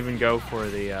 oh, does it even go for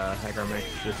the Hagar mix?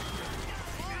 Just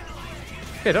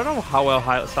I don't know how well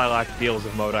Psylocke deals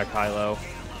with MODOK high-low.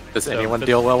 Does anyone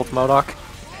deal well with MODOK?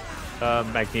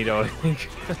 Magneto, I think.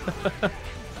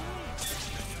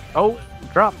 Oh,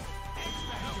 drop.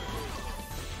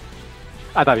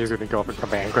 I thought he was going to go up and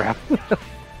command grab.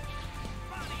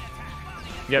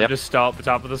 Yep, just stall at the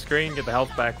top of the screen, get the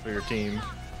health back for your team.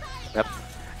 Yep.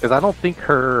 Because I don't think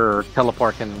her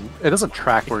teleport can... It doesn't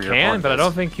track where you're going. But I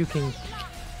don't think you can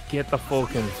get the full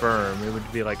confirm. It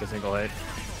would be like a single hit.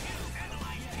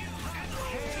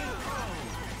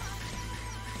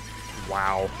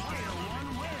 Wow.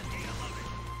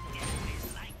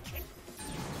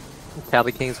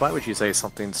 Cali Kings, why would you say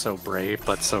something so brave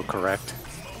but so correct?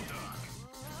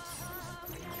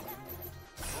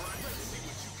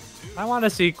 I want to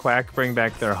see Quack bring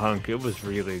back their hunk. It was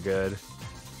really good.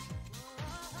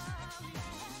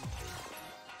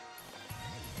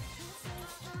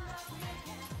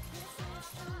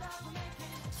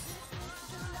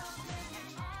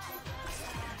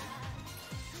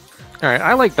 Alright,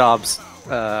 I like Dobbs'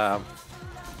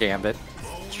 Gambit,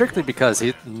 strictly because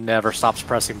he never stops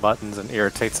pressing buttons and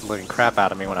irritates the living crap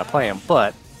out of me when I play him,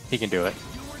 but he can do it.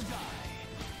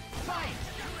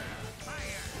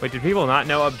 Wait, did people not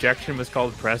know Objection was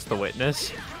called Press the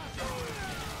Witness?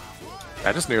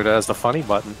 I just knew it as the funny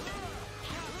button.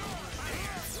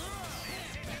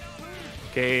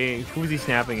 Okay, who's he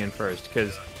snapping in first?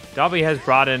 Because Dobby has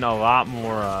brought in a lot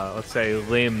more, let's say,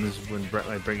 limbs when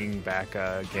bringing back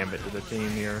Gambit to the team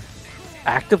here.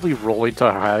 Actively rolling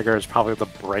to Hager is probably the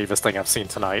bravest thing I've seen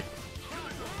tonight.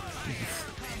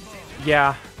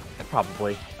 Yeah,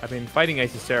 probably. I mean, fighting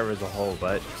Isicera as a whole,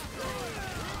 but...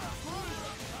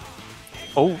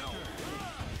 Oh!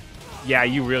 Yeah,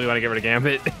 you really want to get rid of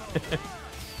Gambit?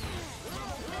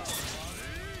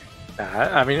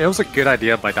 I mean, it was a good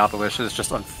idea by Doppelish. It's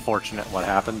just unfortunate what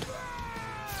happened.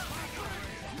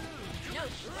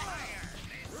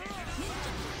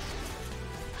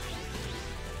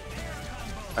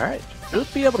 Alright,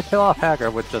 should be able to kill off Hager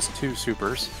with just 2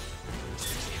 supers.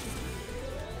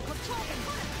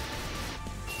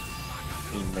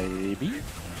 Maybe?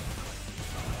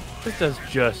 This does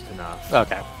just enough.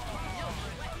 Okay.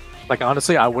 Like,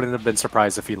 honestly, I wouldn't have been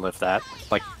surprised if he lived that.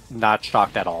 Like, not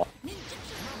shocked at all.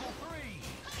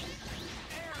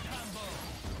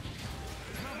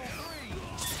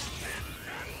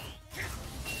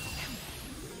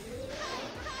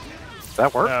 Does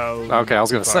that work? Okay, I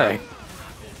was gonna say.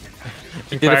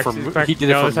 He did it for movement. He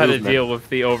knows how to deal with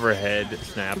the overhead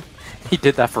snap. He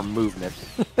did that for movement.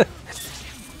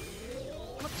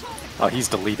 Oh, he's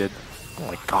deleted. Oh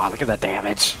my god, look at that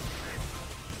damage.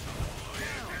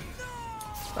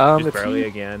 Just barely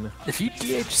again. If you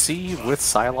DHC with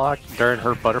Psylocke during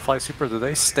her butterfly super, do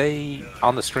they stay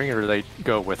on the string or do they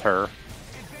go with her?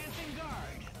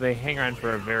 They hang on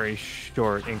for a very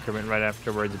short increment right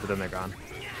afterwards, but then they're gone.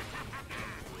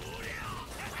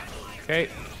 Okay.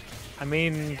 I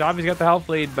mean, Dobby's got the health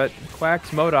lead, but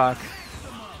Quack's MODOK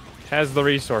has the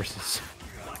resources.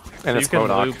 And so it's you can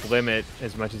MODOK. loop limit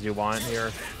as much as you want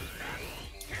here.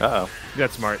 Uh-oh.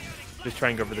 That's smart. Just try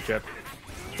and go for the chip.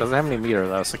 Doesn't have any meter,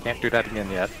 though, so can't do that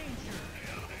again yet.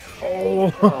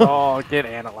 Oh, Oh, get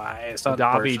analyzed.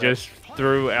 Dobby just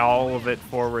threw all of it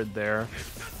forward there.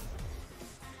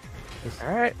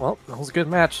 Alright, well, that was a good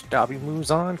match. Dobby moves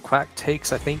on. Quack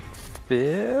takes, I think,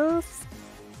 5th?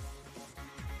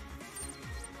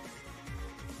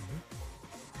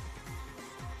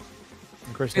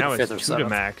 Of course, now it's 5th or 7th.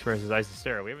 Max versus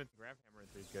Isicera. We haven't grabbed Hammer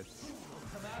in 3's good.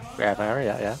 Grab hammer,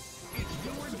 yeah.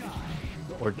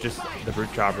 Or just the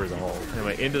Brute Chopper as a whole.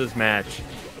 Anyway, into this match.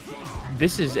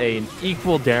 This is an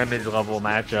equal damage level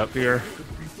matchup here.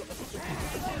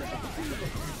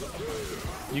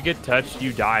 You get touched,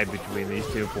 you die between these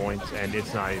 2 points, and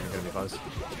it's not even going to be close.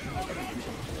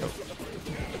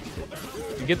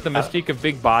 You get the mystique of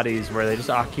big bodies where they just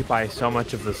occupy so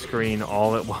much of the screen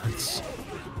all at once.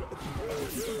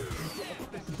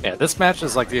 Yeah, this match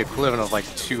is like the equivalent of like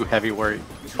 2 heavyweight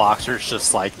boxers,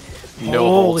 just like no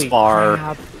holds bar.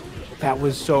 Crap. That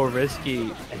was so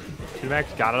risky.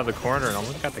 Max got out of the corner and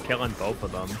almost got the kill on both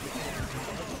of them.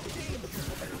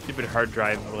 Stupid hard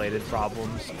drive related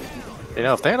problems. You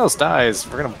know, if Thanos dies,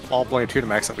 we're gonna all blame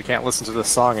Max that we can't listen to this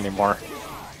song anymore.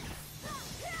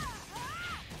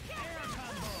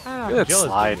 Good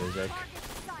slide. Music.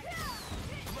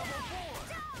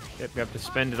 Yep, you have to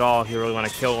spend it all if you really want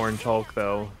to kill Orange Hulk,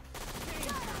 though.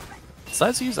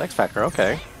 Decides to use X Factor,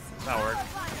 okay. That'll work.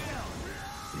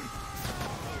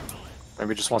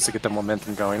 Maybe just wants to get the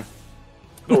momentum going.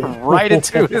 Right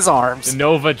into his arms. The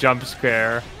Nova jump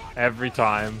scare every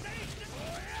time.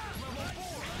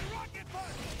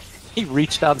 He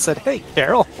reached out and said, "Hey,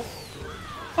 Carol."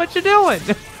 What you doing?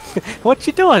 What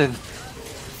you doing?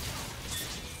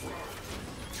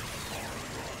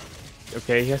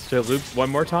 Okay, he has to loop one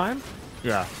more time?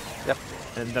 Yeah. Yep.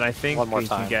 And then I think One more we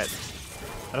can time. get...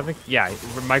 I don't think... Yeah,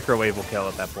 microwave will kill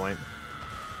at that point.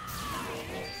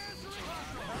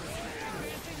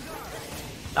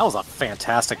 That was a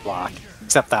fantastic block.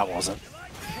 Except that wasn't.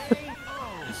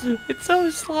 It's so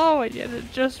slow and yet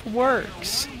it just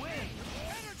works.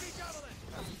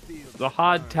 The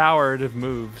hot tower of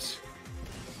moves.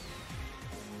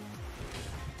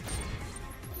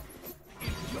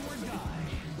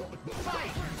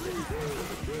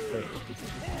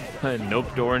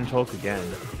 Nope, Orange Hulk again.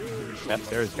 Yep.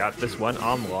 Sarah's got this one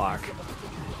on lock.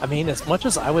 I mean, as much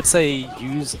as I would say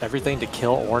use everything to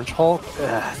kill Orange Hulk,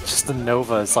 just the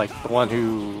Nova is like the one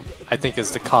who I think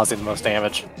is causing the most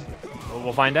damage. Well,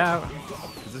 we'll find out.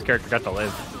 'Cause this character got to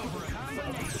live.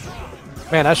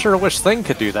 Man, I sure wish Thing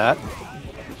could do that.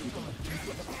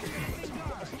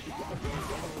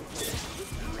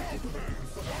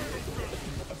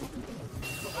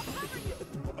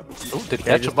 Oh, did he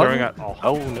catch a just button? throwing out- oh.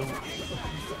 Oh, no.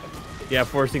 Yeah,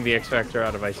 forcing the X Factor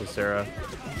out of Isicera.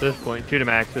 At this point, 2 to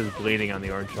Max is bleeding on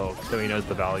the Orange Hulk, so he knows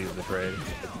the value of the trade.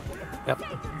 Yep.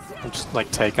 Just,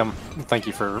 like, take him. Thank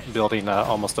you for building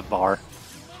almost a bar.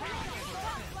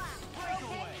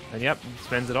 And yep,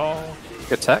 spends it all.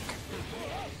 Good tech.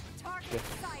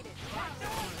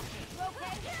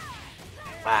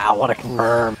 Wow, what a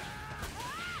confirm.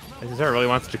 Isicera really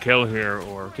wants to kill here,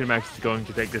 or 2 to Max is going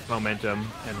to take this momentum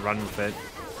and run with it.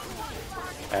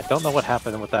 I don't know what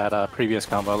happened with that previous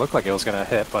combo. It looked like it was going to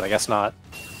hit, but I guess not.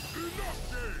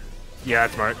 Yeah,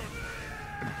 that's smart.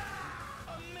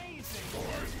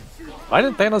 Why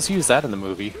didn't Thanos use that in the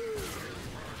movie?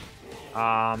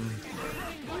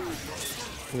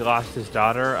 He lost his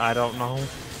daughter? I don't know.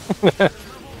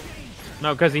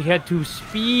 No, because he had to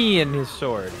spin his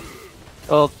sword.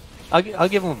 Well, I'll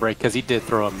give him a break because he did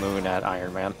throw a moon at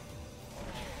Iron Man.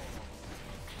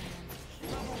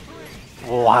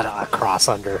 What a cross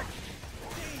under.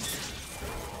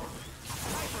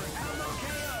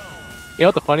 You know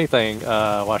what the funny thing,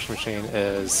 Washing Machine,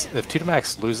 is if 2 to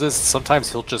Max loses,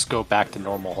 sometimes he'll just go back to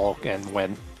normal Hulk and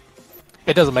win.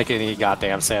 It doesn't make any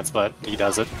goddamn sense, but he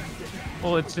does it.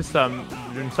 Well, it's just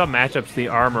in some matchups the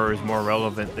armor is more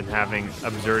relevant than having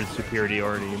absurd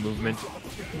superiority in movement.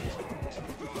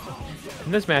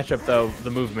 In this matchup, though,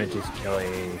 the movement is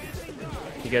killing.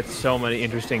 He gets so many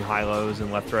interesting high-lows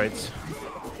and left-rights.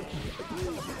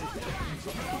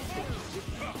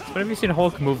 When have you seen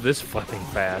Hulk move this flipping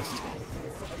fast?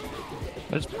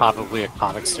 There's probably a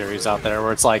comic series out there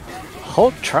where it's like,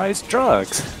 Hulk tries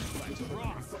drugs.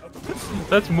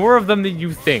 That's more of them than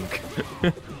you think.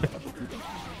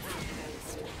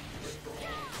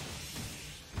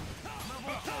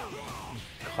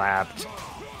 Clapped.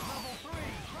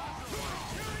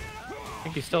 I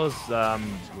think he still has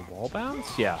wall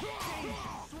bounce? Yeah.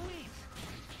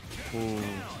 Ooh.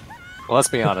 Well, let's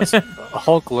be honest.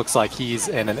 Hulk looks like he's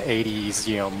in an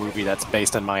 80s, movie that's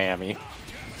based in Miami.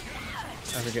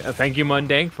 Thank you,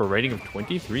 Mundank, for a rating of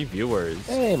 23 viewers.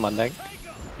 Hey, Mundank.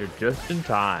 You're just in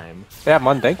time. Yeah,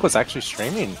 Mundank was actually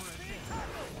streaming.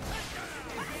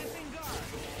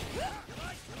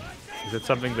 Is it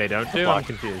something they don't do? I'm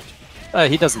confused.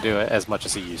 He doesn't do it as much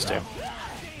as he used to.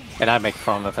 And I make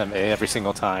fun of him every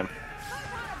single time.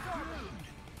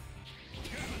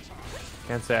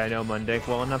 Can't say I know Mundank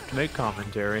well enough to make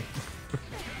commentary.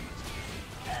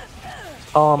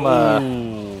 Call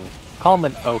him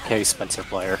an okay Spencer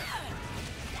player.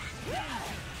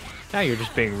 Now you're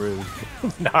just being rude.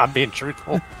 No, I'm being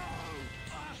truthful.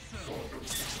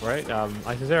 Right?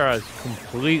 Isicera has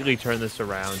completely turned this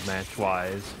around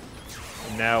match-wise.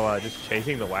 And now just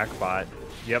chasing the whack bot.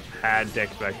 Yep, had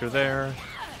Dex Vector there.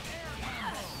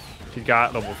 She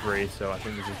got level 3, so I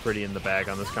think this is pretty in the bag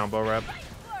on this combo rep.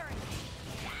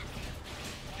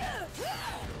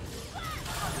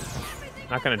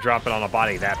 Not gonna drop it on a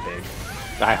body that big.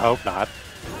 I hope not.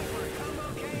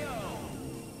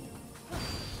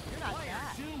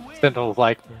 Sentinel's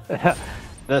like,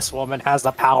 this woman has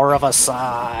the power of a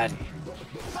sun.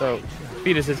 So,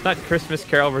 Fetus, it's not Christmas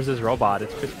Carol versus Robot,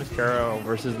 it's Christmas Carol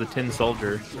versus the Tin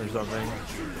Soldier or something.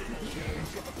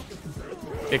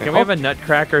 Hey, can we have a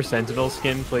Nutcracker Sentinel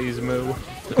skin, please, Moo?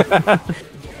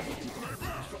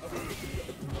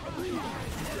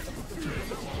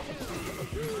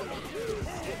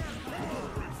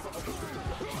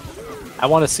 I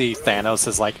want to see Thanos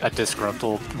as like a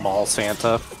disgruntled mall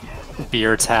Santa.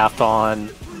 Beard's half on,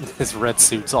 his red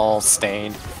suit's all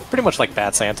stained. Pretty much like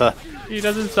Bad Santa. He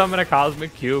doesn't summon a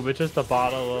Cosmic Cube, it's just a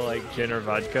bottle of, like, gin or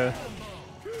vodka.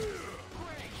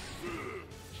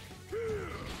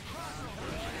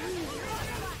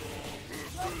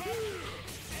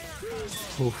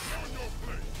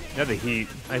 Oof. Yeah, the heat.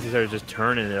 Isicera just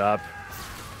turning it up.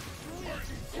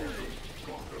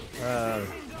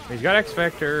 He's got X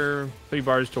Factor, 3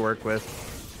 bars to work with.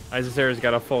 Isicera's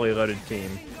got a fully loaded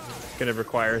team. It's gonna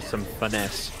require some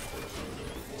finesse.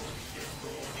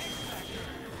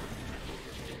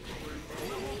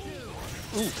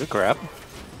 Ooh, good grab.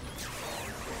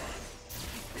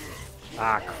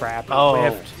 Ah, crap. Oh.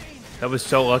 Whiffed. That was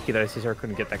so lucky that Isicera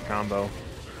couldn't get that combo.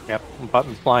 Yep,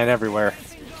 buttons flying everywhere.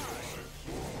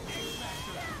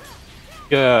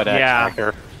 Good X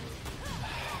Factor.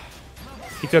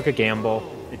 He took a gamble.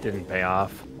 It didn't pay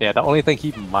off. Yeah, the only thing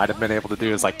he might have been able to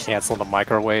do is like cancel the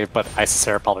microwave, but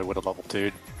Isicera probably would have level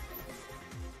 2'd.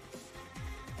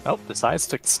 Oh, decides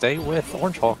to stay with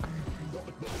Orange Hulk.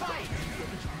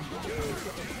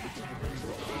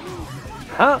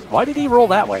 Huh? Why did he roll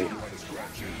that way?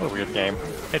 What a weird game.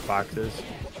 Hitboxes.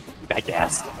 I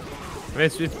guess. I mean,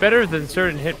 it's better than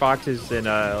certain hitboxes in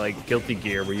like Guilty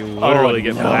Gear, where you literally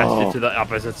get blasted to the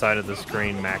opposite side of the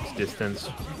screen, max distance.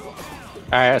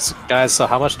 Alright, so guys, so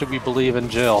how much do we believe in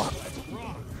Jill?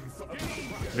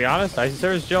 To be honest,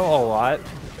 Isicera's Jill a lot.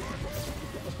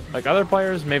 Like other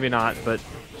players, maybe not, but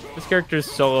this character's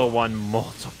solo won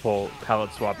multiple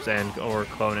palette swaps and or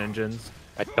clone engines.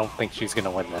 I don't think she's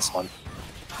gonna win this one.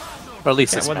 Or at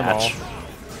least this match.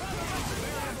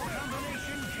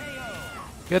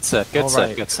 Good set, good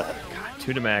set, good set. God,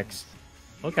 2 to max.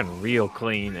 Looking real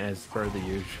clean as per the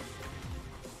usual.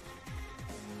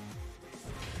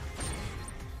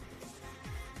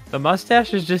 The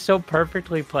mustache is just so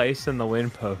perfectly placed in the win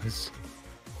pose.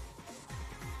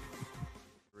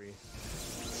 He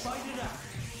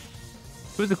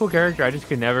was a cool character, I just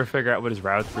could never figure out what his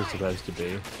routes were supposed to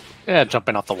be. Yeah,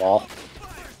 jumping off the wall.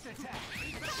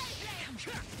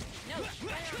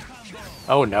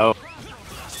 Oh no.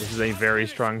 This is a very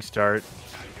strong start.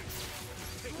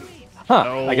 Huh,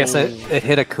 Oh. I guess it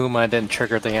hit Akuma and didn't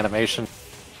trigger the animation.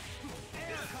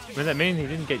 I mean, that means he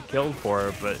didn't get killed for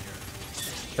it, but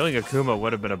killing Akuma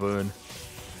would have been a boon.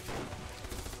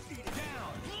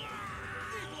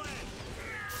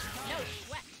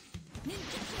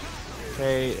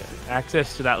 Okay,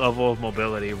 access to that level of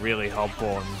mobility really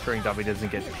helpful, and ensuring Dobby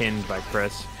doesn't get pinned by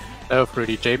Chris. Oh,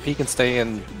 Fruity. JP can stay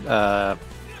in.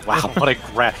 Wow, what a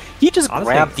grab! He just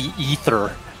Honestly, grabbed the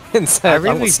ether and said,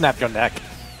 "I'm gonna snap your neck."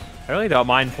 I really don't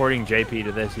mind porting JP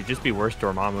to this. He'd just be worse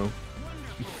Dormammu.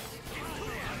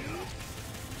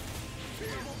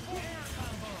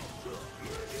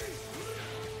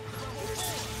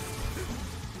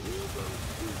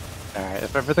 Alright,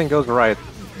 if everything goes right,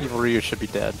 Evil Ryu should be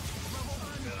dead.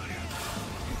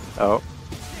 Oh.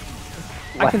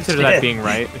 I consider that being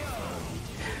right.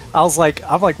 I'm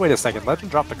like, wait a second,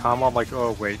 Legend dropped the combo. I'm like,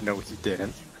 oh wait, no, he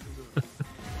didn't.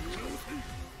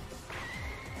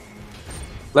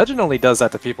 Legend only does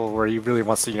that to people where he really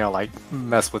wants to, you know, like,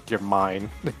 mess with your mind.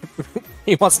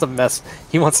 he wants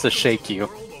to shake you.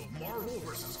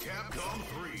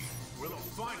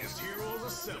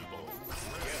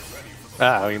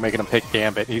 Uh-oh, you're making him pick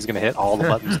Gambit. He's gonna hit all the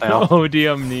buttons now. OD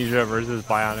Amnesia versus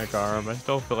Bionic Arm. I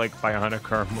still feel like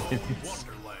Bionic Arm wins.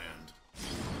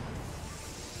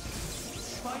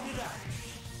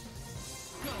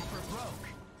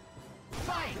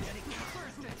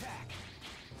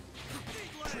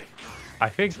 I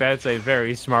think that's a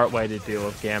very smart way to deal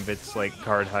with Gambit's like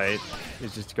card height,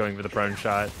 is just going for the prone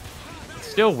shot. It's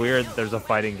still weird that there's a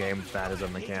fighting game with that as a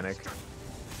mechanic.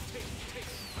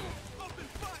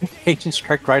 Agent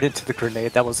Strike right into the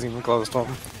grenade. That wasn't even close to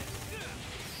him.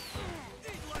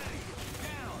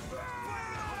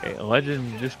 Okay,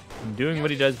 Legend just doing what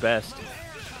he does best.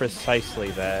 Precisely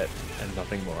that, and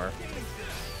nothing more.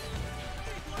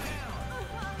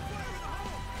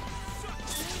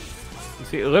 You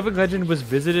see, Living Legend was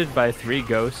visited by 3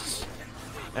 ghosts,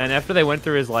 and after they went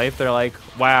through his life, they're like,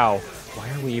 wow, why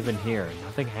are we even here?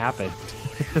 Nothing happened.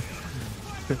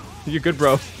 You're good,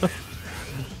 bro.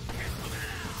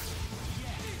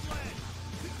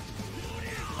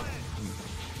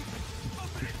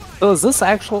 So is this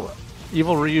actual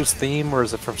Evil Ryu's theme, or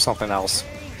is it from something else?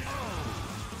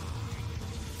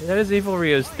 That is Evil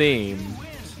Ryu's theme.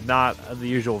 It's not the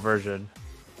usual version.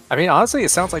 I mean, honestly, it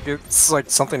sounds like it's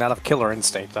like something out of Killer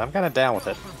Instinct. I'm kind of down with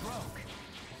it.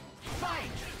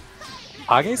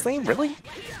 Hage's theme? Really?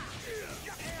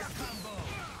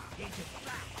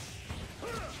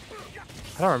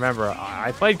 I don't remember.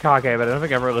 I played Kage, but I don't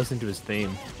think I ever listened to his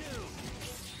theme.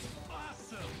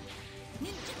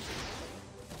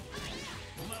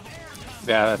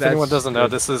 Yeah, if anyone doesn't know,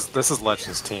 this is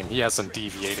Legend's team. He hasn't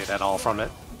deviated at all from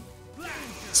it.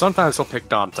 Sometimes he'll pick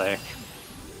Dante.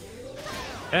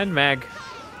 And Mag.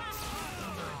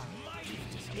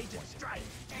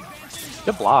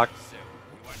 Good block.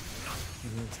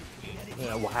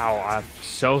 Yeah, wow, I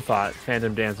so thought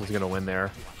Phantom Dance was going to win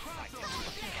there.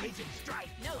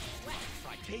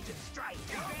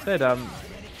 Said,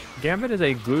 Gambit is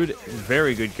a good,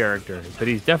 very good character, but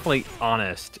he's definitely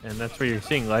honest, and that's where you're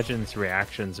seeing Legend's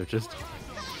reactions are just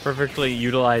perfectly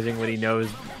utilizing what he knows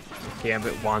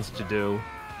Gambit wants to do.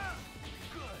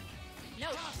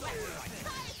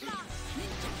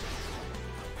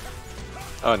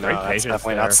 Oh no, that's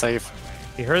definitely not safe.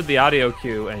 He heard the audio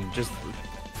cue and just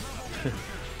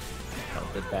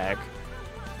held it back.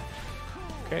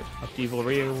 Okay, up to Evil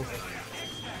Ryu.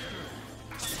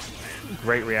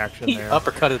 Great reaction He there.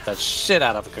 uppercutted the shit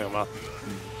out of Akuma.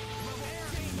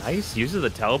 Nice. Uses the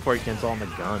teleport cancel on the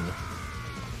gun.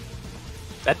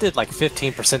 That did like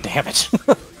 15% damage.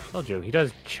 Told you, he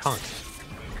does chunks.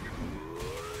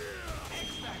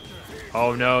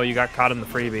 Oh no, you got caught in the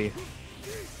freebie.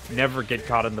 Never get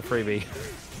caught in the freebie.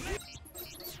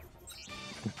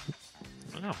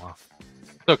 Oh.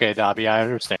 It's okay, Dobby, I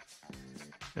understand.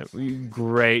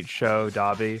 Great show,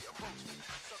 Dobby.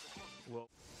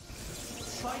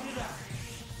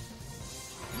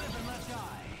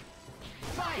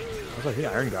 Looks like the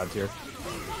Iron God's here.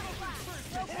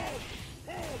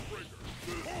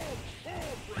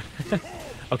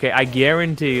 Okay, I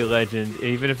guarantee Legend,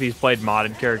 even if he's played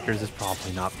modded characters, has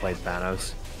probably not played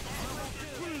Thanos.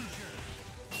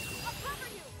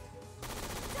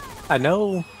 I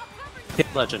know Kid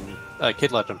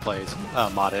Legend plays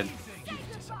modded.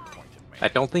 I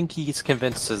don't think he's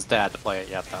convinced his dad to play it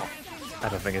yet, though. I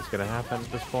don't think it's gonna happen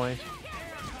at this point.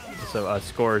 So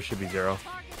score should be 0.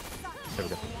 There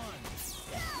we go.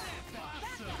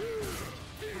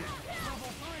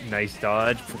 Nice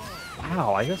dodge.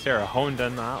 Wow, I guess Isicera honed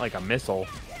in that like a missile.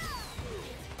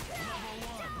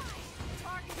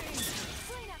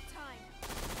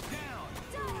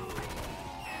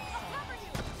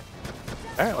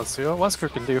 Alright, let's see what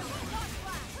Wesker can do.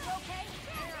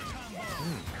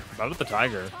 About the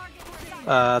tiger.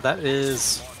 That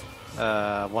is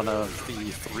one of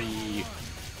the 3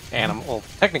 well,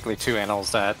 technically 2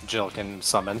 animals that Jill can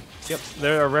summon. Yep,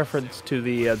 they're a reference to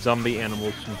the zombie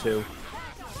animals from 2.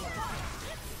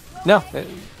 No,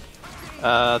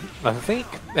 I think,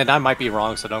 and I might be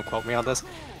wrong, so don't quote me on this.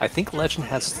 I think Legend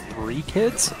has 3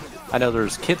 kids. I know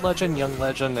there's Kid Legend, Young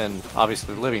Legend, and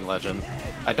obviously Living Legend.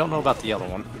 I don't know about the other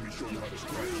one.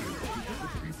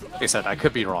 Like I said, I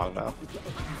could be wrong though.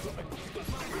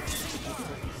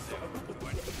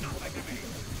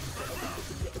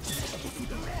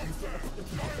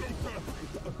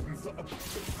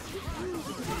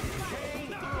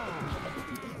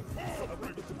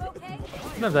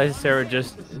 Sometimes Isicera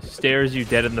just stares you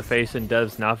dead in the face and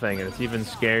does nothing, and it's even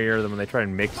scarier than when they try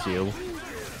and mix you.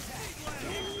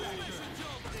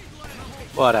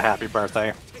 What a happy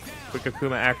birthday. Quick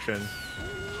Akuma action.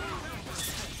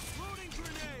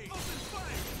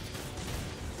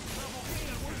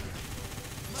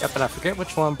 Yep, and I forget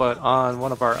which one, but on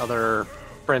one of our other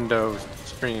friendo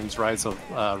streams, Rise of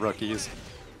Rookies,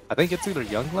 I think it's either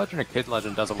Young Legend or Kid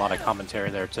Legend does a lot of commentary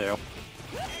there too.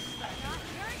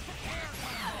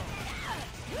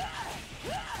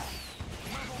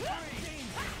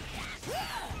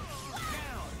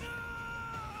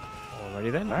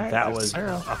 Alrighty then. Right, that was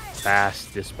Isicera. a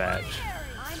fast dispatch.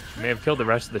 May have killed the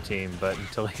rest of the team, but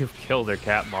until you've killed their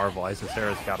Cat Marvel,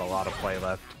 Isicera's got a lot of play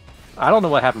left. I don't know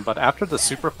what happened, but after the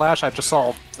Super Flash, I just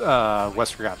saw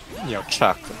Wesker got,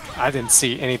 chucked. I didn't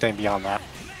see anything beyond that.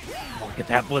 Look at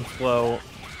that blitz flow.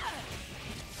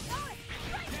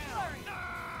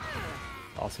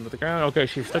 Awesome to the ground. Okay,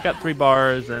 she's still got 3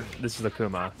 bars, and this is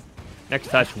Akuma. Next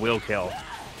touch will kill.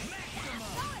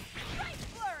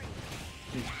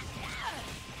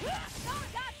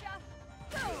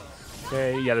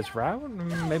 Okay, yeah, this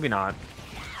round? Maybe not.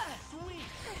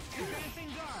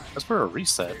 That's for a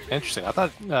reset. Interesting. I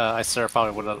thought Isicera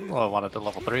probably would have wanted to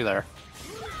level 3 there.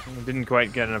 Didn't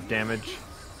quite get enough damage.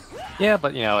 Yeah,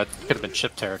 but it could have been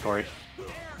chip territory.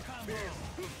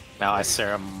 Now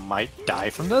Isicera might die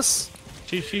from this.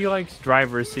 She likes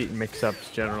driver's seat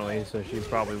mix-ups generally, so she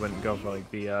probably wouldn't go for like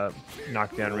the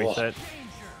knockdown reset.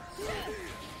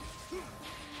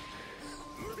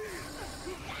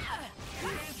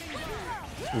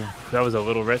 Ooh, that was a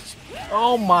little risk.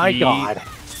 Oh my god.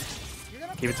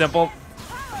 Keep it simple.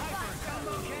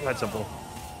 That's simple.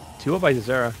 2 up by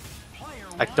Isicera.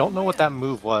 I don't know what that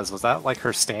move was. Was that like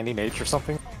her standing H or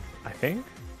something? I think.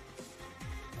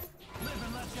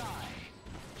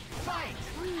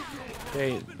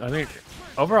 Okay, I think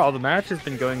overall the match has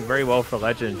been going very well for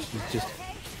Legend. She's just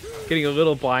getting a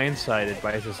little blindsided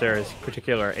by Isicera's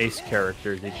particular ace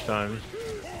characters each time.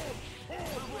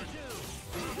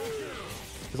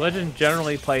 His Legend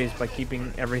generally plays by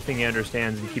keeping everything he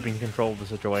understands and keeping control of the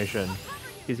situation.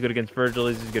 He's good against Vergil,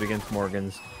 he's good against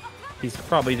Morgans. He's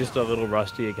probably just a little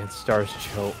rusty against Stars,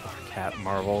 Chill, or Cat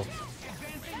Marvel.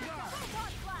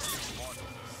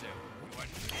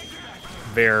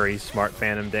 Very smart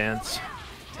Phantom dance.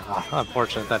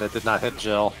 Unfortunate that it did not hit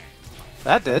Jill.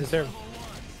 That did.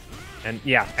 And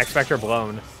yeah, X Factor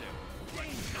blown.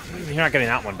 You're not getting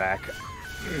that one back.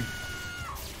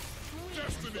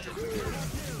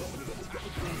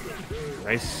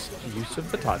 Nice use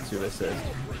of the Tatsu assist.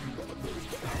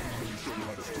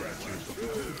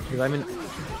 Because I mean,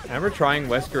 I remember trying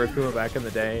Wesker Akuma back in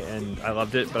the day, and I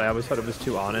loved it, but I always thought it was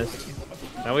too honest.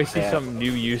 I always see some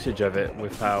new usage of it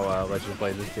with how Legend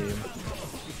plays this team.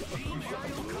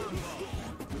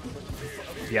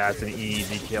 Yeah, it's an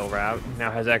easy kill route. Now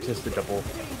has access to double.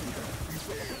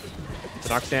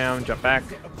 Knockdown, jump back,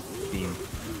 beam.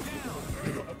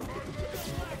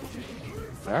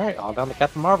 Alright, all down to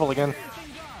Captain Marvel again.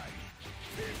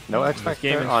 No X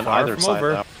Factor on either side,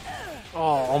 though. Oh,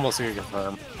 almost going to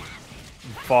confirm.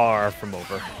 Far from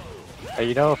over. Hey,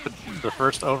 you know, if the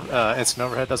first instant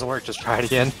overhead doesn't work, just try it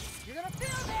again.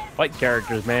 Fight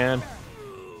characters, man.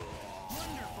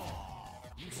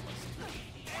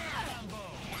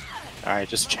 Alright,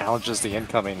 just challenges the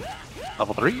incoming.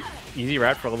 Level 3. Easy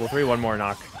route for level 3, one more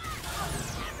knock.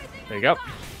 There you go.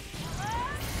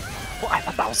 Well, I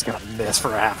thought that was going to miss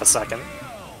for half a second.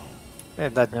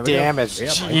 And the There we damage, go.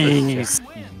 jeez.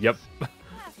 Yep. I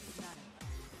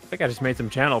think I just made some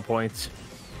channel points.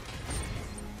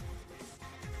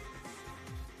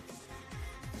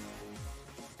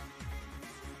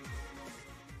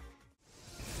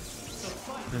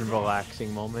 And a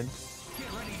relaxing moment.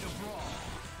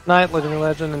 Night, Legendary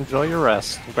Legend, enjoy your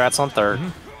rest. Congrats on third.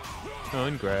 Oh,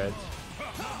 and grads.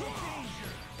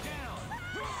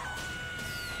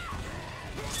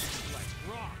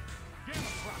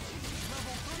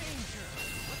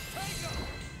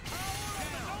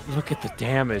 Look at the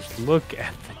damage. Look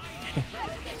at the damage.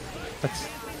 That's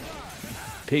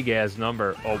big ass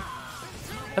number. Oh,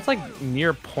 that's like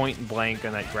near point blank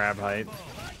on that grab height.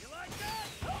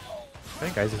 I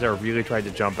think Isicera really tried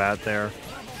to jump out there.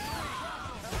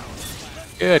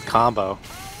 Good combo.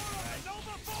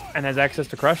 And has access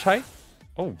to crush height?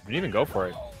 Oh, didn't even go for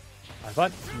it. I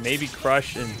thought maybe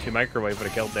crush into microwave would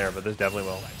have killed there, but this definitely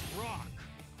will.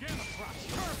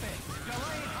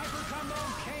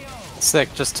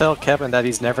 Sick, just tell Kevin that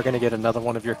he's never going to get another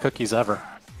one of your cookies ever.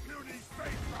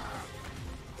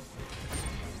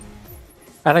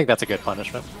 I think that's a good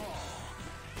punishment.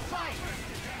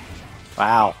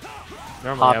 Wow.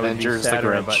 Normally I would be Avengers the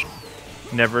sadder, Grinch.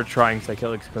 but never trying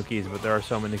Psychedelics cookies, but there are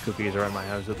so many cookies around my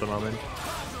house at the moment.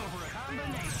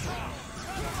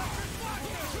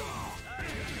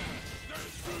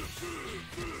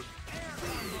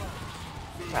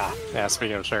 Yeah,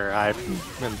 speaking of sure, I've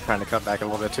been trying to cut back a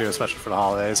little bit too, especially for the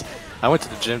holidays. I went to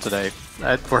the gym today.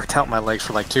 I worked out my legs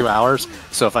for like 2 hours,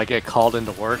 so if I get called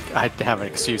into work, I'd have an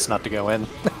excuse not to go in.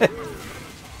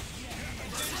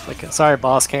 Like, sorry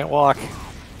boss, can't walk.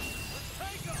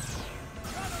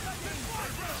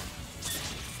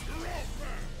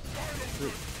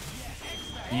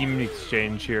 Beam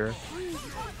exchange here.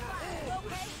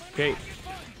 Okay.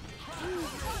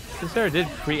 Isicera did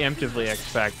preemptively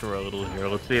X-Factor a little here.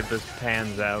 Let's see if this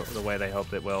pans out the way they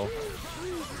hope it will.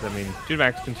 I mean, two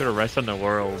Max can sort of rest on the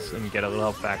laurels and get a little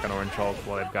health back on Orange Hulk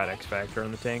while they've got X-Factor in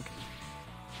the tank.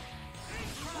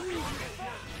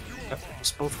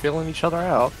 Just both feeling each other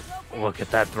out. Look at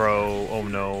that throw. Oh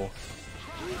no.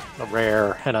 A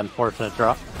rare and unfortunate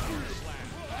drop.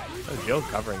 Oh, Jill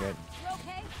covering it.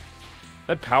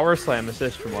 That power slam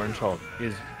assist from Orange Hulk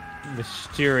is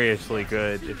mysteriously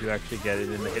good if you actually get it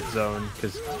in the hit zone,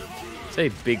 because it's a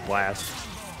big blast.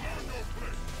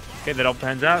 Okay, that all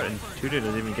pans out, and Tuda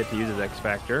doesn't even get to use his X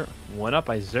Factor. One up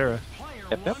Isicera.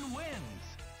 Yep.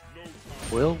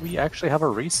 Will we actually have a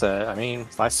reset? I mean,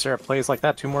 if Isicera plays like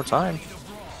that 2 more times.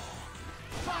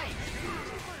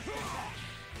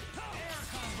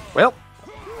 Well,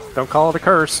 don't call it a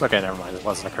curse. Okay, never mind. It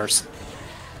wasn't a curse.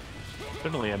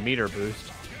 Certainly a meter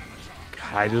boost.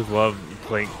 God, I just love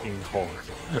playing hard.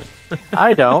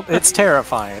 I don't. It's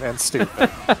terrifying and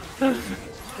stupid.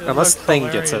 Unless Thing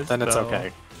gets it, then it's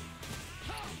okay.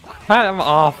 I'm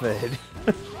off it.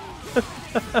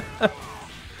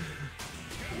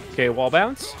 Okay, wall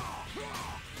bounce.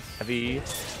 Heavy.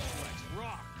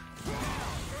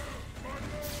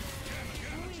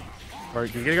 Are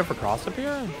you gonna go for cross up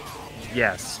here?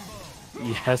 Yes.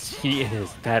 Yes, he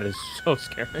is. That is so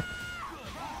scary.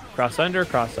 Cross under,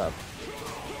 cross up.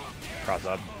 Cross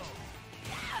up.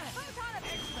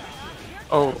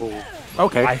 Oh.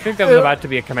 Okay. I think that was about to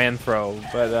be a command throw,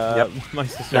 but my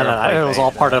sister. No, it was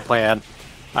all part of the plan.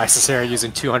 Isicera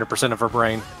using 200% of her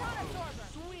brain.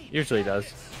 Usually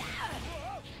does.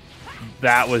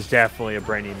 That was definitely a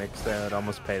brainy mix there. It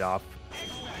almost paid off.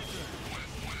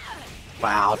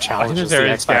 Wow, challenges the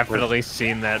Isicera's X Factor. definitely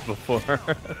seen that before.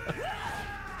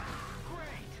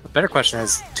 The better question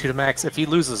is, to the max, if he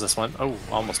loses this one, oh,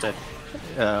 almost dead.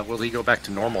 Will he go back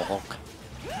to normal Hulk?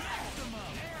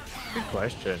 Good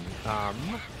question.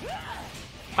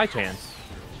 High chance,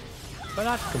 but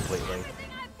not completely.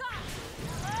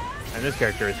 And this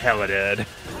character is hella dead.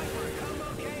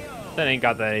 That ain't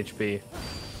got that HP.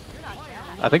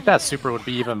 I think that super would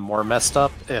be even more messed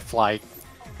up if, like,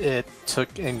 it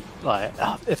took in, like,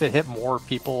 if it hit more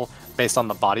people based on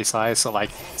the body size. So,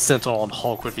 like, Sentinel and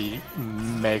Hulk would be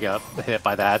mega hit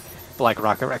by that. But, like,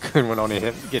 Rocket Raccoon would only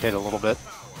get hit a little bit.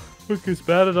 Look, it's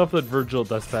bad enough that Vergil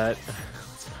does that.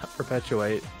 Let's not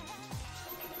perpetuate.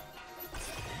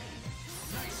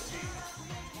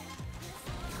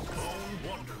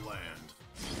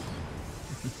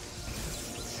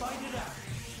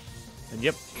 And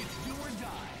yep.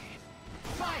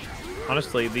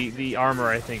 Honestly, the armor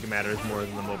I think matters more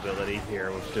than the mobility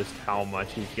here, with just how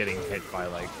much he's getting hit by,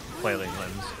 like, flailing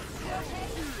limbs.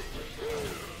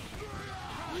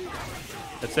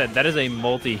 That said, that is a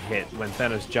multi-hit when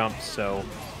Thanos jumps, so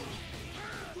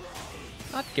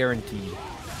not guaranteed.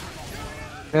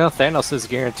 Yeah, Thanos is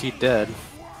guaranteed dead.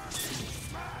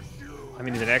 I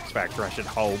mean, he's an X-Factor, I should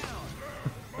hope.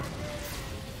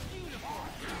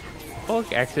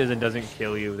 Hulk X's and doesn't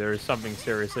kill you. There is something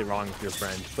seriously wrong with your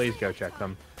friend. Please go check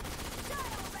them.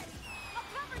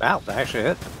 Wow, that actually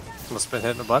hit. Must have been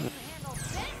hitting a button.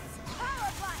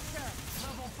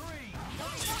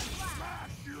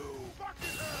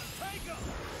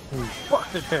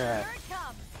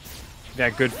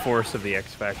 That good force of the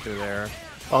X-Factor there.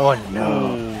 Oh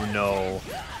no. Oh no.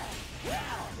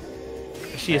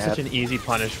 She is such an easy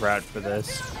punish route for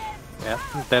this. Yeah,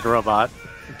 dead robot,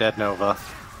 dead Nova.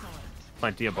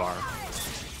 Plenty of bar.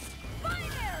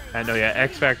 And oh yeah,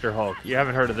 X-Factor Hulk. You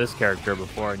haven't heard of this character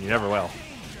before, and you never will.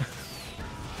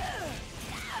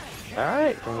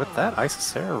 Alright, and with that,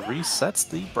 Isicera resets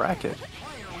the bracket.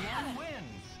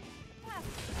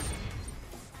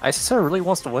 Isicera really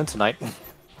wants to win tonight.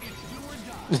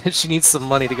 She needs some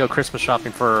money to go Christmas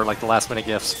shopping for, like, the last minute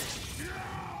gifts.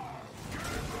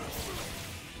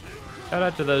 Shout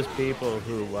out to those people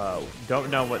who don't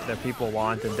know what their people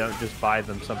want and don't just buy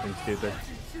them something stupid.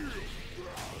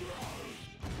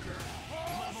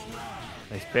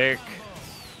 Nice pick.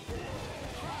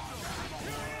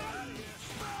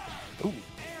 Ooh.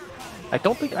 I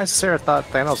don't think Isicera thought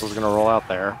Thanos was going to roll out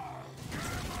there.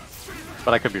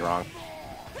 But I could be wrong.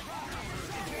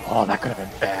 Oh, that could have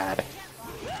been bad.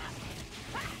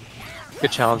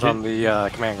 Good challenge on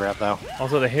the command grab, though.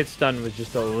 Also, the hit stun was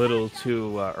just a little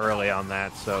too early on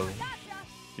that, so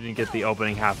you didn't get the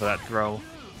opening half of that throw.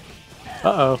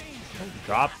 Uh-oh.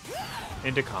 Drop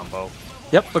into combo.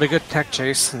 Yep, but a good tech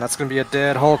chase, and that's going to be a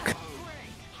dead Hulk.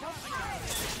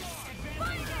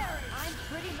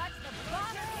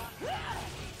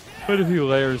 Quite a few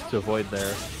layers to avoid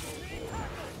there.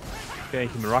 Okay,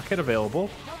 human rocket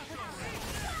available.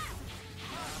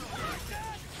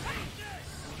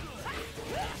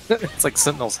 It's like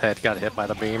Sentinel's head got hit by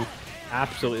the beam.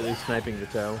 Absolutely sniping the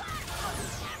toe.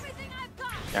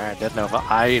 Alright, Dead Nova,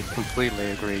 I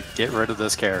completely agree. Get rid of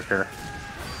this character.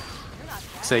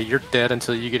 Say you're dead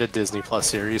until you get a Disney Plus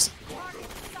series.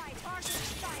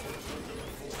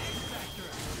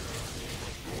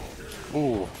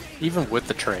 Ooh, even with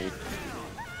the trade.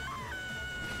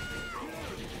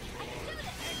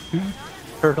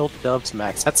 Turtle Doves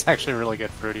Max. That's actually really good,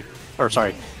 Fruity. Or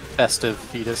sorry, Festive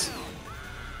Fetus.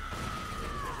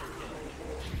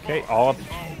 Okay, all up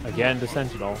again to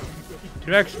Sentinel.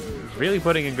 You're actually really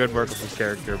putting in good work with this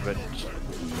character, but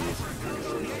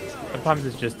sometimes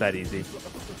it's just that easy.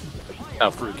 Oh,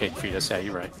 Fruitcake Fetus, yeah,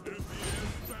 you're right.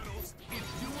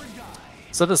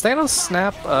 So does Thanos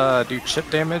Snap do chip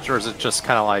damage, or is it just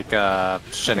kind of like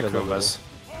Shinakuma's?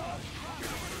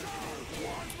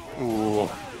 Ooh.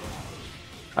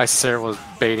 Isicera was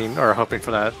baiting, or hoping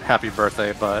for that happy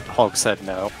birthday, but Hulk said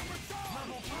no.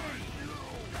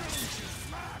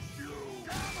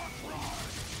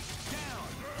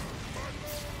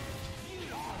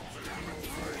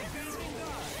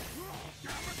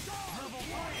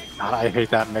 God, I hate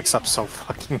that mix-up so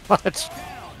fucking much.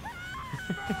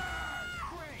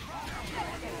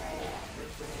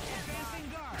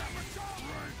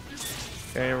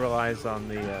 Okay, it relies on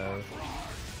the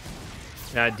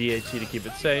DHC to keep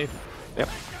it safe. Yep.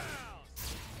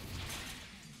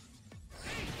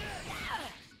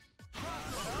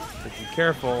 Be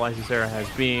careful, Isicera has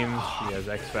beams, he has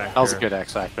X Factor. That was a good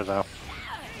X Factor, though.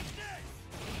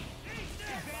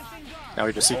 Now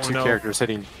we just see two characters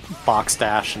hitting box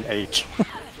dash and H.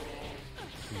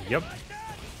 Yep.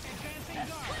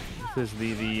 This is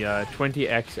the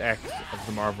 20XX of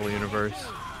the Marvel Universe.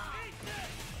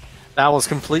 That was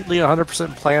completely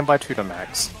 100% planned by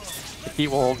Tutamax. He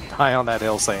will die on that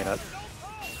hill saying it.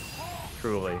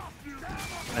 Truly.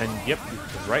 And yep,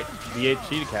 right,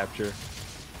 DHC to capture.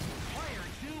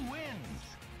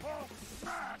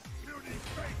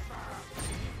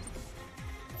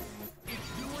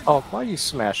 Oh, why you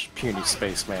smash Puny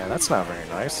Spaceman? That's not very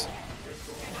nice.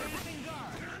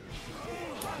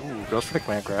 Ooh, goes for the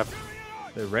command grab.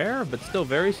 They're rare, but still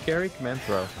very scary command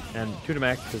throw. And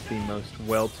Tutamax is the most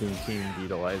well-tuned team to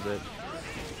utilize it.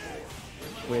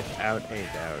 Without a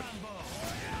doubt.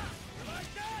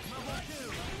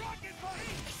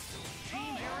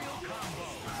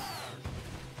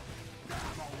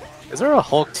 Is there a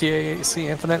Hulk TAC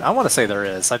Infinite? I want to say there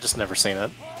is. I've just never seen it.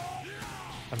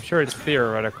 I'm sure it's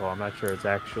theoretical. I'm not sure it's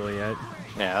actually it.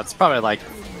 Yeah, it's probably like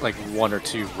 1 or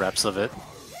 2 reps of it.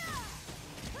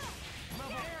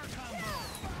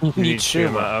 You need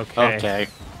Shuma. Okay.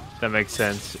 That makes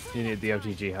sense. You need the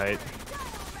FGG height.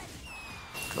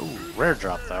 Ooh, rare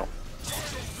drop though.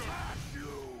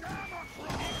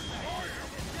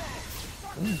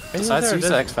 Besides use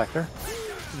the X Factor.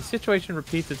 The situation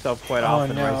repeats itself quite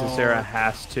often where Isicera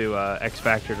has to X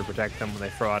Factor to protect them when they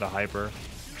throw out a hyper.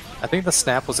 I think the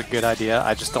snap was a good idea.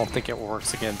 I just don't think it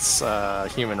works against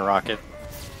Human Rocket.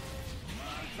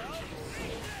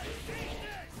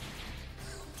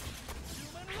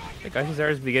 I think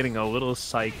Isicera's be getting a little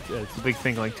psyched. It's a big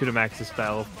thing like Tutamax's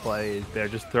style of play is they're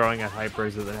just throwing at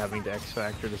hypers and then having to X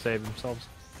Factor to save themselves.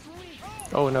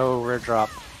 Oh no, rare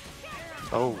drop.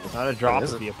 Oh, not a drop,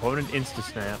 the opponent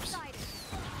insta-snaps.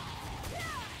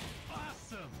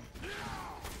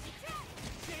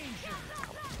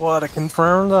 What a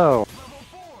confirm though.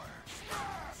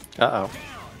 Uh-oh.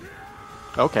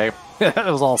 Okay, it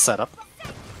was all set up.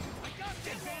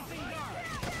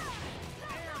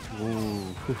 Ooh,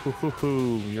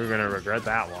 you're gonna regret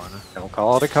that one. Don't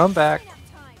call it a comeback.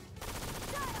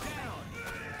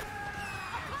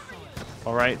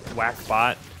 Alright, Whack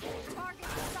Bot.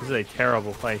 This is a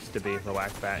terrible place to be for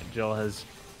Whack Bot. Jill has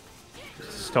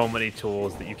so many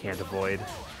tools that you can't avoid.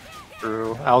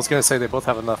 True. I was gonna say they both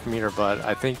have enough meter, but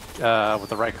I think with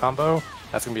the right combo,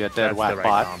 that's gonna be a dead Whack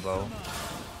Bot. Combo.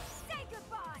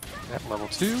 At level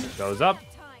 2. Goes up.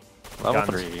 Level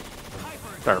 3.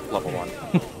 Or level 1.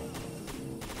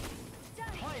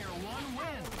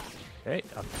 Okay,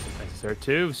 up to there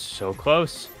 2. So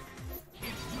close.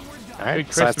 Alright,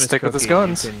 decides to stick with his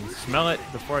guns. You can smell it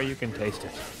before you can taste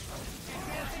it.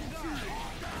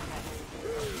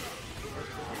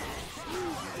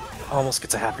 Almost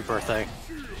gets a happy birthday.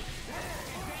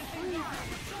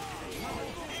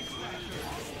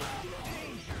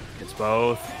 It's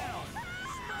both.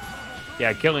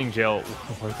 Yeah, killing Jill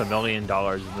worth $1 million in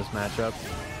this matchup.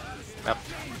 Yep.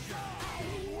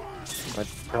 But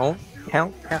don't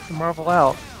count Captain Marvel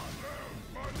out.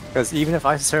 Because even if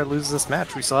Isicera loses this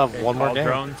match, we still have one more game.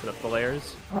 Drone to the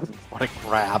flares. What a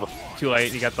grab. Too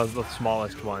late, you got the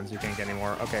smallest ones, you can't get any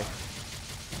more. Okay.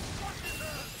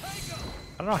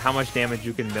 I don't know how much damage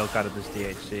you can milk out of this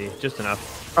DHC. Just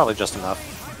enough. Probably just enough.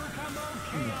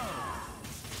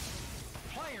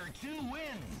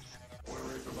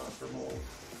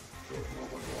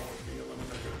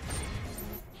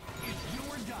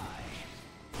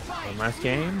 One last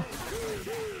game.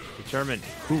 Determine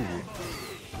who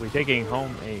will be taking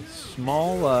home a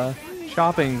small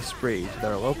shopping spree to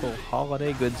their local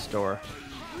holiday goods store.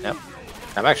 Yep.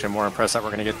 I'm actually more impressed that we're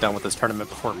going to get done with this tournament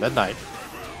before midnight.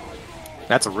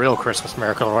 That's a real Christmas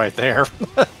miracle right there.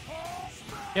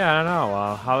 Yeah, I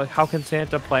don't know. How can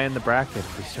Santa play in the bracket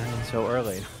if he's starting so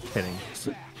early? Kidding.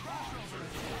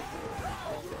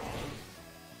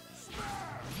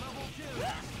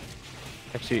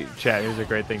 Actually, chat, here's a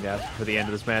great thing to ask for the end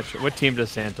of this match. What team does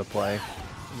Santa play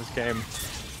in this game?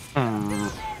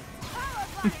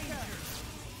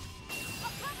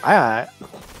 I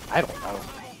don't know.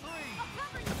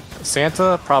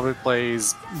 Santa probably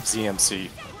plays ZMC.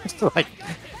 Like...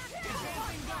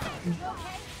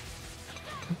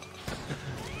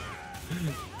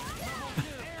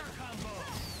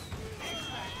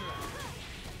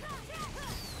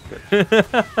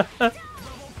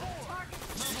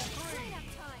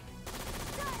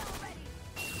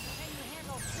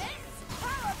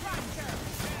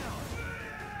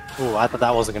 Ooh, I thought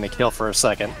that wasn't going to kill for a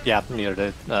second. Yeah, neither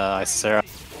did Isicera.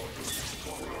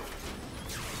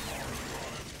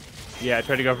 Yeah, I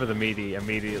tried to go for the meaty.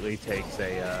 Immediately takes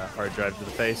a hard drive to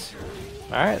the face.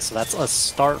 Alright, so that's a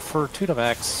start for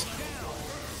Tunimax.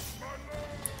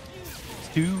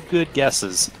 2 good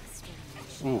guesses.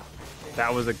 Ooh.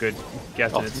 That was a good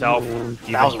guess in itself.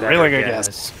 That was a really good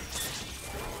guess.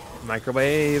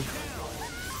 Microwave.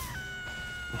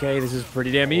 Okay, this is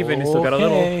pretty damn even. He still got a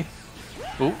little.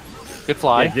 Ooh, good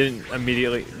fly. Yeah,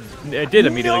 it did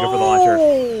immediately go for the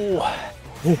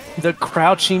launcher. The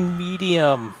crouching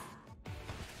medium.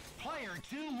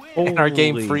 And our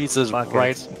game Holy freezes buckets.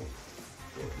 right.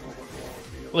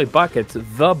 Holy buckets!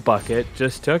 The bucket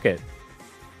just took it.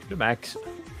 Max.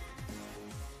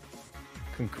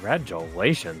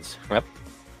 Congratulations. Yep.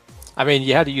 I mean,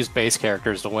 you had to use base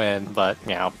characters to win, but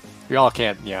you know, we all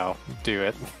can't, you know, do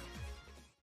it.